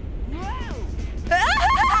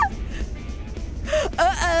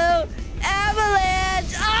 Uh-oh!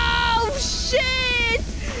 Avalanche! Oh, shit!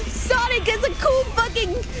 Sonic has a cool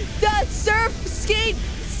fucking surf, skate,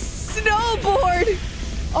 snowboard!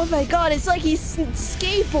 Oh my god, it's like he's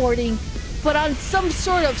skateboarding, but on some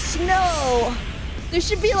sort of snow. There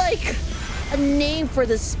should be like a name for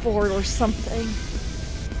this sport or something.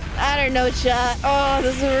 I don't know, chat. Oh,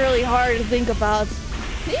 this is really hard to think about.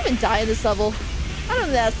 Can you even die in this level? I don't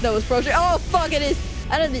think that snow is approaching. Oh, fuck, it is.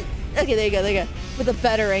 I don't think... Okay, there you go, there you go. With a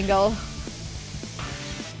better angle.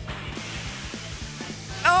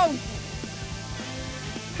 Oh!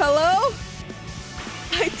 Hello?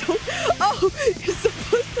 I don't... Oh, you're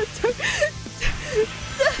supposed to turn...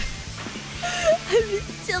 I'm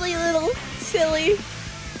silly little silly.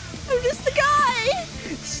 I'm just a guy.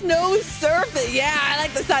 Snow surfing. Yeah, I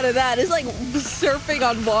like the sound of that. It's like surfing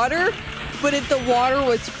on water, but if the water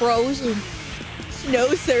was frozen. Snow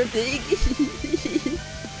surfing.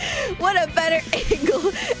 What a better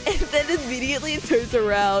angle. And then immediately it turns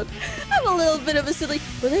around. I'm a little bit of a silly...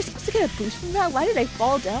 Were they supposed to get a boost from that? Why did I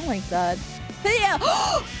fall down like that? Hey, yeah.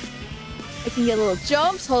 I can get little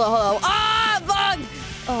jumps. Hold on, hold on. Ah, fuck!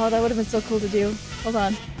 Oh, that would have been so cool to do. Hold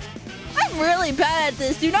on. I'm really bad at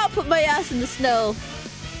this. Do not put my ass in the snow.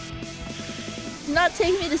 Do not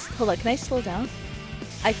take me to... Hold on, can I slow down?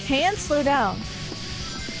 I can slow down.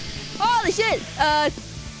 Holy shit!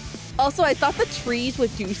 Also, I thought the trees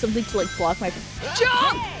would do something to, like, block my...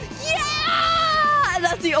 Jump! Yeah! And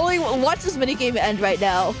that's the only one. Watch this minigame end right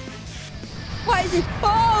now. Why is it...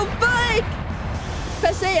 Oh, fuck!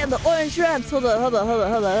 Press A on the orange ramps. Hold on, hold on, hold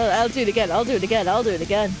on, hold on. I'll do it again. I'll do it again. I'll do it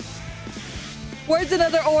again. Where's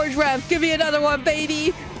another orange ramp? Give me another one,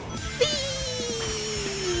 baby.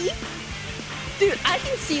 Whee! Dude, I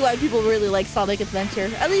can see why people really like Sonic Adventure.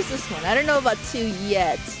 At least this one. I don't know about 2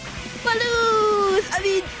 yet. Balloons! I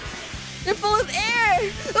mean, they're full of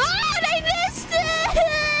air. Oh, and I missed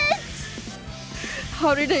it!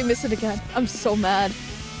 How did I miss it again? I'm so mad.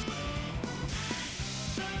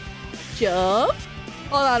 Jump.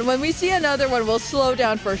 Hold on, when we see another one, we'll slow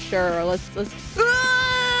down for sure. Let's...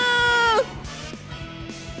 Ah!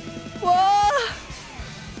 Whoa!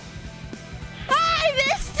 I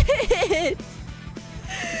missed it!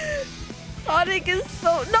 Sonic is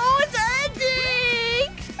so... No, it's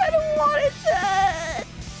ending! I don't want it to end!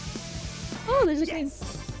 Oh, there's a game.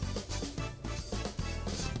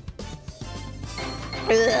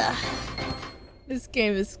 Ugh. This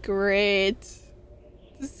game is great.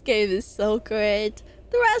 This game is so great.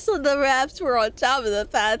 The rest of the raps were on top of the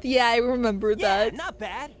path. Yeah, I remember that. Yeah, not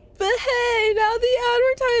bad. But hey, now the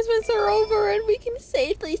advertisements are over and we can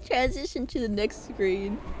safely transition to the next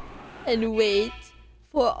screen and wait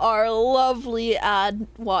for our lovely ad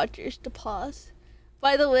watchers to pause.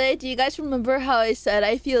 By the way, do you guys remember how I said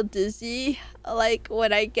I feel dizzy, like,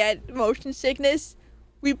 when I get motion sickness?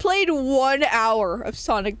 We played 1 hour of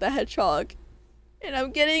Sonic the Hedgehog. And I'm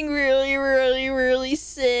getting really, really, really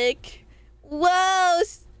sick. Whoa!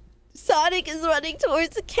 Sonic is running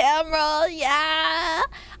towards the camera. Yeah!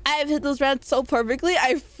 I've hit those rounds so perfectly,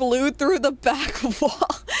 I flew through the back wall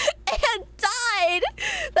and died!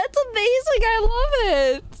 That's amazing, I love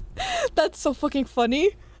it! That's so fucking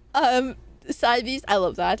funny. Side beast, I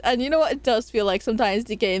love that. And you know what? It does feel like sometimes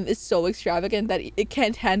the game is so extravagant that it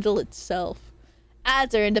can't handle itself.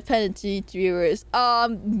 Ads are independent to each viewers.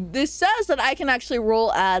 This says that I can actually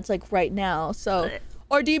roll ads like right now, so...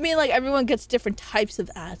 Or do you mean like everyone gets different types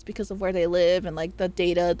of ads because of where they live and like the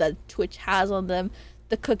data that Twitch has on them,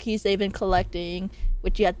 the cookies they've been collecting,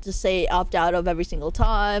 which you have to say opt out of every single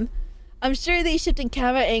time. I'm sure these shifting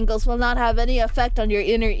camera angles will not have any effect on your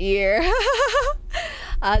inner ear.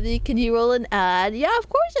 Abby, can you roll an ad? Yeah, of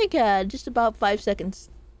course I can. Just about 5 seconds.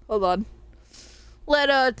 Hold on.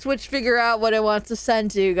 Let Twitch figure out what it wants to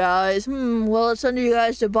send to you guys. Will it send you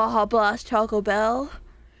guys to Baja Blast Taco Bell?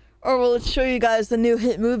 Or will it show you guys the new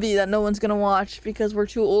hit movie that no one's gonna watch because we're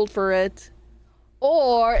too old for it?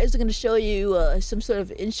 Or is it gonna show you some sort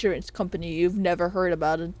of insurance company you've never heard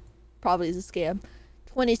about and probably is a scam?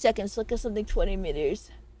 20 seconds, look at something 20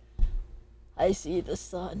 meters. I see the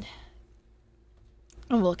sun.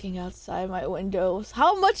 I'm looking outside my windows.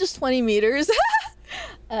 How much is 20 meters?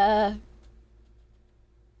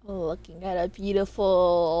 Looking at a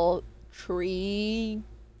beautiful tree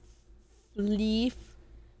leaf,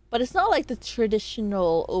 but it's not like the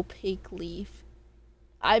traditional opaque leaf.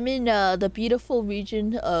 I'm in the beautiful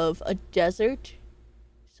region of a desert,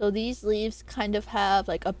 so these leaves kind of have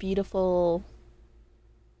like a beautiful...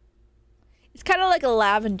 It's kind of like a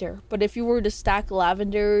lavender, but if you were to stack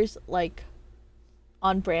lavenders like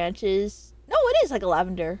on branches... No, it is like a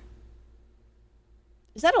lavender.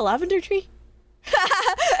 Is that a lavender tree?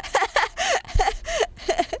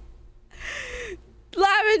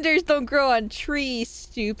 Lavenders don't grow on trees,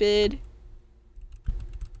 stupid.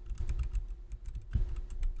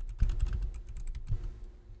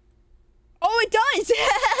 Oh, it does!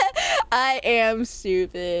 I am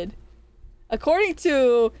stupid. According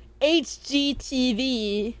to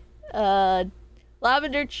HGTV,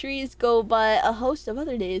 lavender trees go by a host of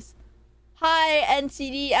other names. Hi,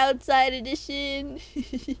 NCD Outside Edition.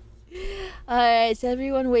 Alright, so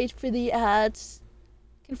everyone wait for the ads.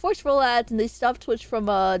 Can force roll ads and they stop Twitch from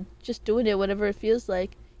just doing it whenever it feels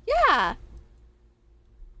like. Yeah!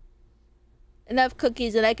 Enough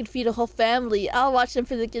cookies and I can feed a whole family. I'll watch them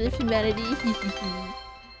for the good of humanity.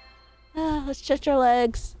 Let's stretch our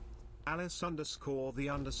legs.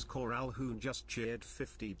 Alice_the_Alhoon just cheered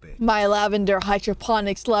 50 bits. My lavender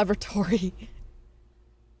hydroponics laboratory.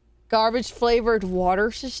 Garbage flavored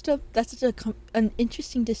water system? That's such an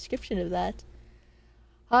interesting description of that.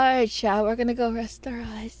 Alright, chat, we're gonna go rest our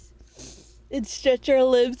eyes and stretch our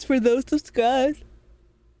limbs for those subscribed.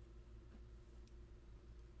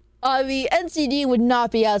 The NCD would not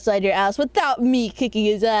be outside your ass without me kicking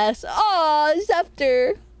his ass. Aw,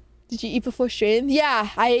 Scepter! Did you eat before stream?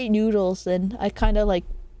 Yeah, I ate noodles and I kind of like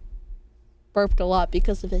burped a lot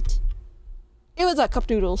because of it. It was cup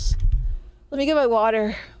noodles. Let me get my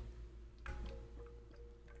water.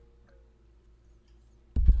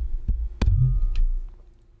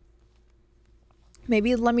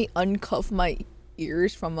 Maybe let me uncuff my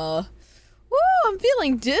ears from Whoa, I'm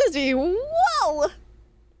feeling dizzy. Whoa!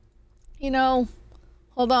 You know,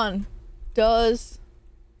 hold on.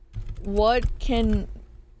 What can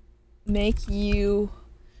make you...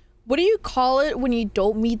 What do you call it when you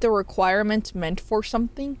don't meet the requirements meant for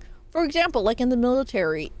something? For example, like in the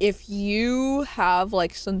military, if you have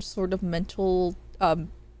like some sort of mental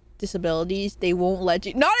disabilities, they won't let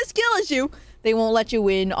you... Not as skill as you! They won't let you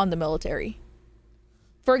in on the military.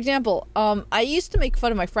 For example, I used to make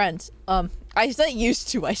fun of my friends. I said used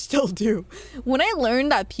to, I still do. When I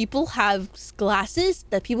learned that people have glasses,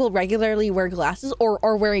 that people regularly wear glasses or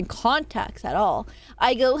are wearing contacts at all,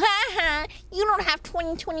 I go, ha ha, you don't have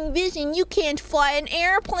 20/20 vision, you can't fly an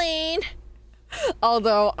airplane.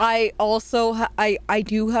 Although I also, I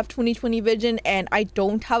do have 20/20 vision and I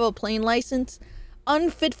don't have a plane license.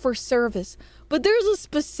 Unfit for service. But there's a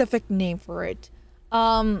specific name for it.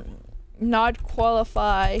 Not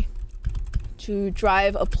qualify to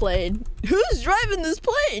drive a plane. Who's driving this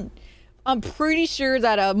plane? I'm pretty sure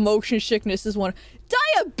that motion sickness is one.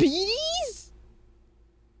 Diabetes?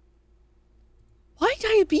 Why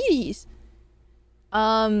diabetes?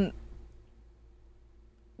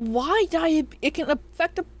 Why it can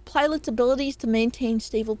affect a pilot's abilities to maintain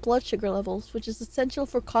stable blood sugar levels, which is essential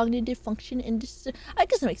for cognitive function and I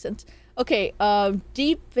guess that makes sense. Okay,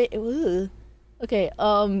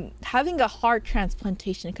 having a heart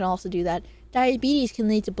transplantation can also do that. Diabetes can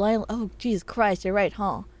lead to blind. Oh, Jesus Christ, you're right,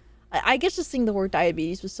 huh? I guess just saying the word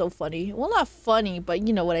diabetes was so funny. Well, not funny, but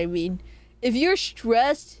you know what I mean. If you're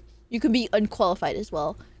stressed, you can be unqualified as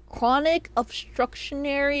well. Chronic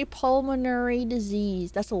obstructionary pulmonary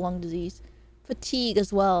disease. That's a lung disease. Fatigue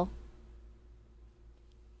as well.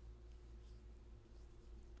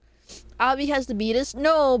 Abby has diabetes?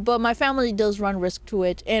 No, but my family does run risk to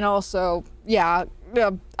it. And also, yeah,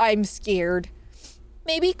 I'm scared.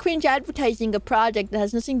 Maybe cringe advertising a project that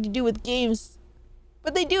has nothing to do with games.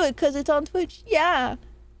 But they do it because it's on Twitch. Yeah.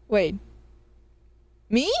 Wait.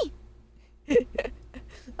 Me?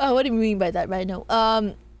 Oh, what do you mean by that, Rhino?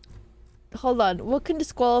 Hold on. What can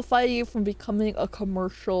disqualify you from becoming a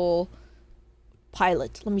commercial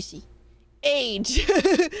pilot? Let me see. Age.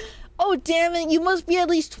 Oh, damn it. You must be at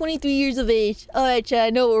least 23 years of age. Alright, Chad. I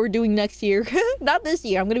know what we're doing next year. Not this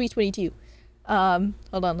year. I'm going to be 22. Hold on.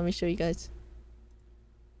 Let me show you guys.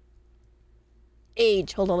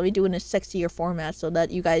 Age. Hold on. Let me do it in a sexier format so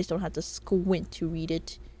that you guys don't have to squint to read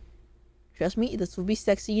it. Trust me. This will be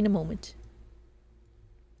sexy in a moment.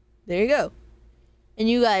 There you go. And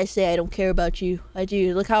you guys say I don't care about you. I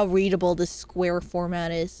do. Look how readable this square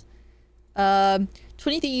format is.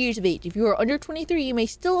 23 years of age. If you are under 23, you may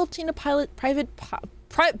still obtain a private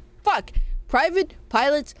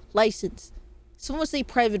pilot's license. Someone say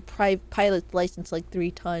private pilot's license like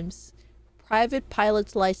 3 times. Private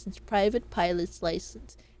pilot's license. Private pilot's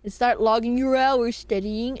license. And start logging your hours,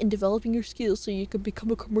 studying, and developing your skills so you can become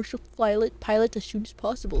a commercial pilot as soon as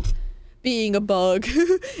possible. Being a bug.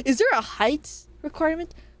 Is there a height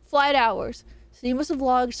requirement? Flight hours. So you must have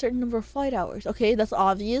logged a certain number of flight hours. Okay, that's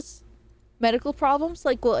obvious. Medical problems?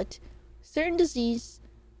 Like what? Certain disease,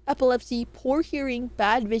 epilepsy, poor hearing,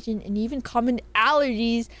 bad vision, and even common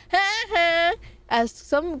allergies. As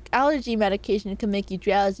some allergy medication can make you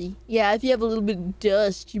drowsy. Yeah, if you have a little bit of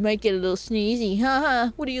dust, you might get a little sneezy.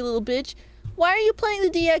 Haha, what are you, little bitch? Why are you playing the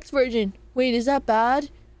DX version? Wait, is that bad?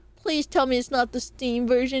 Please tell me it's not the Steam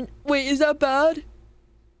version. Wait, is that bad?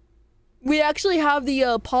 We actually have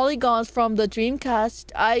the polygons from the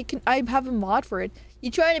Dreamcast. I have a mod for it.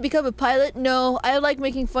 You trying to become a pilot? No, I like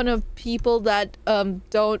making fun of people that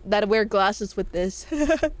that wear glasses with this.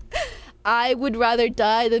 I would rather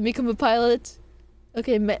die than become a pilot.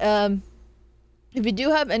 Okay, if you do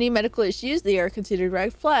have any medical issues, they are considered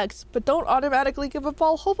red flags, but don't automatically give up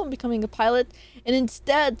all hope on becoming a pilot, and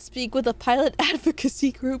instead speak with a pilot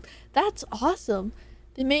advocacy group. That's awesome.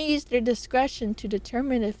 They may use their discretion to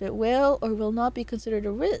determine if it will or will not be considered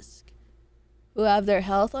a risk. Who have their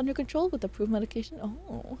health under control with approved medication.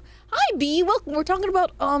 Oh, hi B. Welcome. We're talking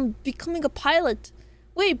about becoming a pilot.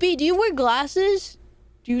 Wait, B, do you wear glasses?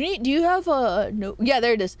 Do you have a no? Yeah,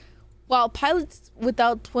 there it is. While pilots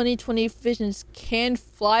without 20/20 visions can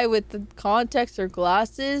fly with the contacts or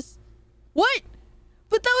glasses. What?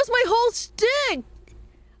 But that was my whole stick.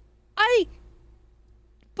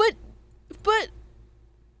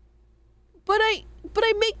 But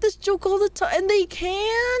I make this joke all the time, and they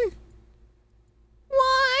can.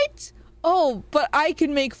 What? Oh, but I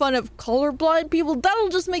can make fun of colorblind people. That'll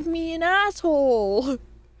just make me an asshole.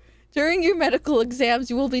 During your medical exams,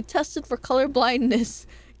 you will be tested for color blindness.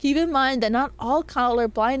 Keep in mind that not all color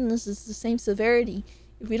blindness is the same severity.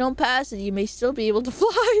 If you don't pass it, you may still be able to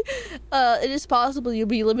fly. It is possible you'll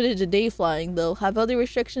be limited to day flying, though. Have other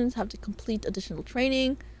restrictions, have to complete additional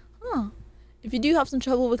training. Huh. If you do have some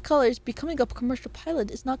trouble with colors, becoming a commercial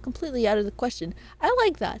pilot is not completely out of the question. I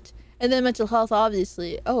like that. And then mental health,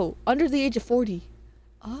 obviously. Oh, under the age of 40.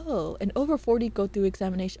 Oh, and over 40 go through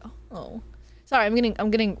examination. Oh. Sorry, I'm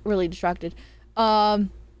getting really distracted.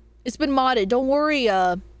 It's been modded. Don't worry,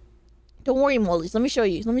 Mollies. Let me show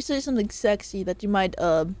you. Let me show you something sexy that you might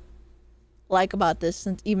like about this,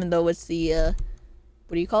 since even though it's the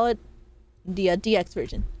what do you call it? The DX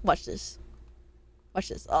version. Watch this. Watch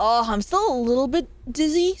this. Oh, I'm still a little bit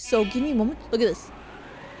dizzy, so give me a moment. Look at this.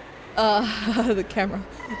 The camera.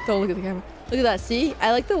 Don't look at the camera. Look at that. See?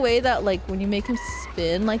 I like the way that, like, when you make him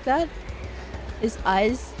spin like that, his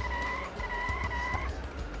eyes.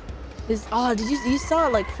 Oh, you saw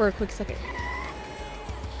it like for a quick second.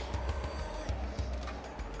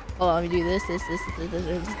 Hold on, let me do this,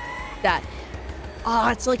 that. Oh,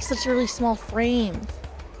 it's like such a really small frame.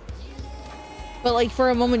 But like for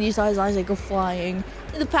a moment you saw his eyes like go flying.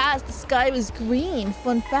 In the past, the sky was green.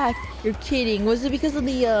 Fun fact. You're kidding. Was it because of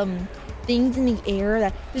the things in the air?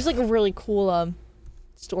 That there's like a really cool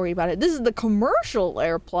story about it. This is the commercial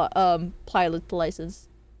pilot license.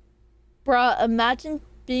 Bruh, imagine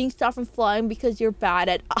being stopped from flying because you're bad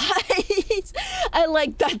at eyes. I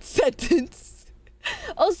like that sentence.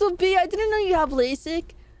 Also, B, I didn't know you have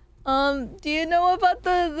LASIK. Do you know about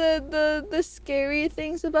the scary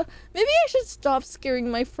things about... Maybe I should stop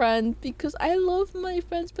scaring my friend because I love my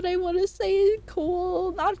friends, but I want to say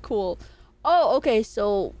cool, not cool. Oh, okay,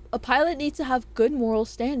 so a pilot needs to have good moral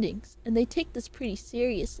standings, and they take this pretty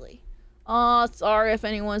seriously. Oh, sorry if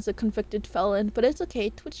anyone's a convicted felon, but it's okay.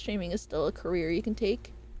 Twitch streaming is still a career you can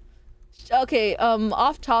take. Okay,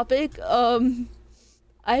 off topic. I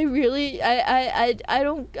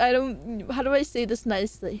don't, how do I say this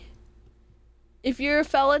nicely? If you're a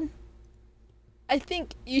felon, I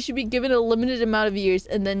think you should be given a limited amount of years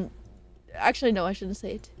and then... Actually, no, I shouldn't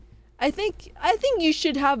say it. I think you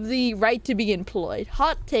should have the right to be employed.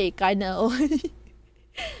 Hot take, I know.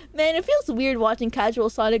 Man, it feels weird watching casual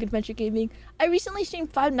Sonic Adventure gaming. I recently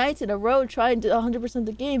streamed 5 nights in a row trying to 100%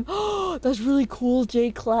 the game. Oh, that's really cool, J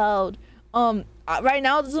Cloud. Right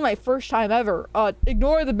now, this is my first time ever.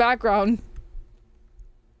 Ignore the background.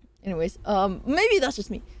 Anyways, maybe that's just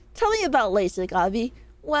me. Tell me about LASIK, Avi.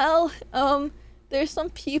 Well, there's some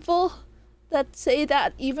people that say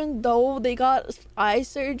that even though they got eye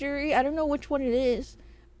surgery, I don't know which one it is,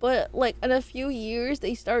 but like in a few years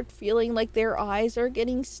they start feeling like their eyes are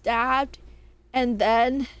getting stabbed, and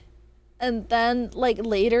then like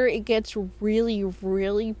later it gets really,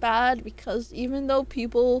 really bad because even though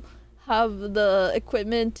people have the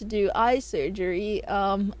equipment to do eye surgery,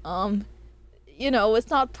 you know, it's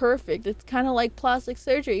not perfect. It's kind of like plastic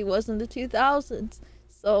surgery was in the 2000s.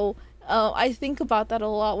 So I think about that a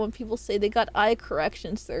lot when people say they got eye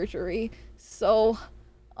correction surgery. So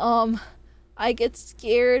I get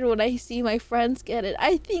scared when I see my friends get it.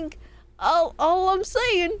 I think all I'm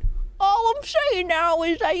saying now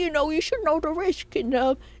is that, you know, you should know the risk. And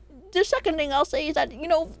the second thing I'll say is that, you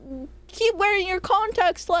know, keep wearing your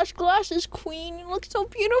contacts/glasses, queen. You look so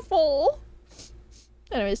beautiful.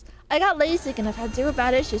 Anyways, I got LASIK and I've had 0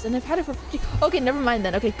 bad issues and I've had it for 50... Okay, never mind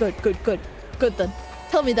then. Okay, good then.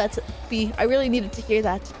 Tell me that, B. I really needed to hear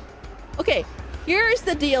that. Okay, here's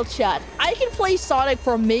the deal, chat. I can play Sonic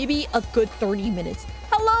for maybe a good 30 minutes.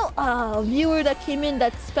 Hello, viewer that came in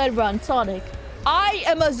that sped run Sonic. I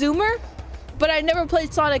am a zoomer, but I never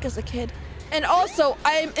played Sonic as a kid. And also,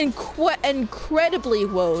 I'm incredibly...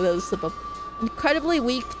 Whoa, that was a slip up. Incredibly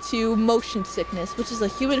weak to motion sickness, which is a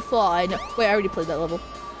human flaw. I know. Wait, I already played that level.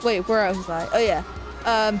 Wait, where was I? Oh yeah.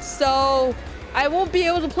 So I won't be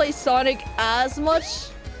able to play Sonic as much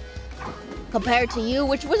compared to you,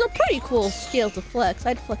 which was a pretty cool skill to flex.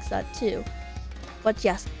 I'd flex that too. But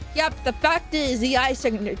yes. Yep, the fact is the eye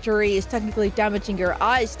surgery is technically damaging your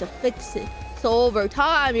eyes to fix it. So over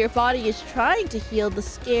time, your body is trying to heal the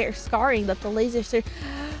scarring that the laser surgery...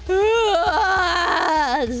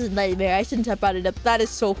 This is a nightmare. I shouldn't have brought it up. That is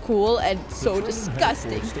so cool and so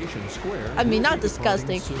disgusting. I mean, not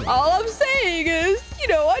disgusting. All I'm saying is, you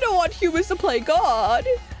know, I don't want humans to play God.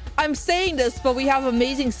 I'm saying this, but we have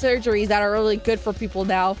amazing surgeries that are really good for people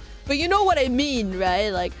now. But you know what I mean, right?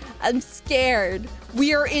 Like, I'm scared.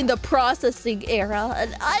 We are in the processing era,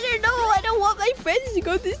 and I don't know. I don't want my friends to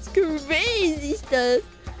go this crazy stuff.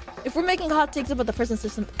 If we're making hot takes about the prison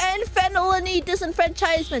system and felony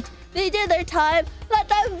disenfranchisement, they did their time. Let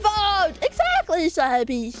them vote. Exactly,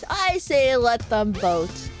 Saibis. I say let them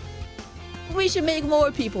vote. We should make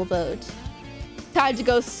more people vote. Time to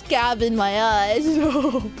go scab in my eyes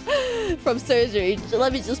from surgery.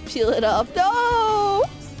 Let me just peel it off. No,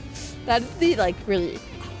 that'd be like really.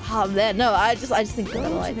 Oh man, no. I just think that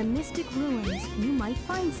Go to the Mystic Ruins. You might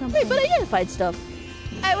find something. Wait, but I didn't find stuff.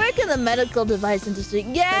 I work in the medical device industry.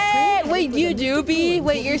 Yay! Wait, you do, B?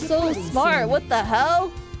 Wait, you're so smart. What the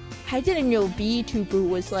hell? I didn't know B-Tuber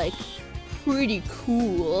was, like, pretty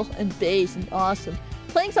cool and base and awesome.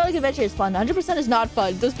 Playing Sonic Adventure is fun. 100% is not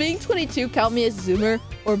fun. Does being 22 count me as Zoomer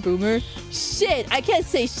or Boomer? Shit, I can't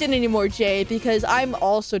say shit anymore, Jay, because I'm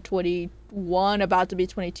also 21, about to be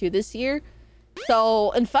 22 this year.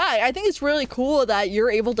 So, in fact, I think it's really cool that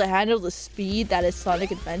you're able to handle the speed that is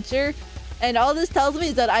Sonic Adventure. And all this tells me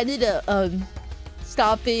is that I need to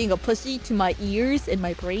stop being a pussy to my ears and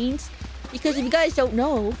my brains. Because if you guys don't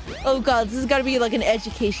know... Oh god, this is gotta be like an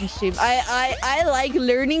education stream. I like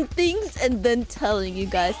learning things and then telling you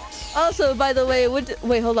guys. Also, by the way,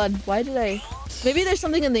 wait, hold on. Why did I... Maybe there's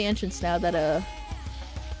something in the entrance now that,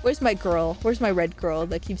 Where's my girl? Where's my red girl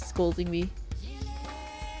that keeps scolding me?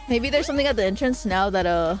 Maybe there's something at the entrance now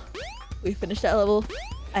that, we finished that level.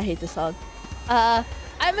 I hate this song.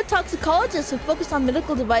 I'm a toxicologist who focuses on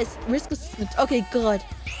medical device risk assessment. Okay, good.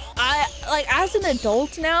 like, as an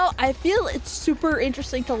adult now, I feel it's super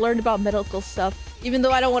interesting to learn about medical stuff, even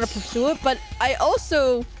though I don't want to pursue it. But I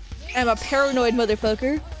also am a paranoid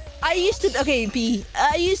motherfucker. I used to, okay,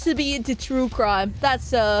 I used to be into true crime.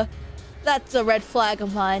 That's a red flag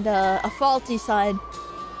of mine, a faulty sign.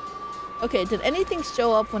 Okay, did anything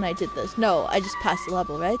show up when I did this? No, I just passed the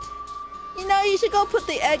level, right? You know, you should go put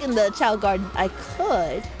the egg in the child garden. I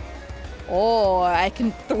could. Or I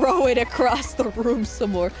can throw it across the room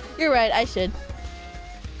some more. You're right, I should.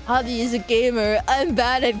 Hobby is a gamer. I'm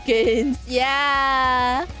bad at games.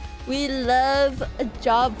 Yeah. We love a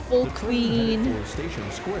jobful queen. The train headed for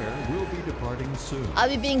Station Square will be departing soon.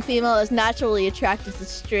 Hobby being female is naturally attracted to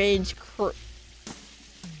strange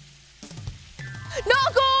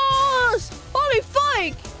Knuckles! Holy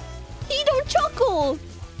fuck! He don't chuckle!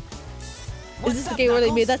 Is this the game where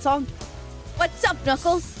they made that song? What's up,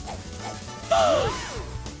 Knuckles?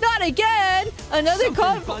 Not again! Another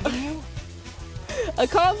conflict. A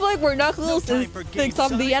conflict where Knuckles thinks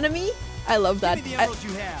I'm the enemy? I love that.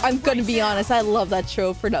 I'm gonna be honest, I love that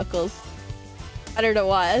trope for Knuckles. I don't know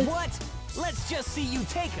why. What? Let's just see you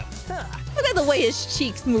take him. Huh. Look at the way his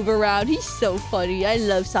cheeks move around. He's so funny. I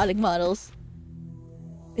love Sonic models.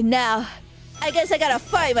 And now, I guess I gotta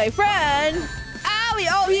fight my friend. Owie!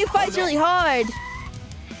 Oh, he fights really hard.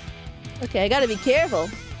 Okay, I gotta be careful.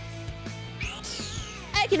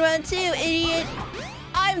 I can run too, idiot.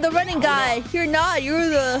 I'm the running guy. You're not. You're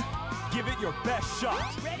the... Give it your best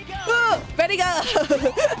shot. Ready, go! Oh, ready, go!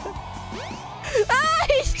 Ah,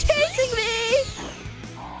 he's chasing me!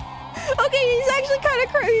 Okay, he's actually kind of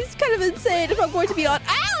crazy. He's kind of insane if I'm going to be on...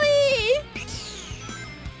 Owie!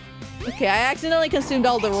 Okay, I accidentally consumed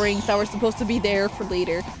all the rings that were supposed to be there for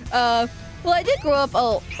later. Well, I did grow up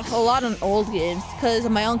a lot on old games because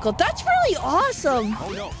of my uncle. That's really awesome!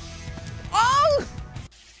 Oh, no. Oh!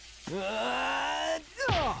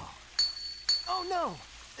 Oh no!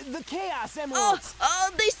 The Chaos Emeralds! Oh,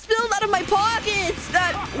 they spilled out of my pockets!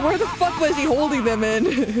 Where the fuck was he holding them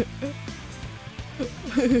in?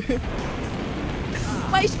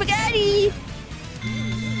 My spaghetti!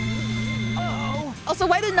 Uh-oh! Also,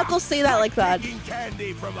 why did Knuckles say that like that? Taking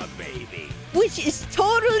candy from a baby. Which is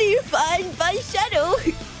totally fine by Shadow.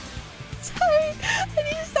 Sorry, I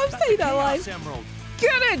need to stop saying that line. Emerald.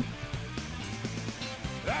 Get it!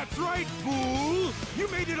 That's right, fool! You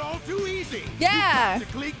made it all too easy! Yeah! You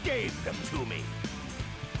practically gave them to me!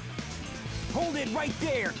 Hold it right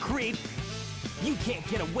there, creep! You can't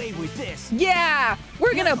get away with this! Yeah!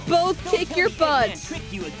 We're gonna both Don't kick tell your me Eggman butts!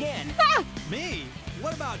 tricked you again! Ah! Me?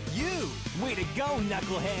 What about you? Way to go,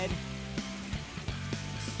 knucklehead!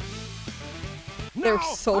 They're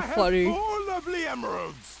Now so I have funny. 4 lovely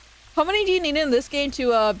emeralds! How many do you need in this game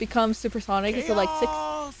to become supersonic? Is it like 6?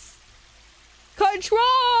 Chaos!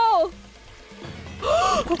 Control!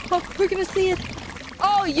 Oh, we're gonna see it.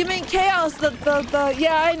 Oh, you mean chaos?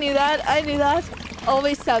 Yeah, I knew that.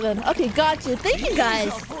 Always 7. Okay, gotcha. Thank you guys.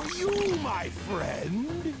 These are for you, my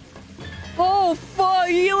friend. Oh, fuck.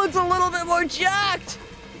 He looks a little bit more jacked.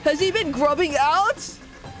 Has he been grubbing out?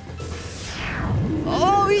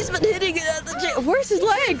 Oh, he's been hitting it at the gym. Where's his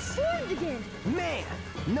legs? Man,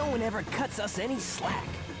 no one ever cuts us any slack.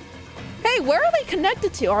 Hey, where are they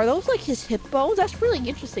connected to? Are those like his hip bones? That's really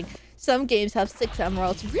interesting. Some games have 6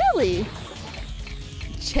 emeralds. Really?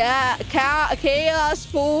 Chaos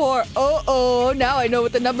 4. Uh-oh. Now I know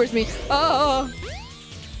what the numbers mean. Oh.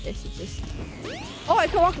 This is just... Oh, I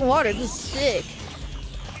can walk in water. This is sick.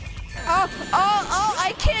 Oh,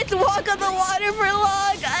 I can't walk on the water for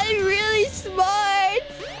long. I'm really smart.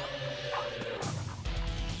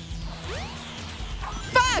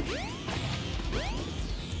 Fuck!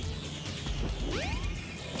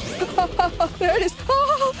 There it is.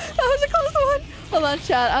 Oh, that was a close one. Hold on,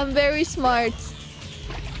 chat. I'm very smart.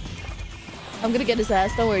 I'm gonna get his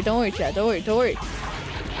ass. Don't worry, chat. Don't worry.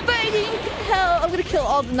 Fighting hell. I'm gonna kill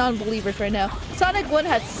all the non-believers right now. Sonic 1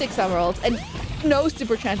 had 6 emeralds and no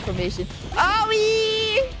super transformation.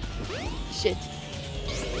 Owie! Shit.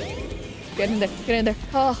 Get in there.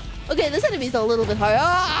 Oh, okay. This enemy's a little bit hard.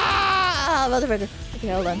 Ah, motherfucker. Okay,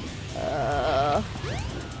 hold on.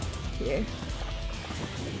 Here.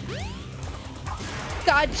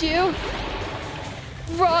 Got you.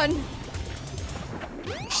 Run.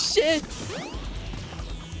 Shit.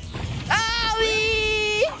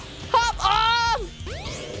 Owie! Hop off!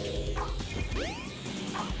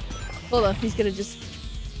 Hold on, he's gonna just...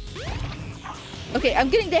 Okay, I'm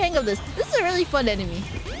getting the hang of this. This is a really fun enemy.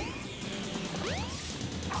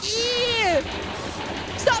 Yeah!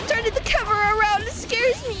 Stop turning the camera around, it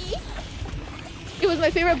scares me! It was my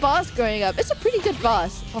favorite boss growing up. It's a pretty good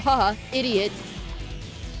boss. Haha, idiot.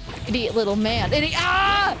 Idiot little man.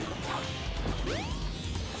 Ah!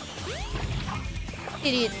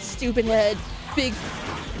 Idiot, stupid head, big,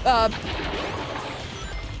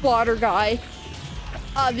 water guy.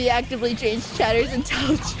 Obvi actively changed Chatter's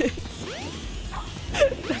intelligence.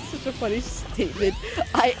 That's such a funny statement.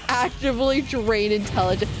 I actively drain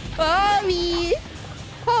intelligence. Mommy!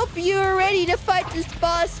 Hope you're ready to fight this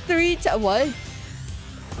boss 3 times. What?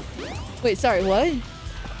 Wait, sorry, what?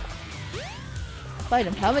 Fight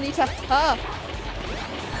him how many times? Ah!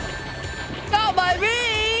 Not my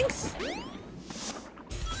rings!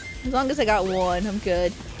 As long as I got one, I'm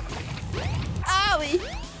good. Owie!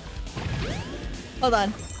 Hold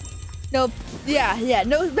on. Nope. Yeah.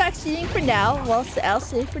 No backseating for now. Well, I'll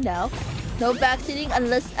say for now. No backseating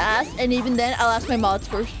unless asked, and even then, I'll ask my mods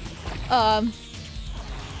first. Run!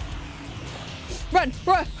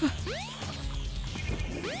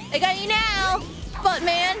 I got you now, butt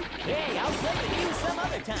man. Hey, I'll play with you some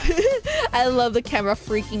other time. I love the camera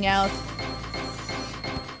freaking out.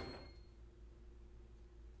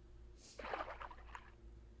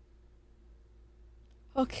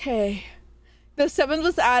 Okay. The 7th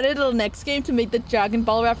was added to the next game to make the Dragon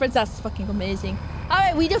Ball reference. That's fucking amazing.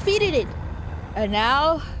 Alright, we defeated it. And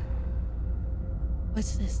now...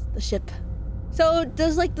 What's this? The ship. So,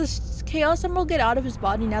 does, like, the Chaos Emerald get out of his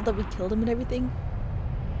body now that we killed him and everything?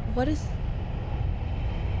 What is...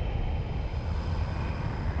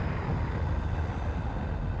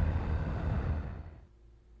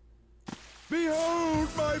 Behold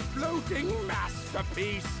my floating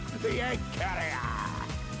masterpiece, the egg carrier.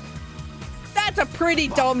 That's a pretty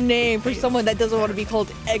dumb name for someone that doesn't want to be called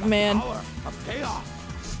Eggman. Power of chaos.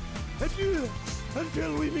 Adieu,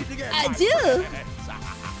 until we meet again. Adieu.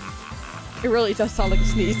 It really does sound like a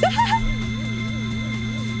sneeze.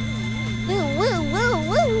 Woo, woo, woo,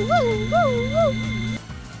 woo, woo, woo, woo.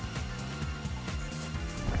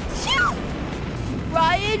 Phew!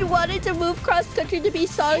 Ryan wanted to move cross country to be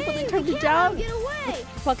Sonic, but then turned it down. Get away. What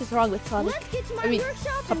the fuck is wrong with Sonic? Let's get to my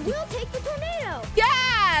workshop and we'll take the tornado.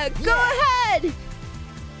 Yeah, go ahead.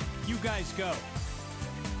 You guys go.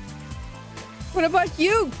 What about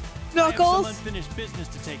you, I have Knuckles? some unfinished business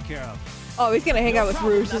to take care of. Oh, he's gonna hang out with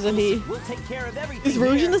Rouge, isn't he? We'll take care of everything. Is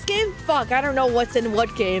Rouge here. in this game? Fuck, I don't know what's in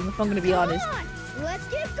what game, if I'm gonna be honest. Come on, let's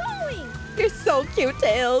get going. You're so cute,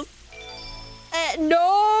 Tails.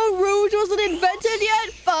 No, Rouge wasn't invented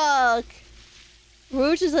yet? Fuck.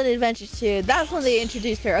 Rouge is an adventure too. That's when they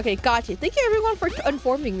introduced her. Okay, got you. Thank you everyone for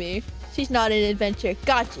informing me. She's not an adventure.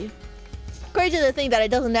 Got you. Crazy to think that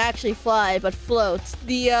it doesn't actually fly, but floats.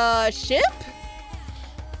 The, ship?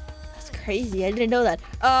 That's crazy. I didn't know that.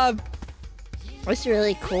 That's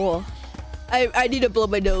really cool. I need to blow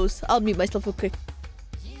my nose. I'll mute myself real quick.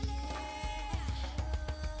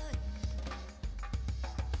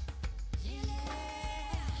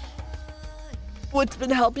 What's been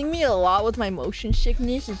helping me a lot with my motion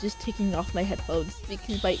sickness is just taking off my headphones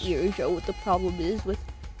because my ears show what the problem is with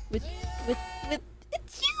it's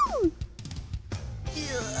you.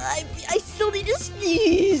 I still need to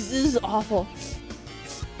sneeze. This is awful.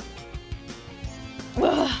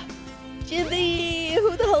 Ugh. Jimmy,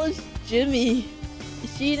 who the hell is Jimmy?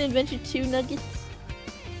 Is she in Adventure 2 Nuggets?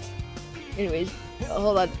 Anyways,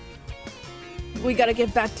 hold on. We gotta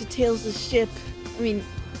get back to Tails' ship. I mean,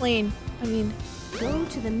 plane. Go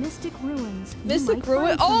to the Mystic Ruins. You Mystic might Ruin?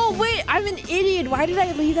 find Oh, something. wait, I'm an idiot. Why did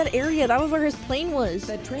I leave that area? That was where his plane was.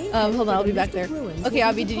 The train Hold on, I'll be back there. Okay,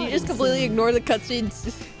 Abby, did you just completely ignore the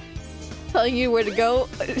cutscenes telling you where to go?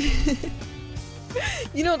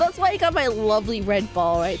 You know, that's why I got my lovely red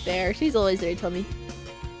ball right there. She's always there to tell me.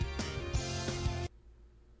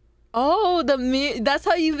 Oh, that's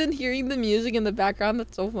how you've been hearing the music in the background?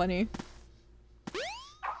 That's so funny.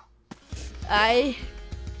 I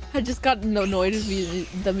just got annoyed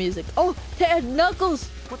with the music. Oh, Ted Knuckles!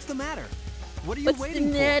 What's the matter? What are you What's waiting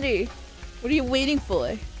the for? matter? What are you waiting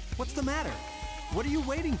for? What's the matter? What are you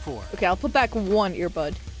waiting for? Okay, I'll put back one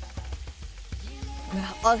earbud.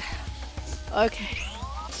 Okay.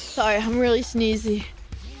 Sorry, I'm really sneezy.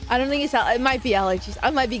 I don't think it might be allergies. I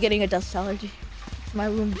might be getting a dust allergy. My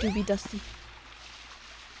room do be dusty.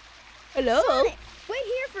 Hello? Sonic, wait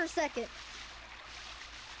here for a second.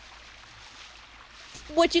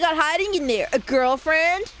 What you got hiding in there? A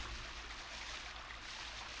girlfriend?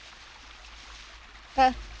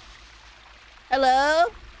 Hello?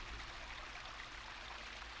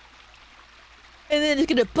 And then it's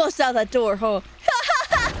gonna bust out that door, huh?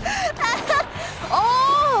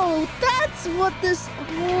 Oh, that's what this...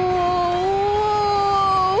 Whoa!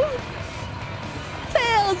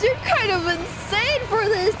 Tails, you're kind of insane for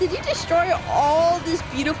this. Did you destroy all this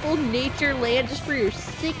beautiful nature land just for your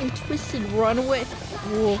sick and twisted runaway?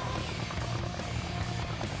 Whoa.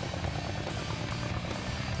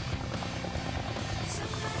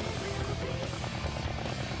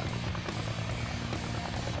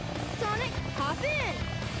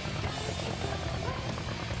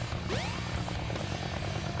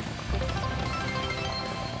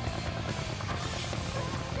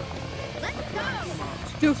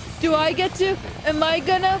 Do I get to? Am I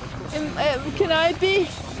gonna? Can I be?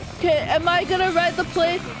 Am I gonna ride the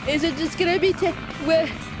plane? Is it just gonna be? Can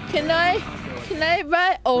I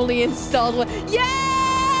ride? Only installed one. Yay!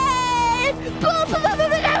 Kill him!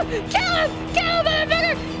 Kill him!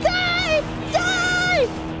 Motherfucker! Die!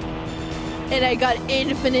 And I got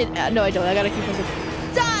infinite. No, I don't. I gotta keep myself.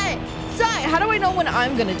 Die! How do I know when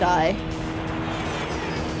I'm gonna die?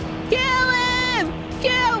 Kill him!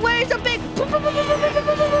 Where's the big?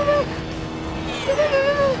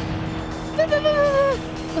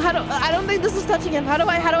 I don't think this is touching him. How do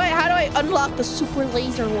I unlock the super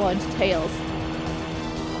laser one's tails?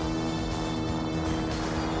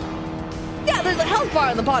 Yeah, there's a health bar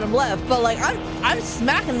on the bottom left, but like I'm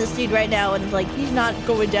smacking this dude right now, and like he's not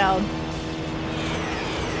going down.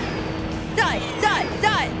 Die!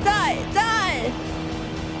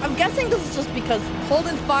 I'm guessing this is just because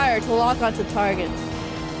holding fire to lock onto targets.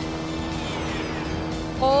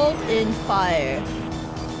 Hold in fire.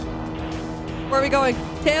 Where are we going?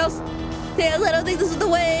 Tails, I don't think this is the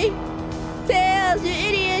way. Tails, you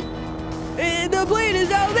idiot! The plane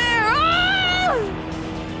is out there! Ah!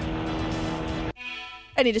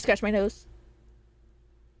 I need to scratch my nose.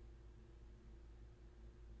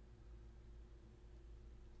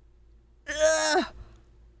 Ugh.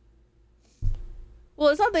 Well,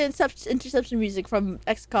 it's not the interception music from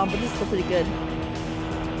XCOM, but this is still pretty good.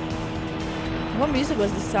 What music would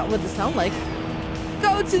this sound like?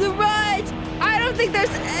 Go to the right! I don't think there's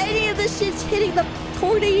any of this shit's hitting the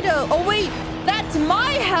tornado. Oh wait, that's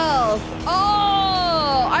my health.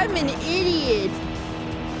 Oh, I'm an idiot.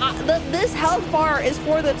 This health bar is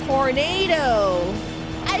for the tornado.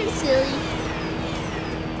 I'm silly.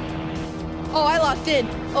 Oh, I locked in,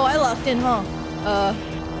 huh?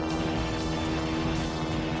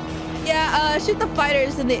 Yeah, shoot the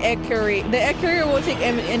fighters in the egg carrier. The egg carrier won't take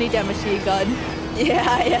any damage to your gun.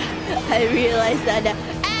 Yeah, I realized that now.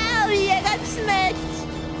 Owie, I got smacked!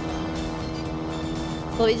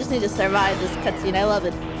 Well, we just need to survive this cutscene. I love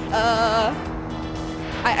it.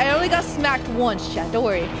 I only got smacked once, chat. Don't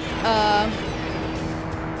worry.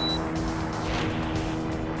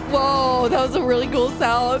 Whoa, that was a really cool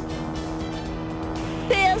sound.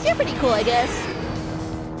 Tails, you're pretty cool, I guess.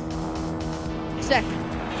 Smack.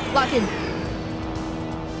 Lock in.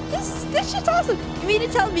 This shit's awesome. You mean to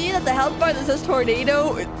tell me that the health bar that says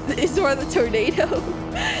tornado is for the tornado?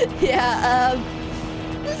 Yeah,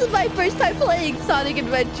 this is my first time playing Sonic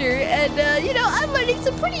Adventure, and, you know, I'm learning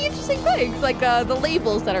some pretty interesting things, like, the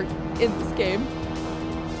labels that are in this game.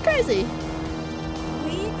 It's crazy.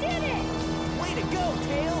 We did it! Way to go,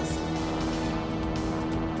 Tails!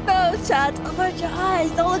 No, chat, avert your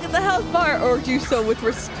eyes. Don't look at the health bar, or do so with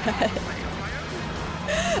respect.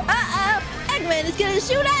 Eggman is gonna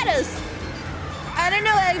shoot at us! I don't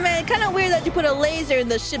know, Eggman. Kind of weird that you put a laser in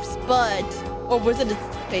the ship's butt. Or was it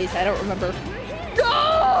its face? I don't remember.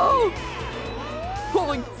 No!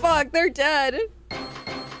 Holy fuck, they're dead.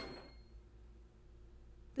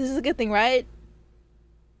 This is a good thing, right?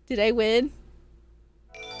 Did I win?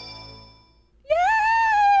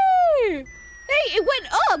 Yay! Hey, it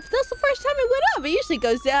went up! That's the first time it went up. It usually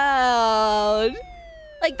goes down.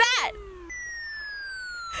 Like that!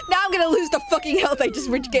 Now I'm gonna lose the fucking health I just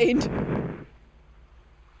regained.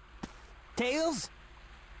 Tails?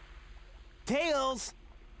 Tails!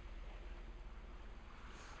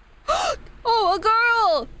 Oh, a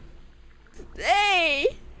girl!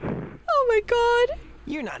 Hey! Oh my god.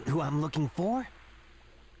 You're not who I'm looking for.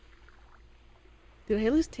 Did I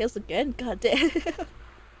lose Tails again? God damn.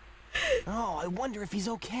 Oh, I wonder if he's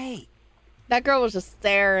okay. That girl was just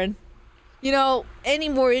staring. You know, any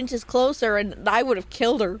more inches closer and I would have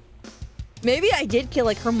killed her. Maybe I did kill,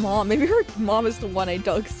 like, her mom. Maybe her mom is the one I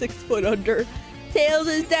dug 6 foot under. Tails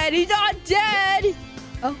is dead. He's not dead!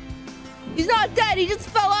 Oh. He's not dead. He just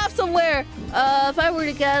fell off somewhere. If I were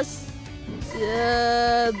to guess...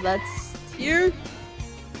 that's here.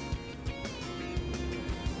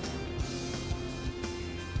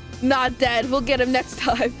 Not dead. We'll get him next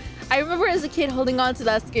time. I remember as a kid holding on to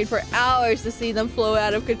that skate for hours to see them flow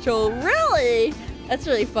out of control. Really? That's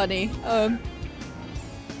really funny.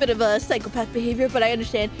 Bit of a psychopath behavior, but I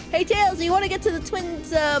understand. Hey, Tails, do you want to get to the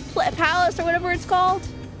Twins Palace or whatever it's called?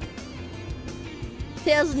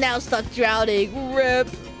 Tails is now stuck drowning. RIP.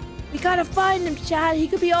 We gotta find him, Chad. He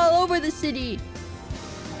could be all over the city.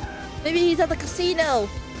 Maybe he's at the casino.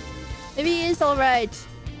 Maybe he is alright.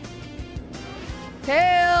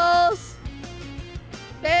 Tails!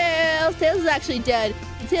 Tails! Tails is actually dead.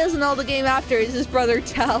 The Tails in all the game after is his brother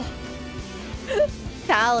Tal.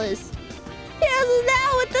 Talus. Tails is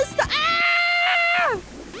now with the ah! I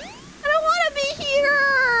don't want to be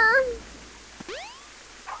here!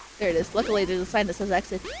 this. Luckily, there's a sign that says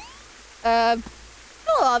exit. Hello,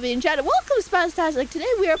 Avi and Chad. Welcome, Spastastic.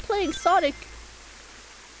 Today we are playing Sonic.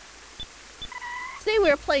 Today we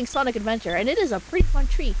are playing Sonic Adventure, and it is a pretty fun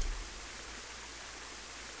treat.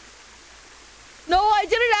 No, I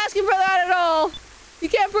didn't ask him for that at all. You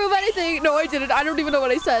can't prove anything. No, I didn't. I don't even know what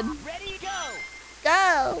I said. Ready to go!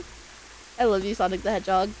 Go! I love you, Sonic the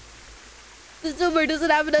Hedgehog. The Zoomer doesn't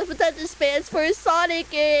have enough attention spans for a Sonic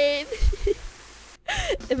game.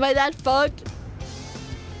 Am I that fucked?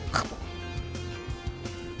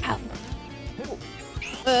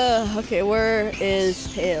 Okay, where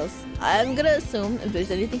is Tails? I'm gonna assume if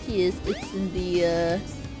there's anything he is, it's in the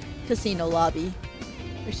casino lobby.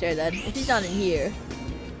 For sure then. If he's not in here.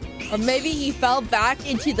 Or maybe he fell back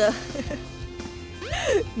into the...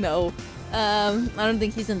 No. I don't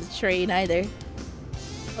think he's in the train either.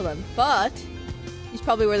 Hold on. But he's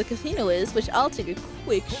probably where the casino is, which I'll take a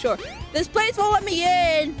quick short. This place won't let me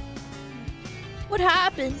in! What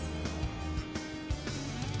happened?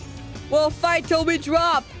 We'll fight till we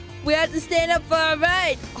drop! We have to stand up for our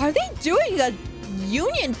right! Are they doing a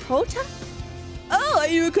union protest? Oh, are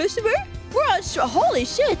you a customer? We're on holy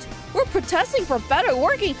shit! We're protesting for better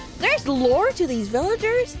working. There's lore to these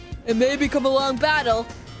villagers. It may become a long battle.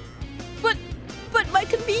 But my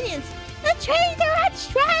convenience. The trains are on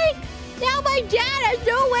strike! Now my dad has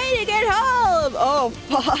no way to get home! Oh,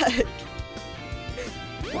 fuck.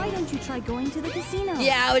 Why don't you try going to the casino?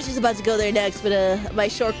 Yeah, I was just about to go there next, but my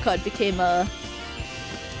shortcut became, what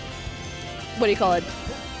do you call it?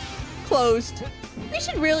 Closed. We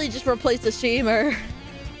should really just replace the streamer.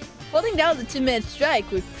 Holding down the 2-minute strike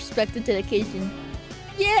with respect and dedication.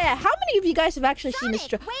 Yeah, how many of you guys have actually seen this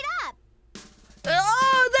strike? Wait up!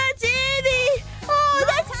 Oh, that's Amy! Oh,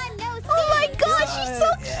 that's... Time no see. Oh my gosh, she's so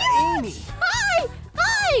cute! Hi!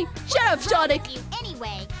 Hi! Shut up, Sonic! You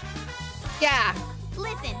anyway. Yeah.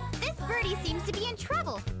 Listen, this birdie seems to be in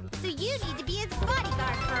trouble, so you need to be his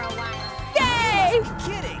bodyguard for a while. Yay!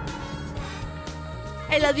 Kidding!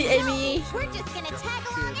 I love you, Amy. No, we're just gonna tag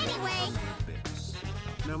along anyway.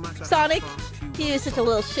 No matter Sonic, how fast you he is such a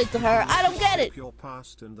little shit to her. I don't get it. your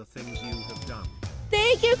past and the things you have done.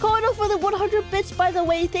 Thank you, Kono, for the 100 bits, by the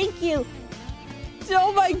way. Thank you.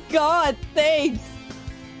 Oh my god, thanks.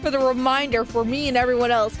 For the reminder for me and everyone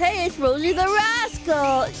else. Hey, it's Rosie the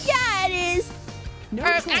Rascal. Yeah, it is. No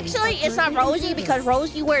Actually, it's not Rosie because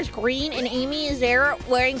Rosie wears green and Amy is there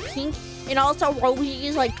wearing pink. And also Rosie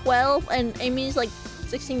is like 12 and Amy's like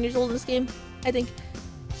 16 years old in this game, I think.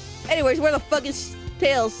 Anyways, where the fuck is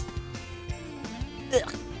Tails?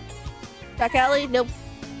 Ugh. Back alley? Nope.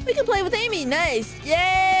 We can play with Amy. Nice.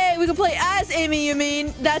 Yay! We can play as Amy, you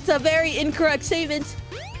mean? That's a very incorrect statement.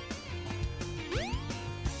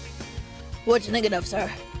 What you thinking of, sir?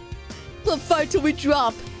 We'll fight till we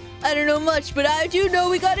drop. I don't know much, but I do know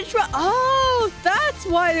we gotta try. Oh, that's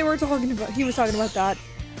why they were talking about. He was talking about that.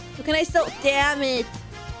 So can I still? Damn it!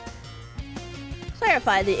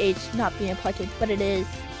 Clarify the age not being important, but it is.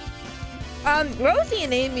 Rosie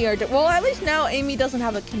and Amy are. Well, at least now Amy doesn't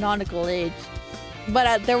have a canonical age.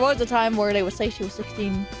 But there was a time where they would say she was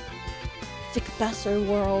 16. Sick Besser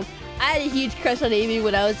world. I had a huge crush on Amy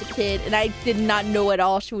when I was a kid, and I did not know at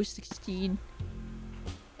all she was 16.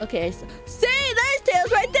 Okay, so see, there's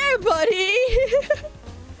Tails right there, buddy.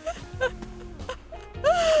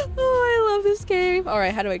 Oh, I love this game. All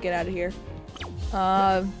right, how do I get out of here?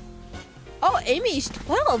 Oh, Amy's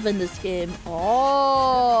 12 in this game.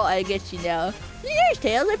 Oh, I get you now. See, there's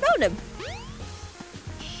Tails. I found him.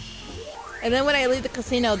 And then when I leave the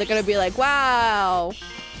casino, they're gonna be like, wow.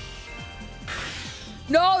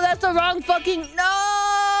 No, that's the wrong fucking... No!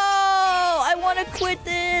 I want to quit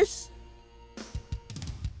this.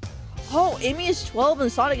 Oh, Amy is 12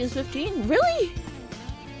 and Sonic is 15? Really?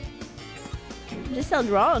 This sounds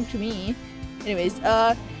wrong to me. Anyways,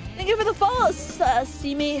 thank you for the follow.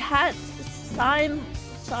 Sime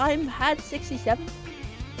had 67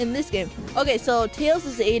 in this game. Okay, so Tails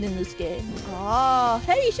is 8 in this game. Oh,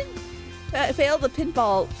 hey, you should fail the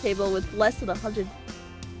pinball table with less than 100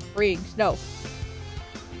 rings. No.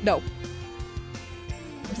 No.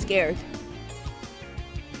 I'm scared.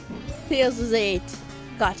 Tails is 8.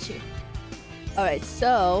 Got you. Alright,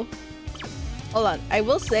 so... Hold on. I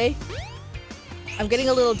will say... I'm getting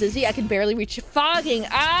a little dizzy. I can barely reach fogging.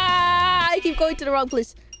 Ah! I keep going to the wrong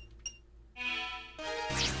place.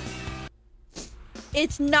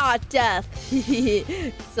 It's not death.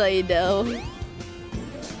 So you know.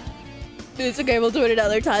 It's okay, we'll do it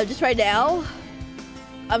another time. Just right now,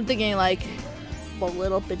 I'm thinking like I'm a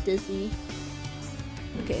little bit dizzy.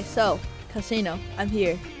 Okay, so casino. I'm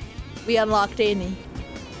here. We unlocked Amy.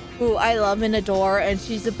 who I love and adore, and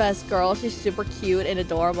she's the best girl. She's super cute and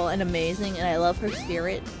adorable and amazing, and I love her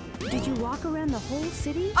spirit. Did you walk around the whole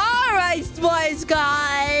city? Alright, Spice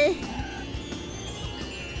Guy!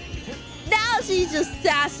 Now she's just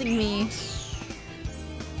sassing me.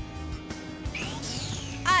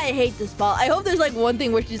 I hate this ball. I hope there's like one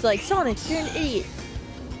thing where she's like, Sonic, you're an idiot.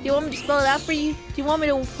 Do you want me to spell it out for you? Do you want me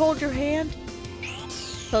to hold your hand?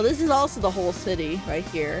 So this is also the whole city right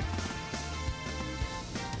here.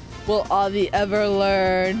 Will Avi ever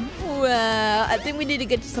learn? Wow, I think we need to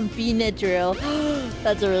get to some B-net drill.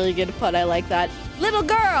 That's a really good pun, I like that. Little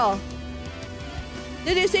girl!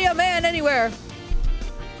 Did you see a man anywhere?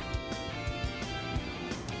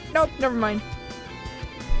 Nope, never mind.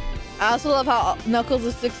 I also love how Knuckles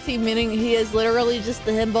is 16, meaning he is literally just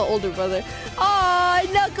the himbo older brother. Aw,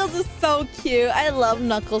 Knuckles is so cute. I love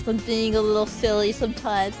Knuckles and being a little silly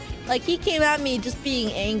sometimes. Like, he came at me just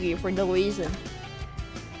being angry for no reason.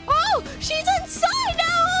 Oh, she's inside now!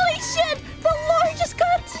 Holy shit! The lore just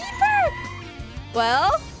got deeper!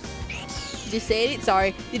 Well? Did you say anything?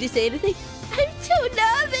 Sorry. Did you say anything? I'm too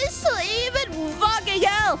nervous to even fucking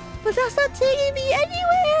hell! But that's not taking me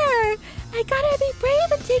anywhere! I gotta be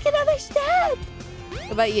brave and take another step!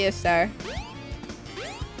 What about you, sir?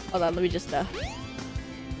 Hold on, let me just, No,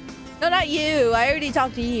 not you! I already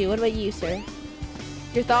talked to you. What about you, sir?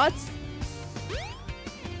 Your thoughts?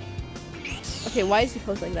 Okay, why is he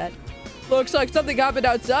posed like that? Looks like something happened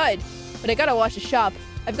outside. But I gotta wash the shop.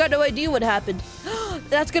 I've got no idea what happened.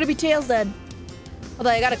 That's gonna be Tails then.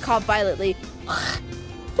 Although I gotta cough violently.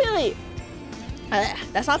 Billy!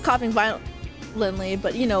 That's not coughing violently,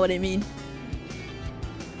 but you know what I mean.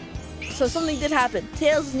 So something did happen.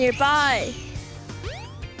 Tails is nearby.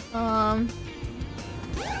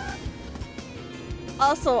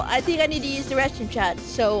 Also, I think I need to use the restroom chat.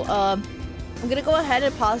 So, I'm gonna go ahead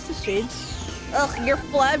and pause the stream. Ugh, your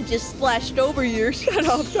flab just splashed over you. Shut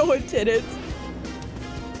up, no one did it.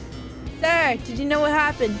 Sir, did you know what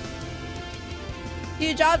happened?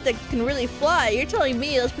 Huge object can really fly. You're telling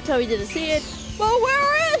me, let's pretend we didn't see it. Well,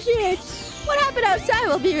 where is it? What happened outside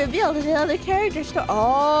will be revealed in another character story.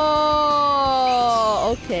 Oh,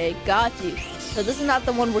 okay, got you. So this is not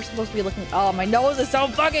the one we're supposed to be looking. Oh, my nose is so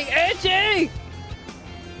fucking itchy!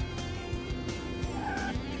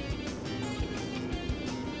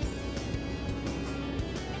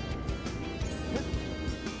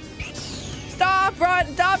 Stop, run!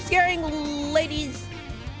 Stop scaring ladies!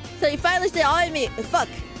 So you finally stay on me. Fuck.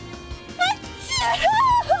 I'm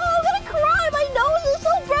gonna cry! My nose is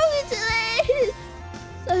so broken today!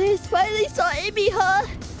 So he finally saw Amy, huh?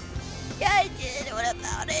 Yeah, I did. What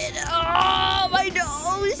about it? Oh, my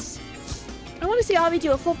nose! I want to see Avi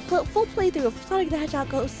do a full playthrough of Sonic the Hedgehog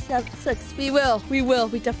Go 6. We will.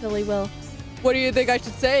 We definitely will. What do you think I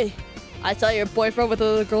should say? I saw your boyfriend with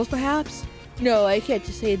other girls, perhaps? No, I can't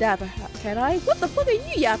just say that, can I? What the fuck are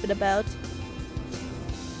you yapping about?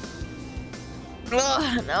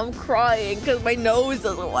 Ugh, now I'm crying because my nose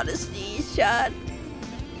doesn't want to sneeze, Chad.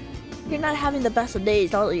 You're not having the best of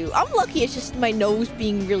days, are you? I'm lucky it's just my nose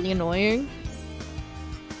being really annoying.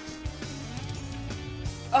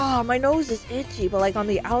 Oh, my nose is itchy, but like on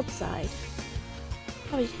the outside.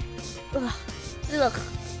 Ugh. Ugh.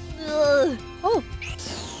 Ugh. Oh,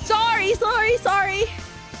 sorry.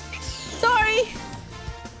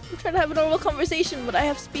 I'm trying to have a normal conversation, but I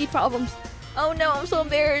have speed problems. Oh no, I'm so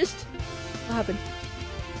embarrassed. What happened?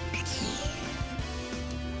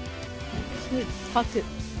 I need to talk to...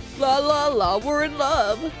 La la la, we're in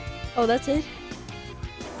love. Oh, that's it?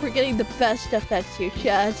 We're getting the best effects here,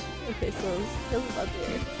 Chad. Okay, so still not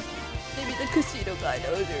there. Maybe the casino guy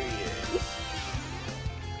knows where he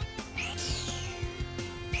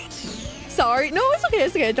is. Sorry. No, it's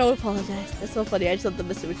okay. Don't apologize. That's so funny. I just thought the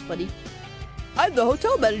message was funny. I'm the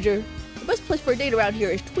hotel manager. The best place for a date around here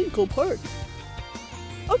is Twinkle Park.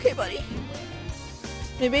 Okay, buddy.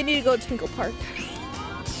 Maybe I need to go to Twinkle Park.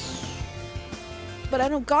 But I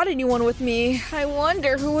don't got anyone with me. I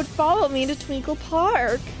wonder who would follow me to Twinkle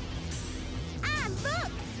Park. Ah, look!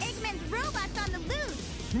 Eggman's robot's on the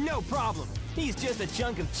loose! No problem. He's just a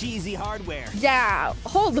chunk of cheesy hardware. Yeah,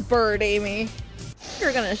 hold the bird, Amy.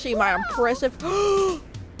 You're gonna see my impressive... Oh,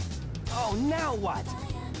 now what?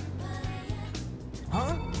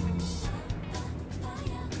 Huh?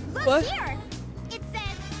 Look What? here! It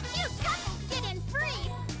says, cute couples get in free!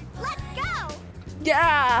 Let's go!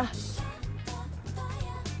 Yeah!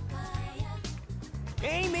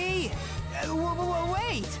 Amy!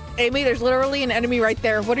 Wait! Amy, there's literally an enemy right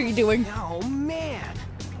there. What are you doing? Oh, man.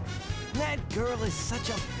 That girl is such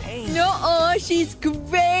a pain. No, she's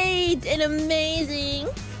great and amazing.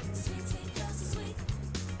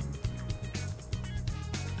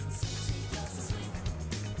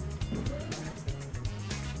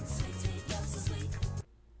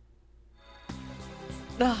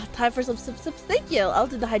 Time for some sips. Thank you. I'll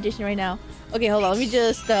do the hydration right now. Okay, hold on. Let me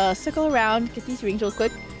just circle around, get these rings real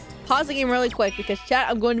quick. Pause the game really quick because chat,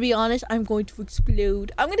 I'm going to be honest, I'm going to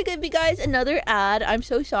explode. I'm going to give you guys another ad. I'm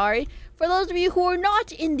so sorry. For those of you who are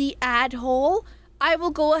not in the ad hole, I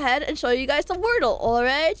will go ahead and show you guys some Wordle. All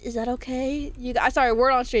right? Is that okay? You guys, sorry,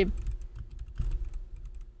 word on stream.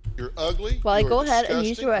 You're ugly. Well, I you go are ahead and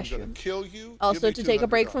use the disgusting. I'm restroom. gonna kill you. Also, Give me to take a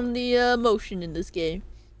break $200. from the motion in this game.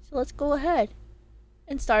 So let's go ahead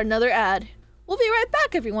and start another ad. We'll be right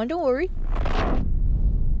back, everyone. Don't worry.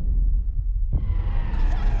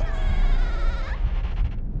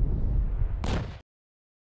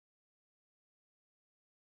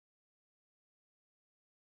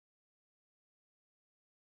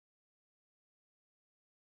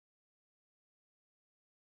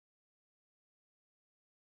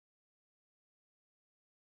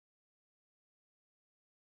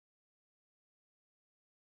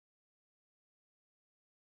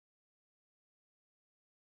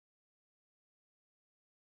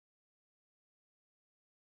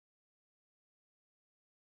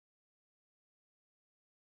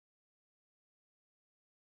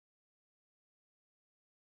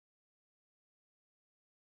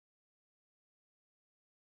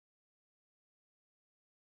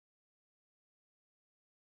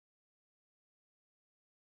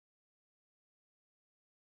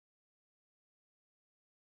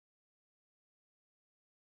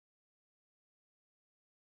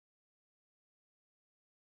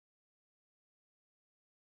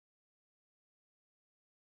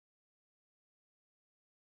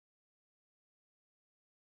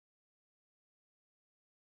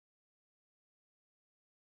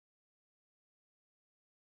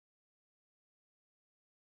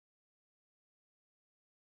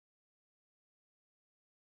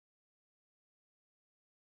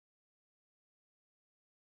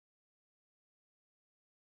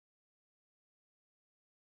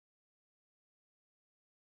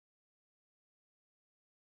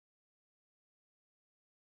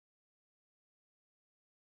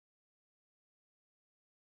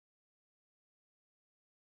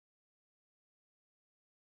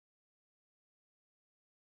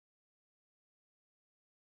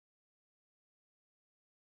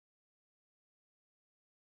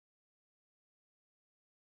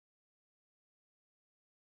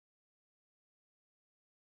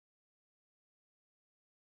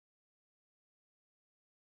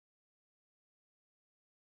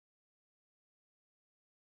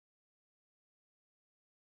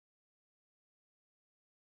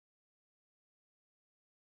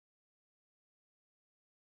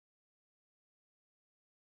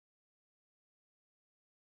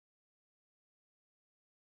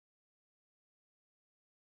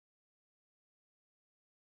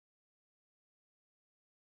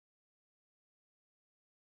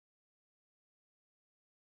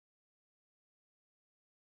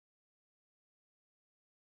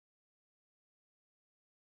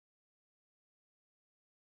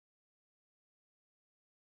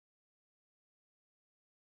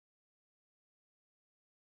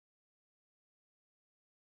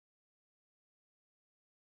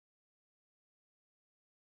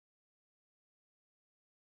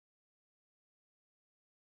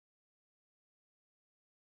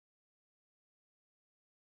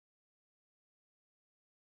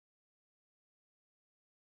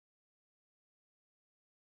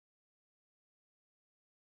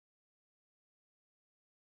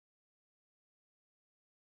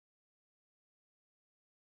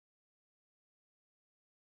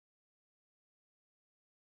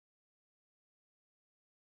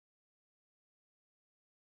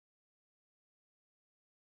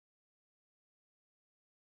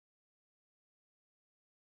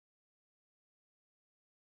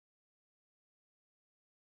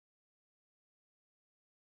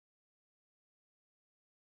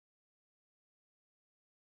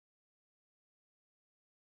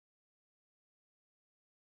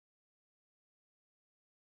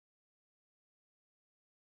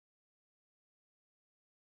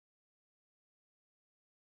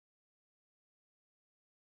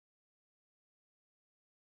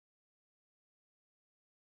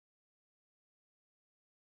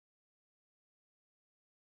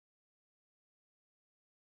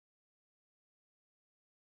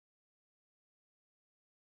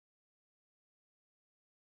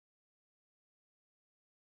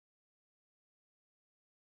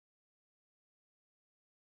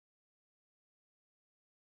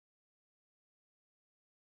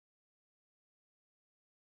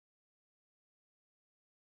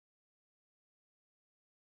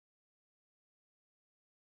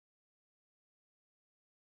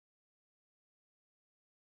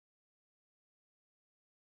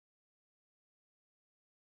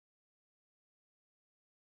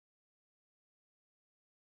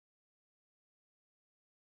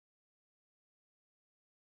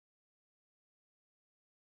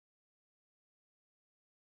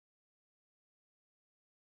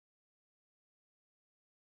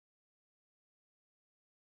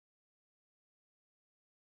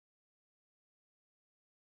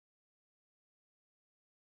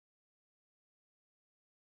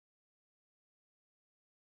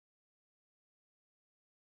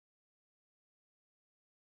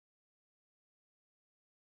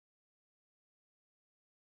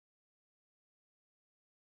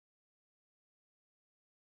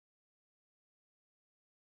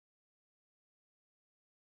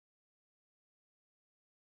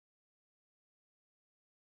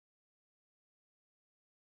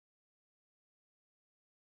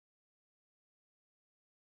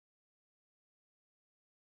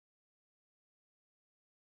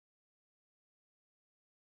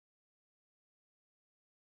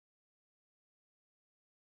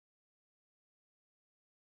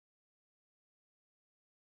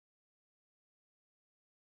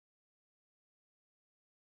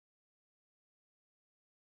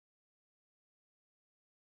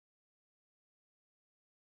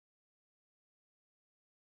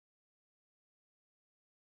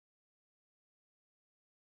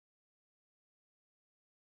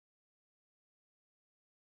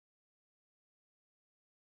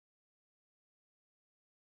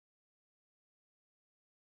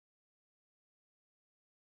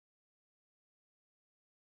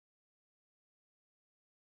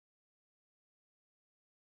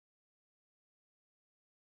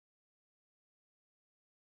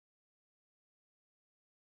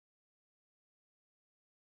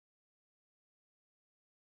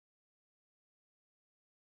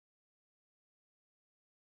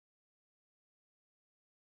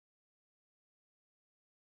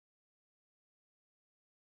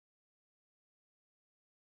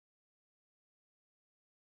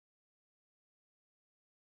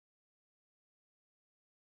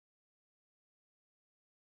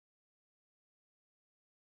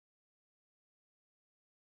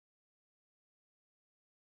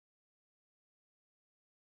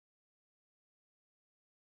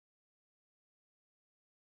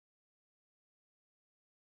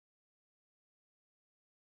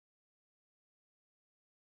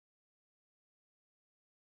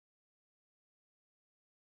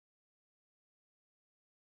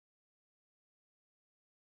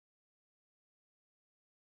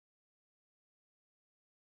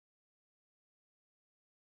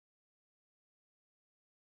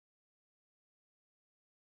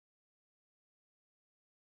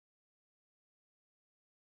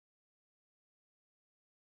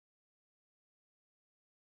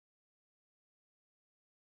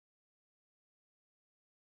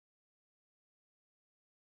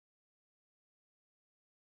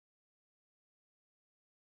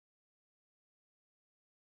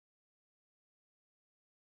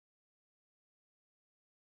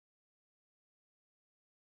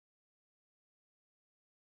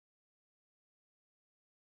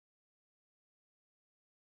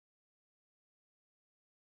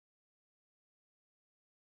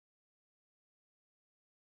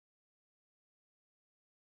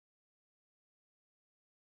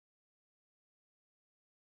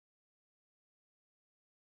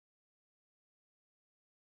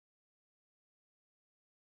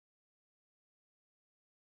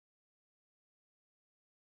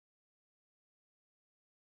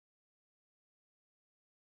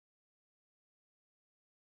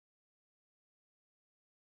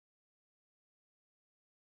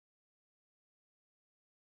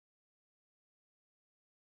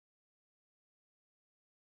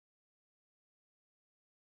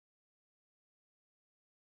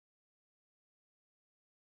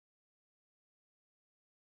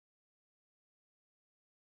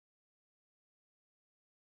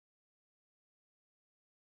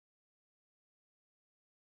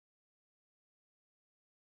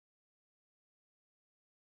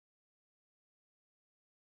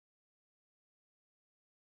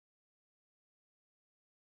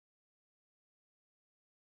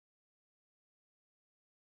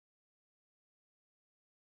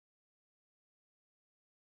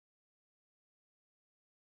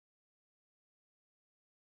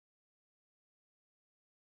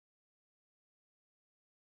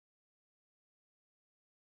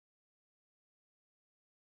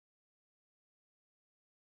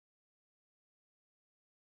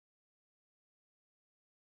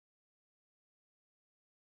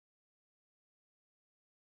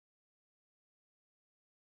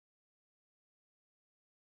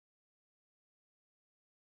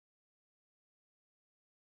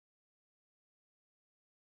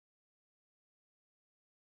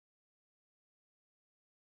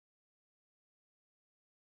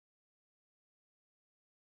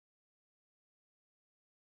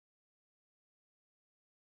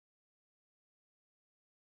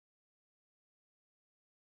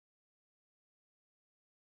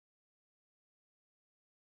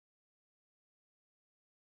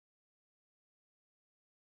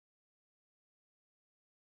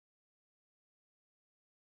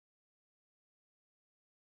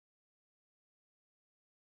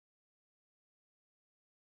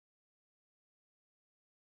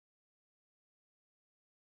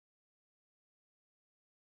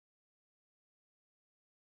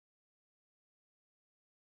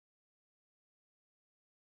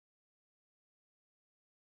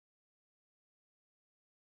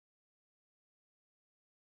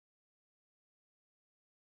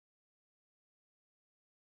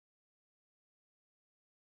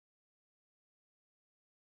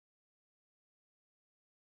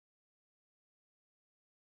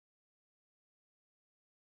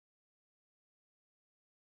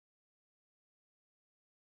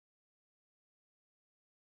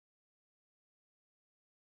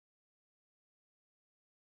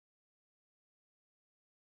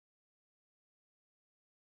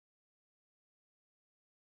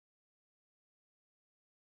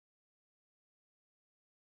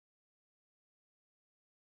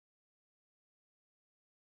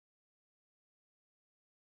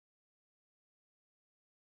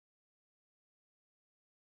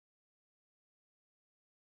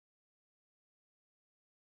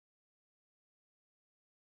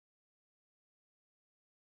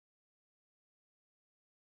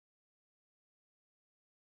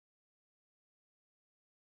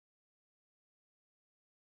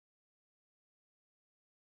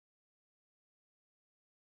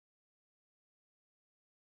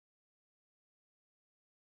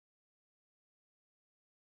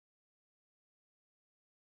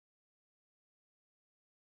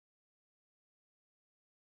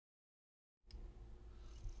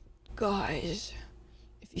 Guys,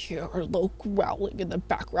 if you hear a low growling in the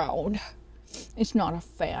background, it's not a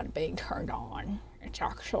fan being turned on. It's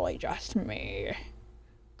actually just me.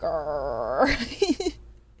 Grrr.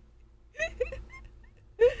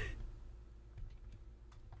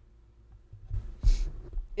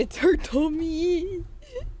 It's her tummy.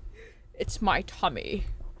 It's my tummy.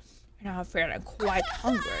 And I'm feeling quite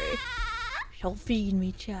hungry. So feed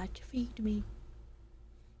me, chat. Feed me.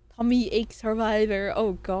 Tummy ache survivor.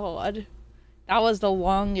 Oh god. That was the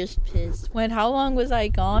longest piss. How long was I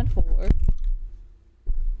gone for?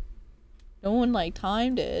 No one like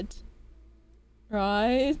timed it.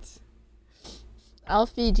 Right? I'll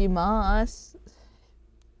feed you moss.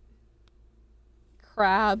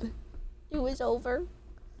 Crab. It was over.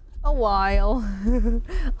 A while.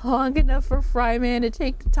 Long enough for Fryman to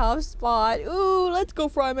take the top spot. Ooh, let's go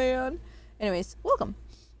Fryman. Anyways, welcome.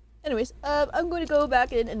 Anyways, I'm going to go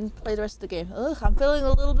back in and play the rest of the game. Ugh, I'm feeling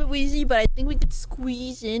a little bit wheezy, but I think we could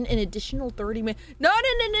squeeze in an additional 30 minutes. No.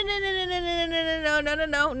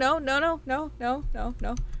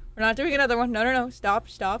 We're not doing another one. No. Stop.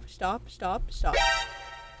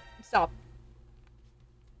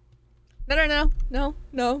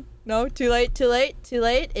 No. Too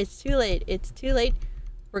late. It's too late.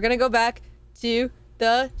 We're gonna go back to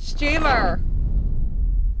the streamer.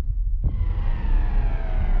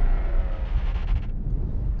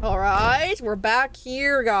 Alright, we're back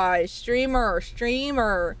here, guys. Streamer.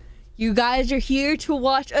 You guys are here to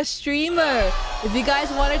watch a streamer. If you guys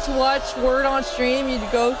wanted to watch Word on Stream, you'd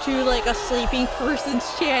go to like a sleeping person's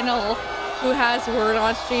channel who has Word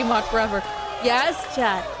on Stream on forever. Yes,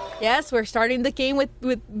 chat. Yes, we're starting the game with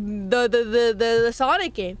the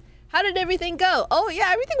Sonic game. How did everything go? Oh yeah,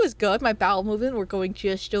 everything was good. My bowel movement were going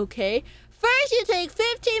just okay. First you take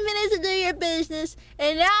 15 minutes to do your business,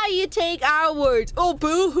 and now you take our words. Oh,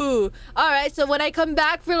 boo-hoo. Alright, so when I come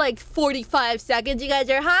back for like 45 seconds, you guys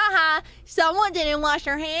are, haha, someone didn't wash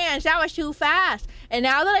their hands. That was too fast. And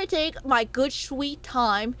now that I take my good sweet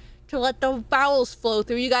time to let the bowels flow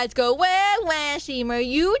through, you guys go, wah, streamer,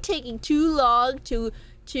 you taking too long to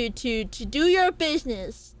do your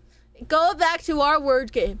business. Go back to our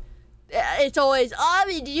word game. It's always,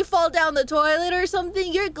 Avi, did you fall down the toilet or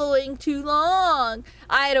something? You're going too long.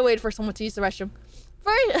 I had to wait for someone to use the restroom.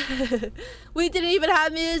 First, we didn't even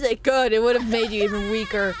have music. Good, it would have made you even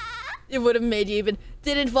weaker. It would have made you even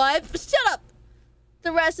didn't vibe. Shut up.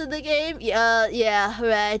 The rest of the game, yeah,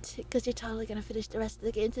 right. Because you're totally gonna finish the rest of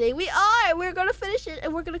the game today. We are. We're gonna finish it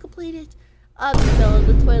and we're gonna complete it. I'm fell in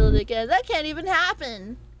the toilet again. That can't even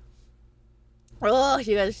happen. Oh,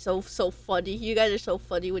 you guys are so funny. You guys are so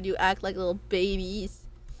funny when you act like little babies.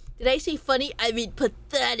 Did I say funny? I mean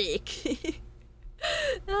pathetic.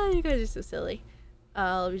 Oh, you guys are so silly.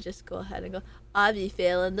 Let me just go ahead and go. Avi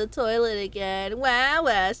fell in the toilet again.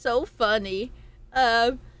 Wow, so funny.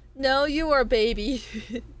 No, you are a baby.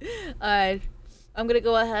 Alright. I'm gonna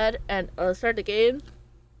go ahead and start the game.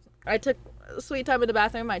 I took sweet time in the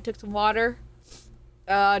bathroom. I took some water.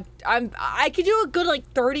 I could do a good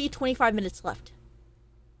like 30-25 minutes left.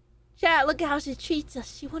 Chat, look at how she treats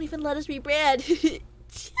us. She won't even let us be bread.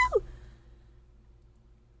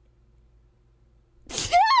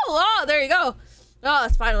 Oh, there you go. Oh,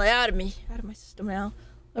 it's finally out of me. Out of my system now.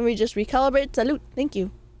 Let me just recalibrate. Salute. Thank you.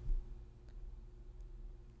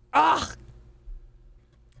 Ah.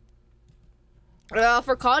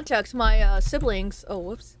 For context, my siblings. Oh,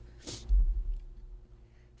 whoops.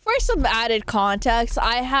 For some added context,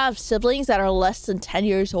 I have siblings that are less than 10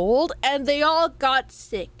 years old, and they all got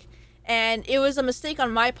sick. And it was a mistake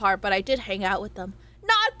on my part, but I did hang out with them.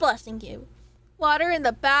 Not blessing you. Water in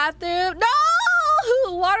the bathroom. No!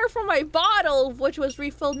 Water from my bottle, which was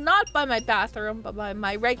refilled not by my bathroom, but by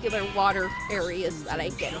my regular water areas that I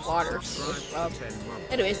get water from.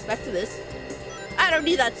 Anyways, back to this. I don't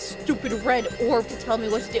need that stupid red orb to tell me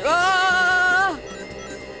what to do. Ah!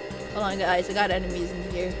 Hold on, guys. I got enemies in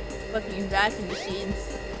here. Fucking vacuum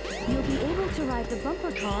machines. You'll be able to ride the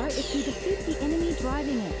bumper car if you defeat the enemy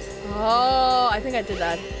driving it. Oh, I think I did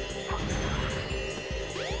that.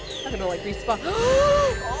 I'm gonna like respawn.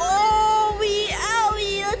 Oh,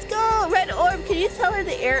 owie, let's go. Red orb, can you tell her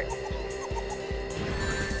the air?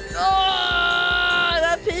 Oh,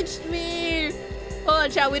 that pinched me. Hold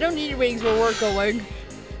on, chat. We don't need rings where we're going.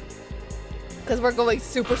 Because we're going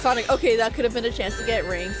supersonic. Okay, that could have been a chance to get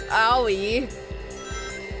rings. Owie.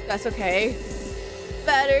 That's okay.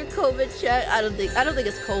 Better COVID check. I don't think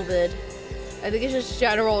it's COVID. I think it's just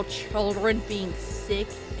general children being sick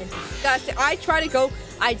and disgusting. I tried to go.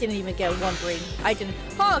 I didn't even get one ring. I didn't.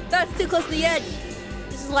 Oh, that's too close to the edge.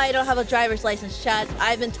 This is why I don't have a driver's license, chat.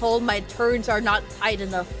 I've been told my turns are not tight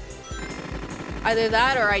enough. Either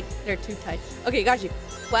that or they're too tight. Okay, got you.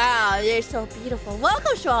 Wow, they're so beautiful.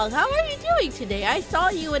 Welcome, Strong. How are you doing today? I saw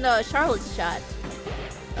you in Charlotte's chat.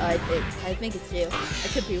 I think it's you. I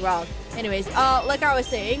could be wrong. Anyways, like I was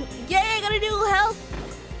saying, yay, I got a new health.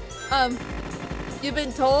 You've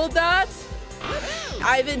been told that?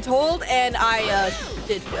 I've been told, and I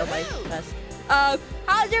did fail my test.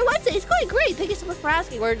 How's your Wednesday? It's going great. Thank you so much for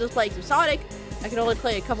asking. We're just playing some Sonic. I can only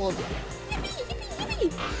play a couple of. Yippee!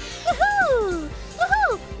 Woohoo!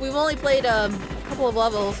 Woohoo! We've only played a couple of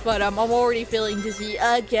levels, but I'm already feeling dizzy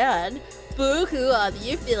again. Boo-hoo, Avi,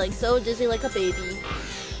 you're feeling so dizzy like a baby.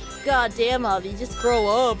 God damn, Avi, just grow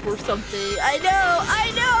up or something. I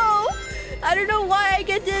know! I don't know why I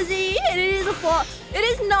get dizzy, and it is a flaw. It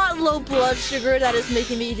is not low blood sugar that is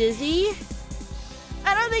making me dizzy.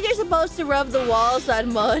 I don't think you're supposed to rub the walls that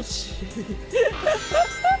much.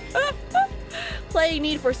 Playing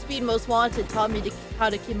Need for Speed Most Wanted taught me how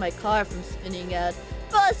to keep my car from spinning at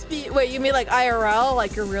bus speed. Wait, you mean like IRL,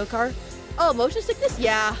 like your real car? Oh, motion sickness?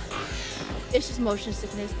 Yeah. It's just motion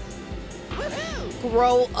sickness.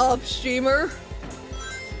 Grow up, streamer.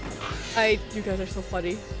 You guys are so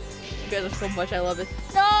funny. You guys are so much. I love it.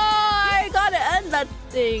 No, I gotta end that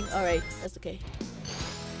thing. All right, that's okay.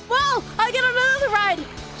 Well, I get another ride.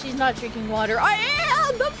 She's not drinking water. I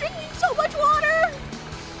am. I'm drinking so much water.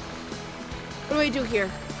 What do I do here?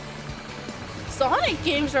 Sonic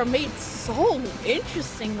games are made so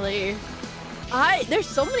interestingly. There's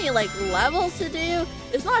so many like levels to do.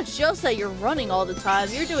 It's not just that you're running all the time.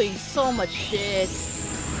 You're doing so much shit.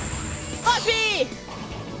 Watch me!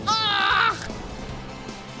 Ah!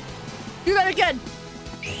 You got it again.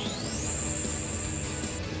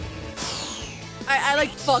 I like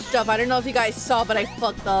fucked up. I don't know if you guys saw, but I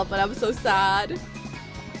fucked up, and I'm so sad.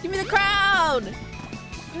 Give me the crown!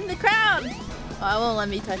 Give me the crown! Oh, I won't let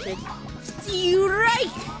me touch it.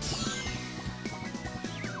 Strike!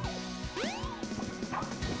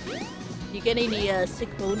 You get any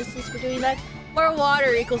sick bonuses for doing that? More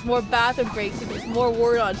water equals more bathroom breaks equals more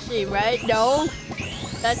word on stream, right? No?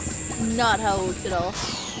 That's not how it works at all.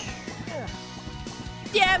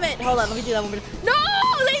 Damn it! Hold on, let me do that one more. No!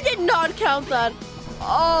 They did not count that!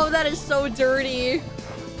 Oh, that is so dirty.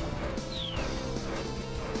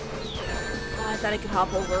 Oh, I thought I could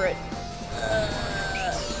hop over it.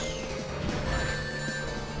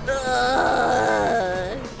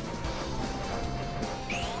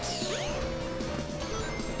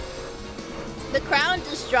 The crown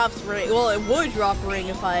just drops ring. Well, it would drop ring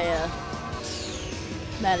if I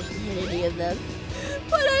managed to hit any of them.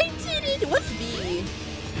 But I didn't. What's B?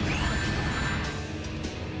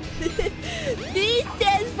 B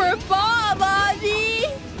stands for Bob, Avi!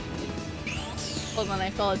 Hold on,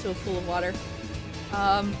 I fell into a pool of water.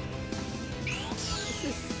 This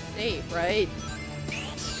is safe, right?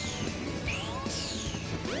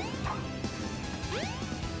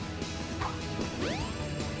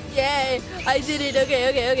 Yay! I did it!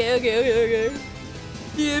 Okay.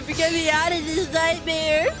 You get me out of this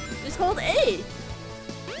nightmare! Just hold A!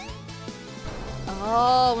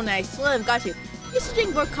 Oh, when I swim, got you. You should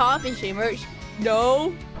drink more coffee, streamer.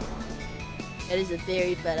 No! That is a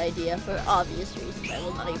very bad idea for obvious reasons I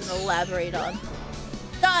will not even elaborate on.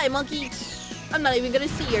 Die, monkey! I'm not even gonna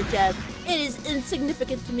see your death. It is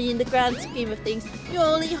insignificant to me in the grand scheme of things. You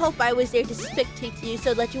only hope I was there to spectate you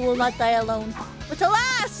so that you will not die alone. But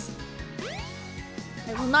alas!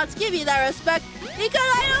 I will not give you that respect because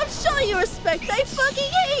I don't show you respect. I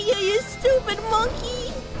fucking hate you, you stupid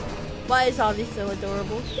monkey! Why is Avi so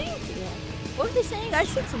adorable? Thank you. What were they saying? I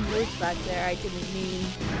said some words back there I didn't mean.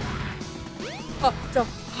 Oh, so.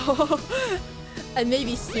 I may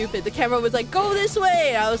be stupid. The camera was like, go this way!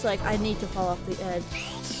 And I was like, I need to fall off the edge.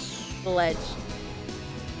 The ledge.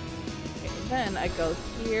 Okay, and then I go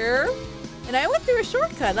here. And I went through a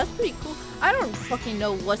shortcut. That's pretty cool. I don't fucking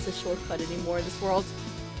know what's a shortcut anymore in this world.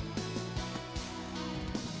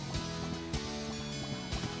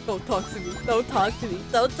 Don't talk to me. Don't talk to me.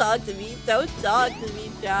 Don't talk to me. Don't talk to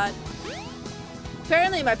me, John.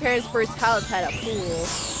 Apparently, my parents' first house had a pool.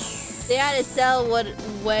 They had to sell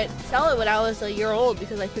it when I was a year old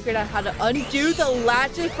because I figured out how to undo the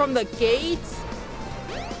latches from the gates.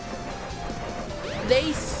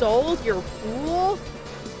 They sold your pool?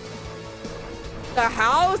 The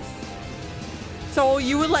house? So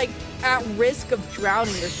you were like at risk of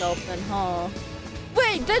drowning yourself then, huh?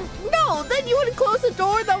 Wait, then you would close the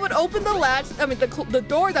door that would open the latch. I mean, the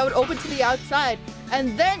door that would open to the outside.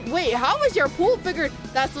 And then, wait, how was your pool figured?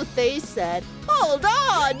 That's what they said. Hold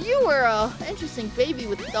on, you were a interesting baby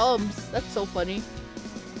with thumbs. That's so funny.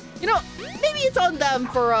 You know, maybe it's on them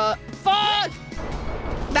for fuck!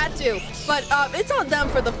 That too. But it's on them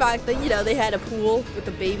for the fact that, you know, they had a pool with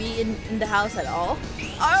a baby in the house at all.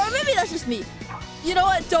 Or maybe that's just me. You know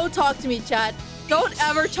what? Don't talk to me, chat. Don't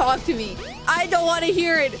ever talk to me. I don't want to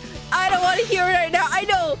hear it. I don't want to hear it right now. I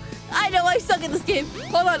know I suck at this game.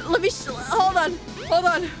 Hold on, hold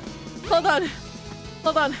on.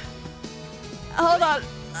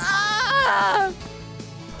 Ah!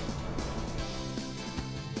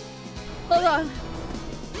 Hold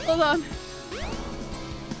on.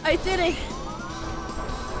 I did it.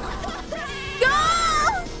 Go!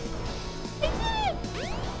 I did it.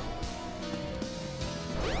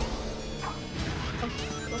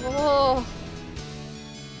 Oh.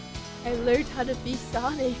 I learned how to be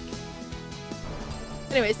Sonic.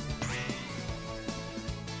 Anyways.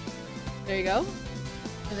 There you go.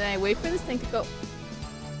 And then I wait for this thing to go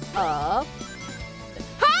up. Ah!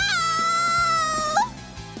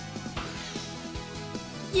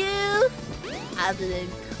 You have an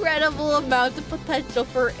incredible amount of potential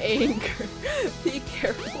for anger. Be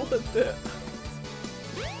careful with it.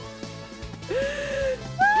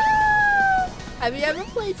 Have you ever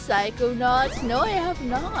played Psychonauts? No, I have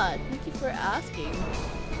not. Thank you for asking.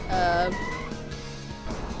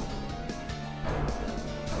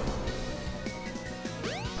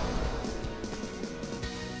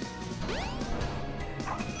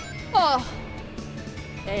 Oh.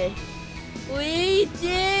 Hey. We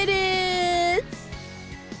did it!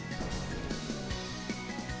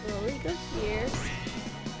 Slowly go here.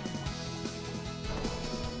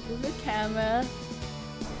 Move the camera.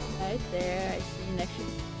 Right there. I see an extra.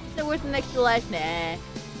 Is it worth an extra life? Nah.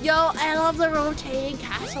 Yo, I love the rotating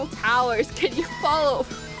castle towers. Can you follow?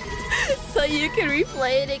 So you can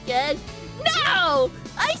replay it again? No!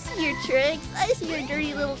 I see your tricks. I see your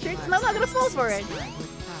dirty little tricks, and I'm not gonna fall for it.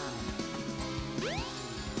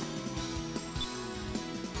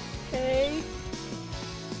 Okay.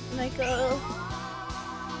 Can I go?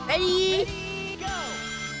 Ready? Go!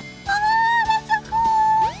 Oh, that's so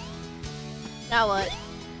cool! Now what?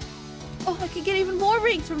 Oh, I can get even more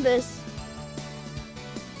rings from this.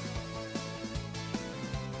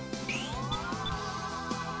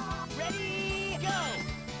 Ready, go!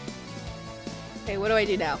 Okay, what do I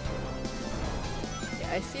do now? Okay,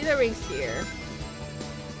 I see the rings here.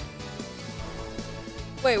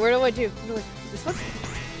 Wait, where do I do? This one?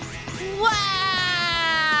 Wow!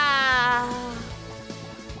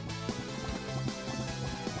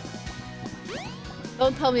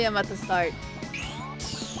 Don't tell me I'm at the start.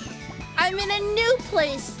 I'm in a new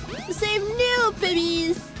place to save new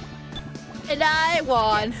babies! And I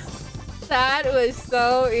won. That was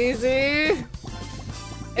so easy.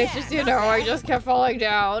 It's just, you know, I just kept falling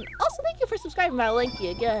down. Also, thank you for subscribing, my Linky,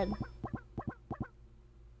 again.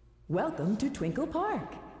 Welcome to Twinkle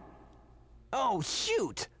Park. Oh,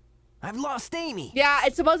 shoot! I've lost Amy. Yeah,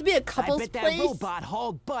 it's supposed to be a couple's I bet place. that robot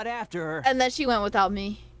hauled butt after her. And then she went without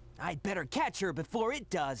me. I'd better catch her before it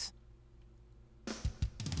does.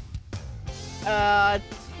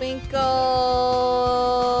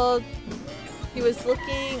 Twinkle. He was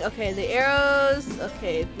looking. Okay, the arrows.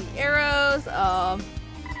 Okay, the arrows.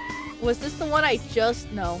 Was this the one I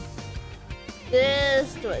just? No.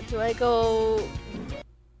 This. Do I go?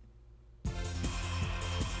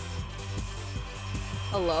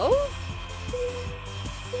 Hello?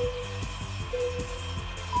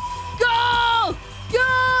 Go! Go!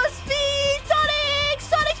 Speed! Sonic!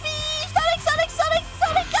 Sonic speed! Sonic! Sonic! Sonic!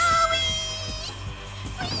 Sonic! Go! Wee!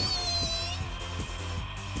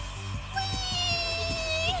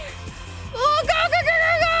 Wee! Oh, go! Go! Go!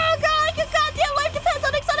 Go! Go! Go! Your goddamn life depends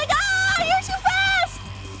on Sonic! Ah! You're too fast!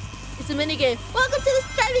 It's a minigame. Welcome to this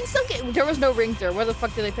driving sim game. There was no rings there. Where the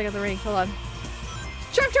fuck did they pick up the rings? Hold on.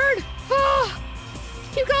 Sharp turn! Ah!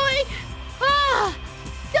 Keep going! Ah!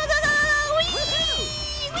 Go, go, go, go, go! Wee!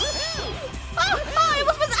 Oh, I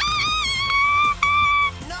almost was. Ah!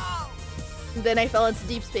 No! Then I fell into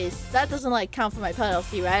deep space. That doesn't like count for my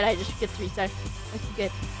penalty, right? I just get 3 seconds. Okay,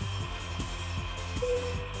 good.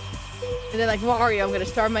 And then like Mario, I'm gonna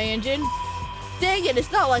start my engine. Dang it!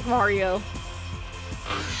 It's not like Mario.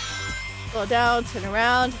 Slow down, turn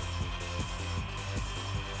around.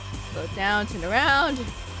 Slow down, turn around.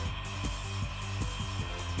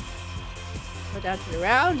 Go down to the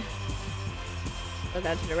round. Go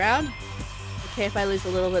down to the round. Okay, if I lose a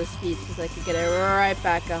little bit of speed, because I could get it right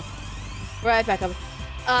back up. Right back up.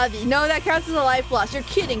 No, that counts as a life loss. You're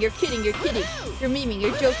kidding, you're kidding, you're kidding. You're memeing,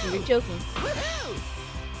 you're joking, you're joking.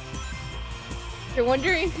 You're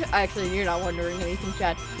wondering? Actually, you're not wondering anything,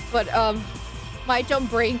 Chad. But, my dumb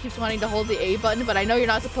brain keeps wanting to hold the A button, but I know you're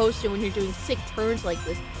not supposed to when you're doing sick turns like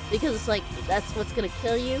this. Because it's like, that's what's gonna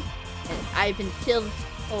kill you. And I've been killed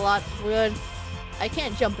a lot. Good. I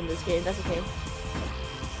can't jump in this game. That's okay.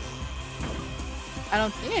 I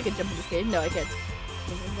don't think I can jump in this game. No, I can't.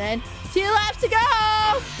 And then 2 laps to go!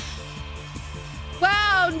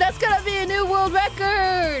 Wow, that's gonna be a new world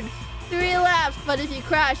record! 3 laps, but if you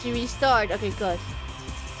crash, you restart. Okay, good.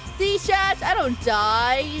 See, chat? I don't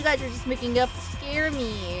die. You guys are just making up to scare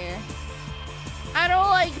me. I don't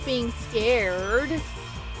like being scared.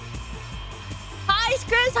 Hi,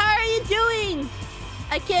 Chris, how are you doing?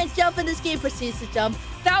 I can't jump in this game. Proceeds to jump.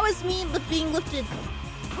 That was me being lifted.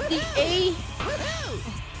 The A. Woohoo!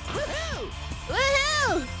 Woohoo!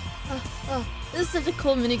 Woohoo! Oh, this is such a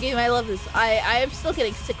cool minigame. I love this. I am still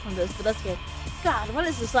getting sick from this, but that's good. God, what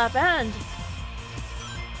is this lap end?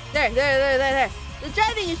 There. The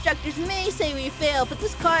driving instructors may say we fail, but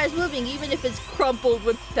this car is moving even if it's crumpled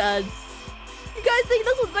with studs. You guys think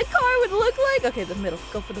that's what my car would look like? Okay, the middle.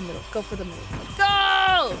 Go for the middle. Go for the middle.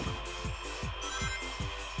 Go!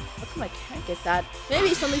 How come I can't get that?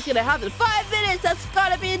 Maybe something's gonna happen. 5 minutes! That's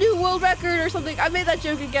gotta be a new world record or something. I made that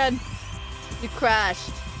joke again. You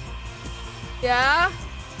crashed. Yeah?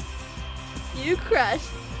 You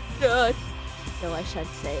crashed. Good. So I should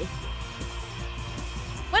say.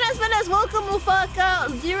 Buenas, welcome, Mufaka.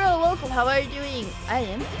 Zero, welcome. How are you doing? I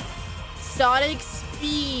am. Sonic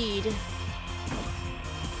Speed.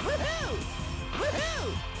 Woohoo!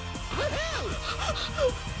 Woohoo! Woohoo!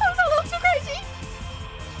 I'm a little too crazy.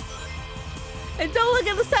 And don't look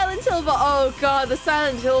at the Silent Hill bots. Oh god, the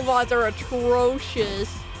Silent Hill bots are atrocious.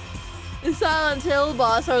 The Silent Hill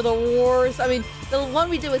bots are the worst. I mean, the one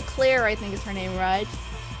we did with Claire, I think is her name, right?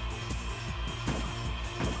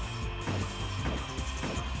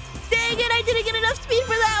 Dang it, I didn't get enough speed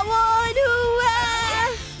for that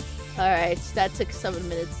one! Alright, that took 7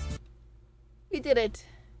 minutes. We did it.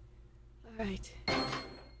 Alright.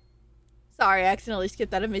 Sorry, I accidentally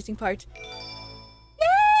skipped that amazing part.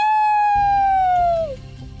 Yay!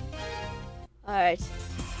 Alright.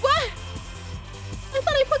 What? I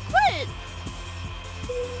thought I put quit!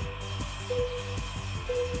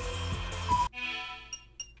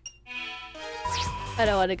 I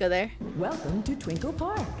don't want to go there. Welcome to Twinkle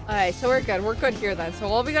Park. Alright, so we're good. We're good here then. So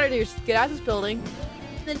all we gotta do is get out of this building,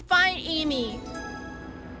 then find Amy.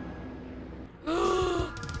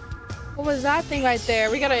 What was that thing right there?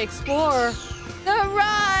 We gotta explore. The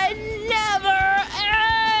ride never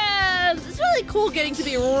ends! It's really cool getting to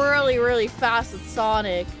be really, really fast with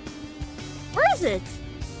Sonic. Where is it?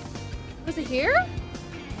 Was it here?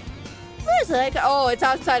 Where is it? Oh, it's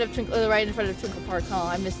outside of Twinkle, right in front of Twinkle Park. Oh,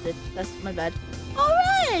 I missed it. That's my bad.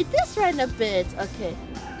 Alright, this ran a bit. Okay.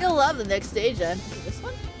 You'll love the next stage then. This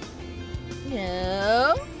one?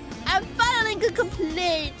 No. I'm filing a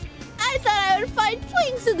complaint. I thought I would find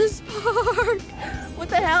twinks in this park. What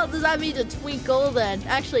the hell does that mean to twinkle then?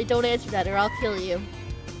 Actually, don't answer that or I'll kill you.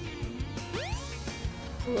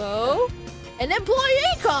 Hello? An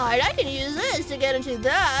employee card! I can use this to get into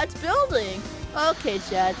that building. Okay,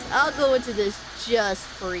 chat. I'll go into this just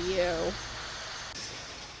for you.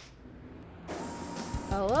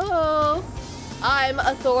 Hello? I'm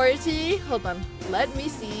authority. Hold on. Let me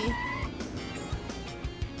see.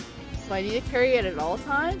 Do I need to carry it at all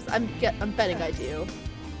times? I'm betting I do.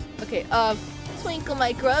 Okay, twinkle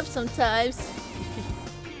my grub sometimes.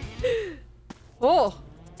 Oh!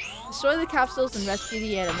 Destroy the capsules and rescue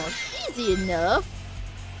the animals. Easy enough.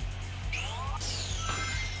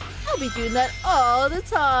 I'll be doing that all the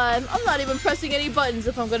time. I'm not even pressing any buttons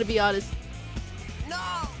if I'm gonna be honest.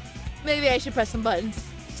 No! Maybe I should press some buttons.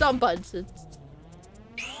 Some buttons.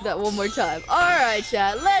 That one more time. Alright,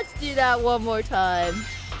 chat. Let's do that one more time.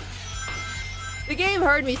 The game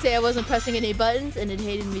heard me say I wasn't pressing any buttons, and it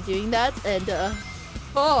hated me doing that, and,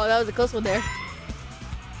 oh, that was a close one there.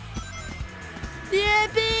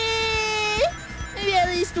 Yippee! Maybe at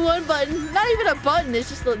least one button. Not even a button, it's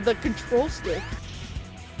just the control stick.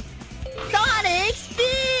 Sonic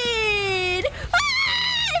Speed! Ah!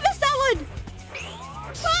 I missed that one!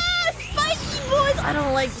 Ah! Spiky ones! I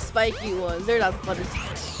don't like the spiky ones. They're not the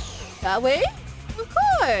funnest. That way? Of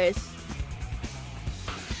course!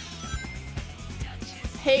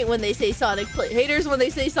 Hate when they say Sonic play. Haters when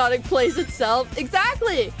they say Sonic plays itself.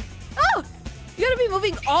 Exactly! Oh! You gotta be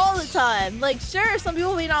moving all the time. Like, sure, some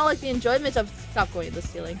people may not like the enjoyment of... Stop going to the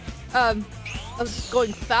ceiling. Of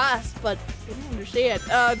going fast, but they don't understand.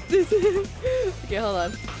 Okay, hold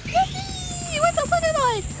on. What's up,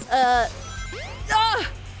 butterfly?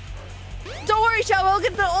 Don't worry, chat. We'll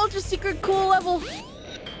get the ultra secret cool level.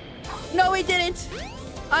 No, we didn't.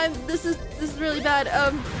 This is really bad.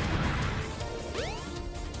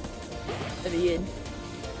 Let me in.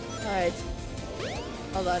 Alright.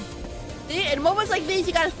 Hold on. See, in moments like these,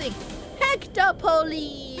 you gotta think. Hector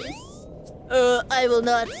police! I will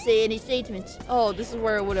not say any statements. Oh, this is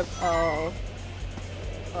where it would have. Oh.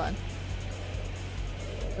 Hold on.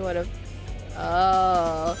 It would have.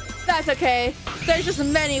 Oh. That's okay. There's just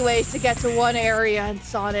many ways to get to one area in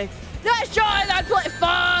Sonic. Nice try, that play.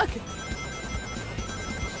 Fuck!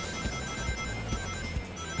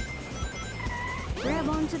 Grab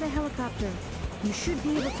onto the helicopter. You should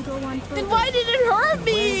be able to go on further. Then why did it hurt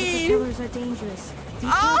me? The pillars are dangerous. Be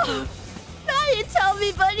Oh! careful. Now you tell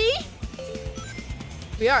me, buddy.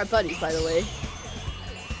 We are buddies, by the way.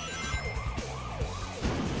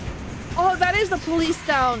 Oh, that is the police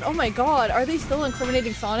down. Oh my god, are they still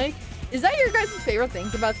incriminating Sonic? Is that your guys' favorite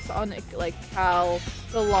things about Sonic? Like how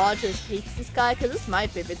the law just hates this guy? Because this is my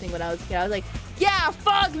favorite thing when I was a kid. I was like, yeah,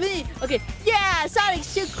 fuck me. Okay, yeah,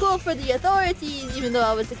 Sonic's too cool for the authorities, even though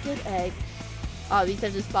I was a good egg. Oh, he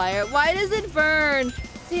touches fire. Why does it burn?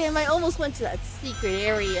 Damn, I almost went to that secret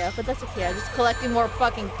area, but that's okay. I'm just collecting more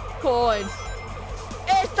fucking coins.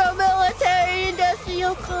 It's the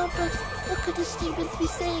military-industrial complex. What could the students be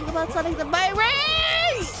saying about Sonic the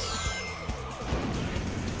Virus?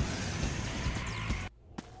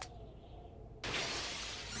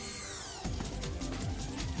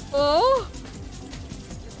 Oh.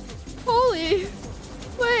 Holy.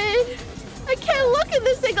 Wait. I can't look at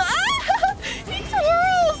this thing. Ah! He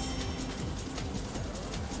twirls.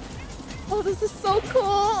 Oh, this is so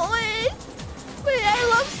cool. Wait. Wait, I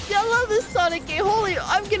love this Sonic game. Holy,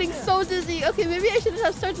 I'm getting so dizzy. Okay, maybe I shouldn't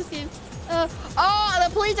have started this game. Oh, the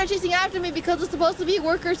police are chasing after me because it's supposed to be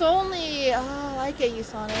workers only. Oh, I get you,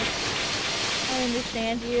 Sonic. I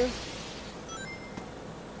understand you.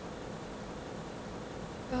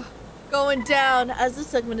 Going down, as this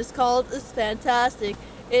segment is called, is fantastic.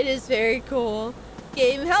 It is very cool.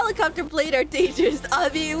 Game helicopter blade are dangerous. I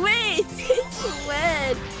mean, wait, it's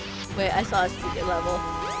wet. Wait, I saw a secret level.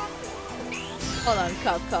 Hold on,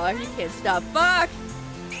 cop car. You can't stop. Fuck!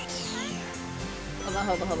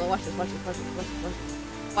 Hold on. Watch this.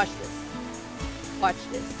 Watch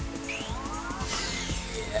this.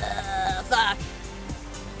 Fuck.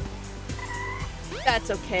 That's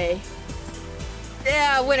okay.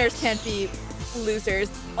 Yeah, winners can't be losers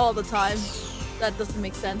all the time. That doesn't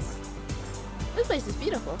make sense. This place is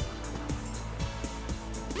beautiful.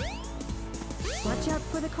 Watch out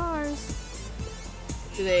for the cars.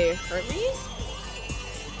 Do they hurt me?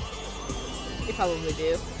 They probably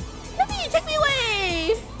do. Take me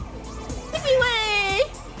away! Take me away!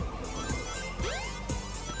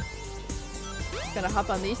 Gonna hop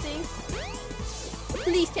on these things?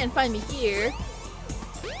 Police can't find me here.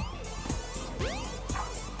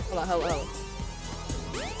 Hold on.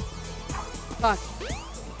 Fuck.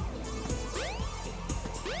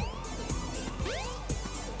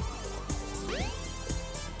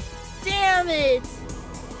 Damn it!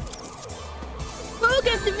 Who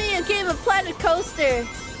gifted me a game of Planet Coaster?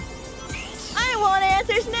 I want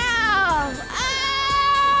answers now!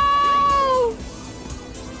 Ow!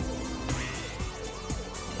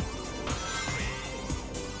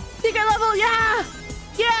 Secret level, yeah!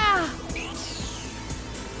 Yeah!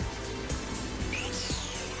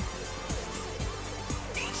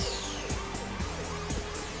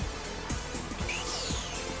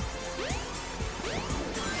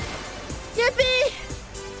 Yippee!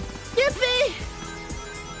 Yippee!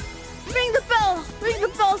 Ring the bell! Ring the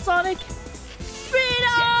bell, Sonic!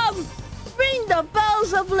 Freedom! Ring the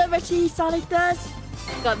bells of liberty, Sonic does!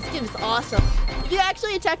 God, this game is awesome. If you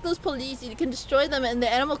actually attack those police, you can destroy them and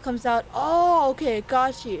the animal comes out. Oh, okay,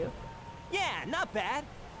 got you. Yeah, not bad.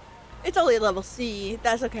 It's only level C.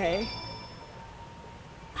 That's okay.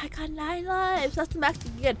 I got 9 lives. That's the max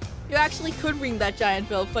you can get. You actually could ring that giant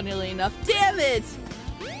bell, funnily enough. Damn it!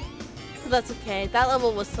 But that's okay. That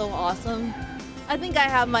level was so awesome. I think I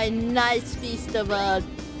have my nice feast of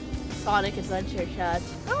Sonic Adventure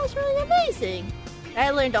shots. That was really amazing. I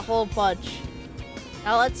learned a whole bunch.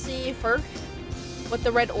 Now let's see first what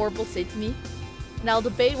the red orb will say to me. And I'll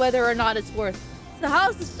debate whether or not it's worth. So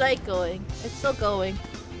how's the strike going? It's still going.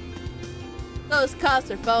 Those cops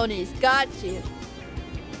are phonies. Got you.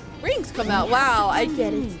 Rings come out. Wow, I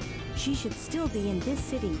get it. She should still be in this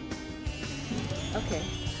city. Okay.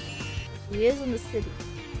 She is in the city.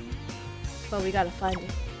 But we gotta find her.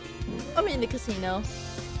 I'm in the casino.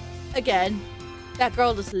 Again. That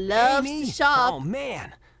girl just loves Amy? to shop. Oh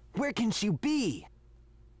man, where can she be?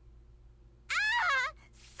 Ah!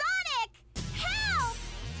 Sonic! Help!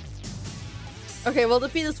 Okay, we'll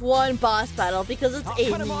defeat this one boss battle because it's I'll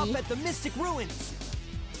Amy. cut him off at the Mystic Ruins.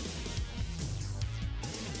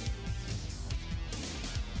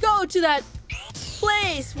 Go to that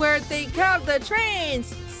place where they have the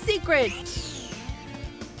trains. Secret.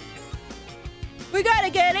 We gotta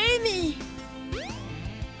get Amy.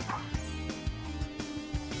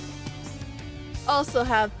 also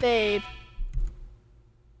have Babe.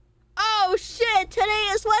 Oh shit, today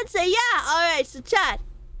is Wednesday. Yeah, alright, so chat.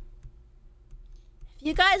 If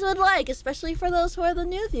you guys would like, especially for those who are the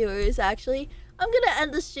new viewers, actually, I'm gonna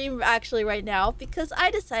end the stream actually right now because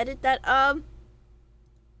I decided that, hold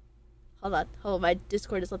on, my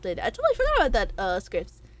Discord is updated. I totally forgot about that,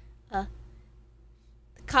 scripts. The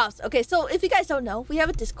cops. Okay, so if you guys don't know, we have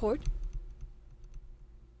a Discord.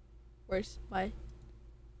 Where's my...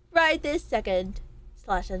 Right this second.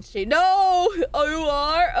 /end stream. No! Oh, you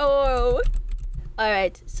are? Oh.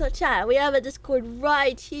 Alright, so chat, we have a Discord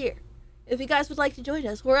right here. If you guys would like to join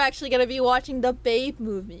us, we're actually gonna be watching the Babe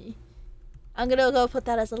movie. I'm gonna go put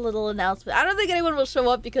that as a little announcement. I don't think anyone will show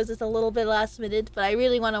up because it's a little bit last minute, but I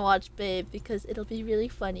really want to watch Babe because it'll be really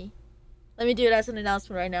funny. Let me do it as an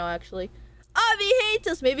announcement right now, actually. Avi hates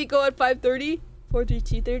us! Maybe go at 5:30? 4:30,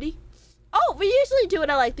 2:30? Oh, we usually do it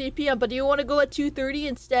at like 3 p.m., but do you want to go at 2:30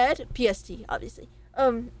 instead? PST, obviously.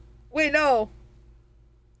 Wait, no.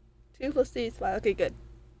 2 + 3 is 5. Okay, good.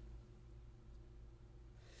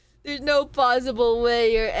 There's no possible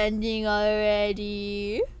way you're ending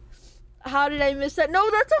already. How did I miss that? No,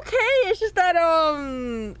 that's okay. It's just that,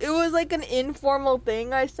 it was like an informal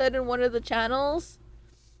thing I said in one of the channels.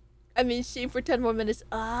 I mean, stream for 10 more minutes.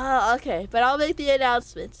 Ah, okay. But I'll make the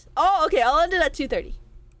announcement. Oh, okay. I'll end it at 2:30.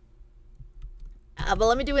 But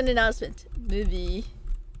let me do an announcement. Movie.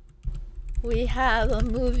 We have a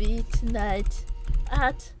movie tonight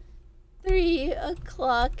at 3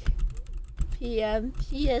 o'clock p.m.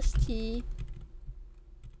 PST.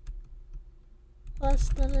 Less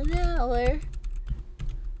than an hour.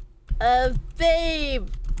 Babe,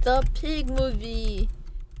 the pig movie.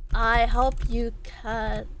 I hope you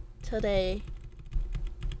can today.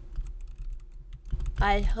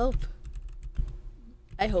 I hope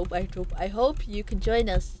you can join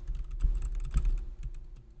us.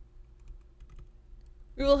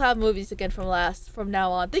 We will have movies again from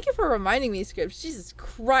now on. Thank you for reminding me, Scripts. Jesus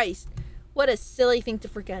Christ. What a silly thing to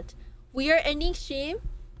forget. We are ending stream.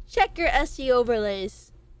 Check your SE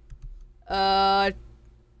overlays. Where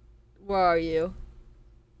are you?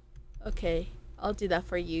 Okay, I'll do that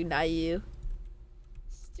for you, not you.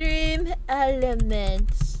 Stream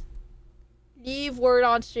elements. Leave word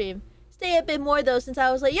on stream. Stay a bit more though, since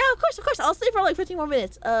I was like, yeah, of course, I'll stay for like 15 more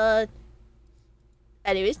minutes.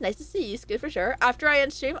 Anyways, nice to see you, Skid, for sure. After I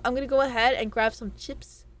end stream, I'm gonna go ahead and grab some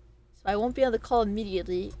chips. So I won't be on the call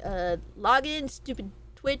immediately. Log in, stupid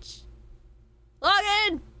Twitch. Log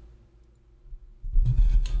in!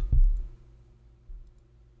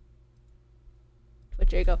 Twitch,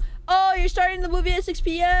 there you go. Oh, you're starting the movie at 6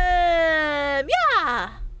 p.m. Yeah!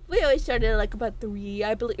 We always started at like about 3,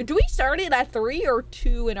 I believe. Do we start it at 3 or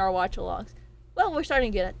 2 in our watch-alongs? Well, we're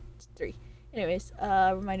starting it at 3. Anyways,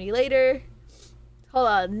 remind me later. Hold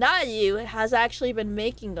on, not you. It has actually been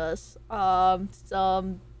making us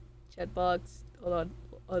some chat box. Hold on,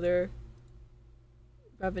 other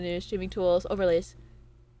revenue, streaming tools, overlays,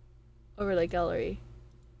 overlay gallery.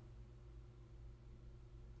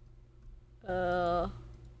 Hold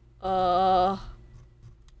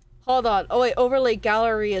on. Oh wait, overlay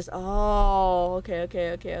gallery is. Oh, okay.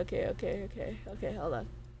 Hold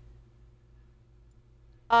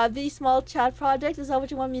on. The small chat project. Is that what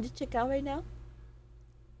you want me to check out right now?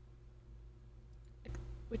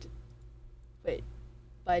 Wait,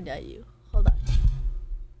 by not you. Hold on.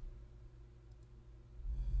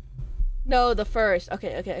 No, the first.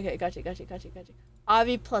 Okay. Gotcha.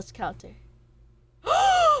 Avi plus counter.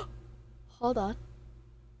 Hold on.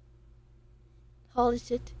 Holy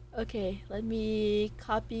shit. Okay, let me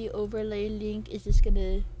copy overlay link. Is this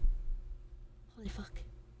gonna...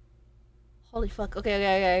 Holy fuck.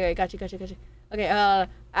 Okay. Gotcha. Okay,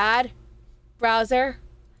 add. Browser.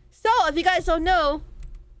 So, if you guys don't know,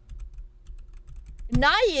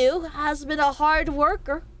 Nayu has been a hard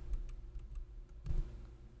worker.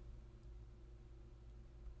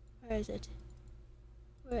 Where is it?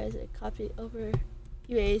 Copy over,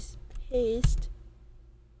 erase, paste.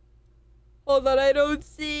 Hold on, I don't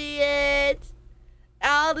see it.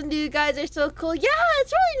 All the new guys are so cool. Yeah,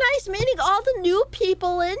 it's really nice meeting all the new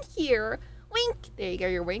people in here. Wink. There you go,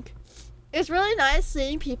 your wink. It's really nice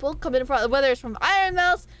seeing people come in from, whether it's from Iron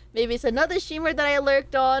Mouse, maybe it's another streamer that I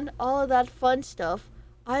lurked on, all of that fun stuff.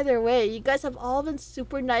 Either way, you guys have all been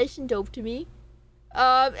super nice and dope to me.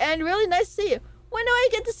 And really nice to see you. When do I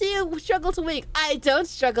get to see you struggle to wink? I don't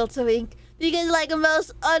struggle to wink. Because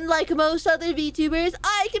unlike most other VTubers,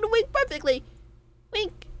 I can wink perfectly.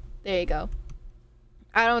 Wink. There you go.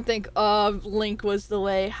 I don't think link was the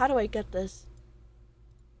way. How do I get this?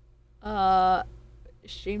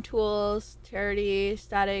 Stream tools, charity,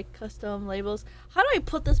 static, custom, labels. How do I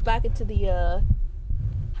put this back into the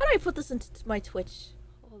How do I put this into my Twitch?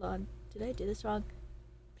 Hold on. Did I do this wrong?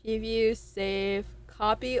 Preview, save,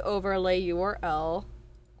 copy, overlay URL,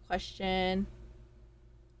 question.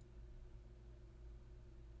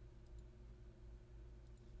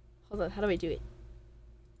 Hold on, how do I do it?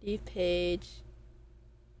 Leave page.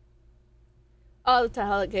 Oh, the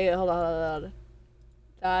hell? Okay, hold on.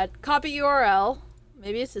 That copy URL.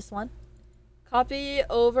 Maybe it's this one. Copy,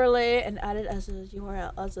 overlay, and add it as a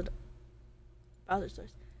URL, as a browser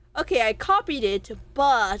source. Okay, I copied it,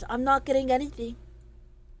 but I'm not getting anything.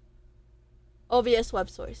 OBS web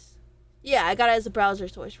source. Yeah, I got it as a browser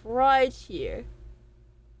source right here.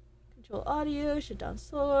 Control audio, shut down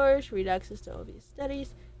source, read access to OBS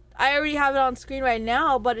studies. I already have it on screen right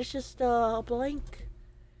now, but it's just blank.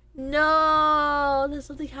 No, did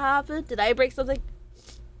something happen? Did I break something?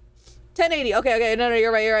 1080. Okay. No,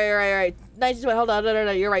 you're right. 1920. Hold on.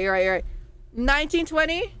 No. You're right.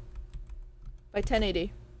 1920 by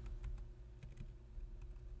 1080.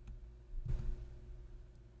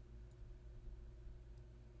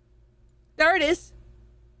 There it is.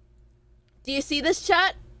 Do you see this,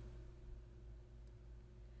 chat?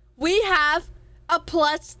 We have a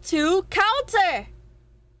 +2 counter.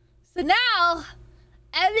 So now,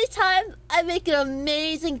 every time I make an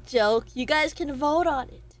amazing joke, you guys can vote on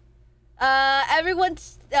it.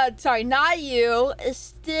 Everyone's, sorry, not you, is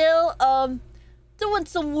still, doing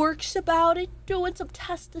some works about it, doing some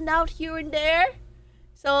testing out here and there.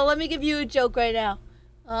 So let me give you a joke right now.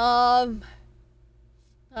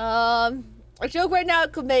 A joke right now I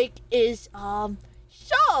could make is,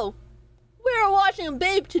 so, we were watching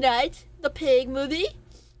Babe tonight, the pig movie,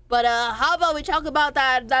 but, how about we talk about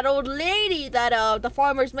that old lady that, the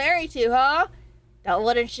farmer's married to, huh? Now,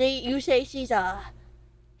 wouldn't you say she's a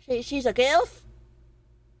gilf?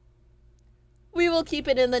 We will keep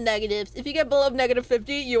it in the negatives. If you get below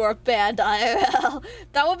 -50, you are banned IRL.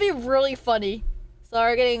 That would be really funny. So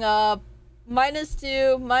we're getting, -2.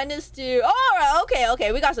 Oh,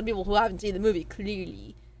 okay. We got some people who haven't seen the movie,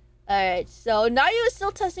 clearly. Alright, so Nayu is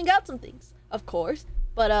still testing out some things, of course.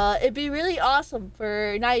 But, it'd be really awesome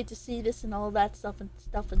for Nayu to see this and all that stuff.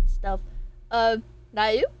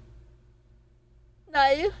 Nayu?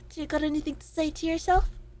 Do you got anything to say to yourself?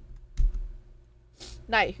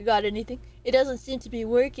 Nayu, you got anything? It doesn't seem to be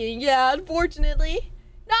working. Yeah, unfortunately.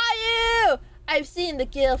 Nayu! I've seen the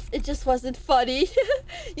GIF. It just wasn't funny.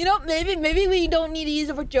 You know, maybe we don't need to use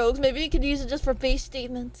it for jokes. Maybe we could use it just for base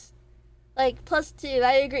statements. Like, +2.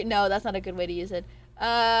 I agree. No, that's not a good way to use it.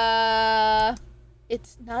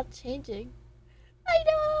 It's not changing. I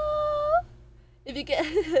know! If you get...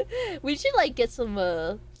 we should, like, get some,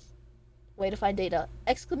 way to find data.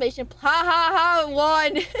 Exclamation... Ha!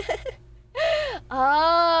 1!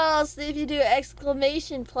 Oh, so if you do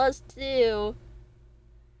exclamation +2...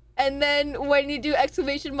 and then when you do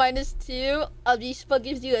exclamation -2, Avispa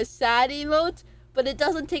gives you a sad emote, but it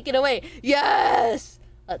doesn't take it away. Yes!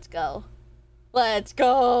 Let's go.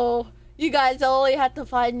 You guys only have to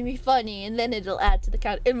find me funny, and then it'll add to the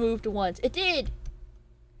count. It moved once. It did!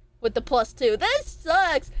 With the +2. This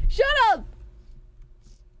sucks! Shut up!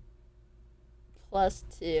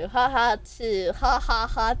 +2. Haha 2.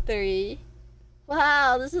 Ha 3.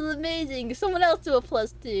 Wow, this is amazing. Someone else do a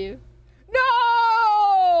 +2.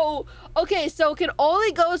 No! Okay, so it can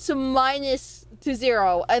only go to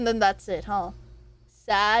 0, and then that's it, huh?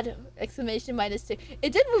 Sad! Exclamation -2.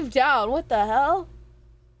 It did move down. What the hell?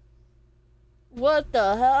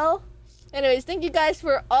 Anyways, thank you guys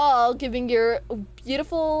for all giving your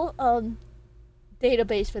beautiful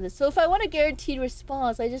database for this. So if I want a guaranteed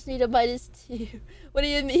response, I just need a -2. What do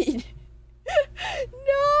you mean?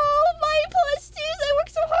 No, my +2s I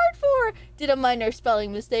worked so hard for. Did a minor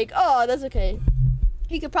spelling mistake. Oh, that's okay.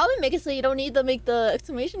 You could probably make it so you don't need to make the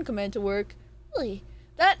exclamation command to work. Really.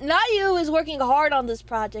 That Nayu is working hard on this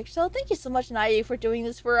project, so thank you so much, Nayu, for doing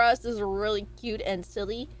this for us. This is really cute and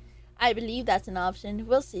silly. I believe that's an option.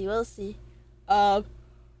 We'll see.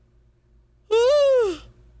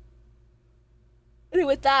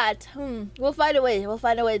 Anyway, with that, we'll find a way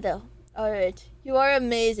though. Alright. You are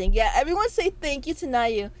amazing. Yeah, everyone say thank you to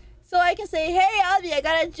Nayu. So I can say, hey, Abby, I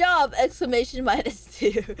got a job! Exclamation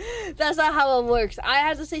 -2. That's not how it works. I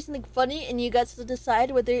have to say something funny, and you guys have to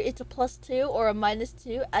decide whether it's a +2 or a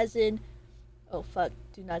 -2, as in... Oh, fuck.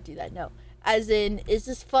 Do not do that. No. As in, is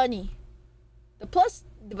this funny? The plus...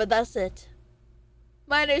 But that's it.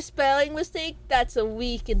 Minor spelling mistake? That's a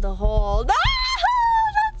week in the hole. No!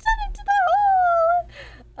 Don't send it to the hole!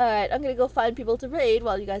 Alright, I'm gonna go find people to raid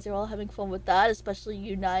while you guys are all having fun with that, especially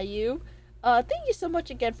you, Nayu. Thank you so much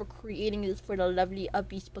again for creating this for the lovely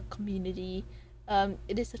Avispa community.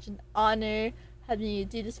 It is such an honor having you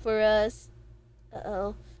do this for us.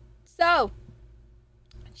 Uh-oh. So,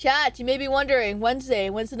 chat, you may be wondering, Wednesday,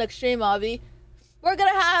 when's the next stream, Avi? We're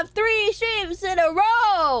gonna have 3 streams in a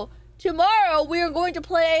row! Tomorrow, we are going to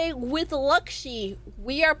play with Luxy.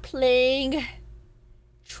 We are playing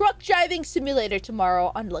Truck Driving Simulator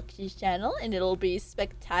tomorrow on Luxy's channel, and it'll be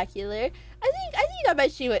spectacular. I think I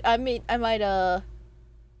might stream it. I might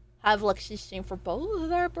have Luxy stream for both of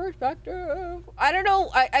their perspective. I don't know.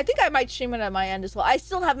 I think I might stream it at my end as well. I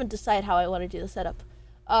still haven't decided how I want to do the setup.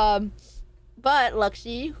 But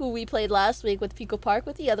Luxy, who we played last week with Pico Park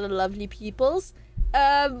with the other lovely peoples,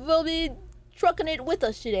 will be trucking it with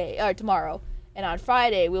us today or tomorrow. And on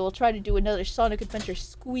Friday, we will try to do another Sonic Adventure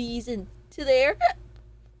squeeze into there.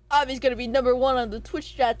 Avi's gonna be #1 on the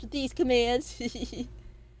Twitch chat with these commands.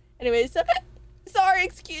 Anyway, so sorry,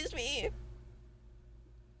 excuse me.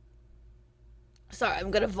 Sorry,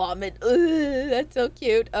 I'm gonna vomit. Ugh, that's so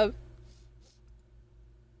cute.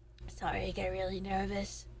 Sorry, I get really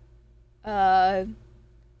nervous. Hold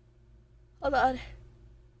on.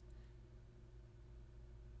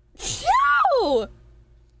 No!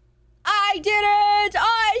 I didn't!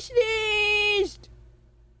 I sneezed!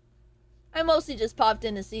 I mostly just popped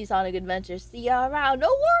in to see Sonic Adventure. See ya around. No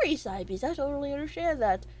worries, Cybees. I totally understand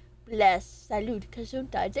that. Bless. Salute.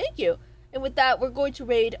 Gesundheit. Thank you. And with that, we're going to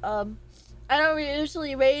raid, I don't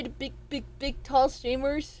usually raid big, tall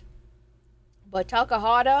streamers. But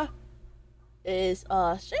Takahata is,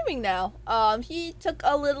 streaming now. He took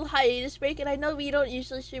a little hiatus break, and I know we don't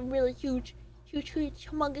usually stream really huge,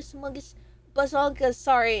 humongous, bazongas,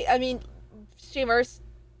 sorry, I mean, streamers.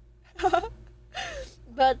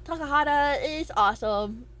 But Takahata is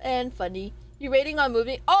awesome and funny. You're rating on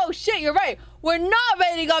movie? Oh shit, you're right. We're not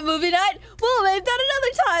rating on movie night. We'll make that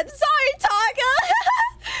another time. Sorry, Taka.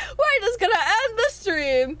 We're just gonna end the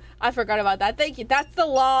stream. I forgot about that. Thank you. That's the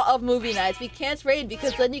law of movie nights. We can't raid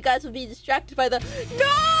because then you guys will be distracted by the...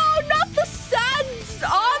 No, not the sad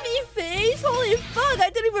Avi face. Holy fuck, I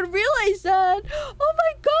didn't even realize that. Oh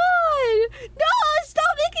my god. No,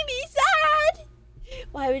 stop making me sad.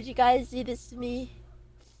 Why would you guys do this to me?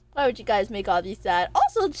 Why would you guys make Avi sad?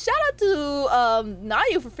 Also, shout out to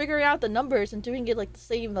Nayu for figuring out the numbers and doing it like the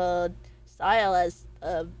same style as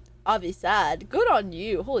Avi sad. Good on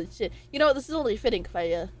you. Holy shit. You know what? This is only fitting if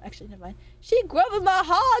I actually never mind. She grubbing my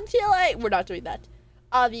hog till like we're not doing that.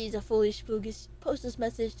 Avi is a foolish boogish. Post this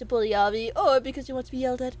message to bully Avi or because he wants to be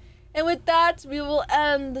yelled at. And with that, we will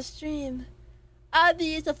end the stream.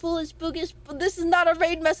 Avi is a foolish boogish. This is not a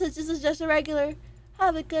raid message. This is just a regular.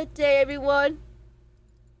 Have a good day, everyone.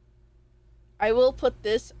 I will put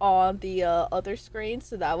this on the other screen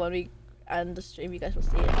so that when we end the stream, you guys will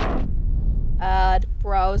see it. Add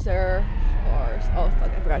browser or oh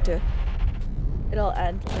fuck, I forgot to. It'll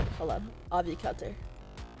end. Hold on, Avi counter.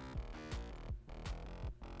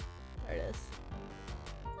 There it is.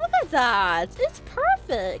 Look at that! It's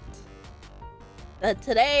perfect.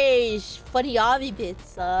 Today's funny Avi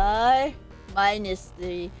bits are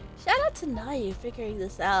 -3. Shout out to Nayu figuring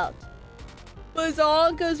this out.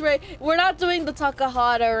 Bazonka's raid. We're not doing the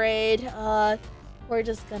Takahata raid. We're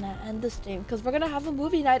just gonna end the stream because we're gonna have a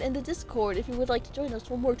movie night in the Discord if you would like to join us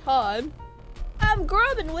one more time. I'm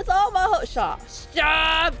grubbing with all my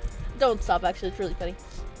Stop! Don't stop, actually, it's really funny.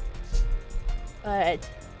 Alright.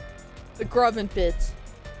 The grubbing bit.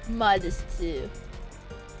 -2.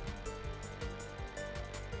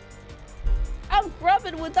 I'm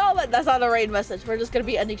grubbing with all my... That's not a raid message. We're just gonna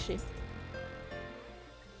be ending stream.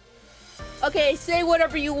 Okay, say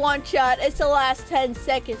whatever you want, chat. It's the last 10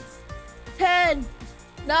 seconds. 10,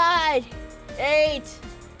 9, 8.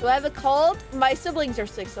 Do I have a cold? My siblings are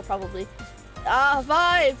 6, so probably.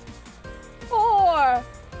 5, 4,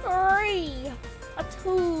 3,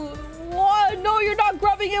 2, 1. No, you're not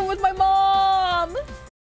grubbing it with my mom.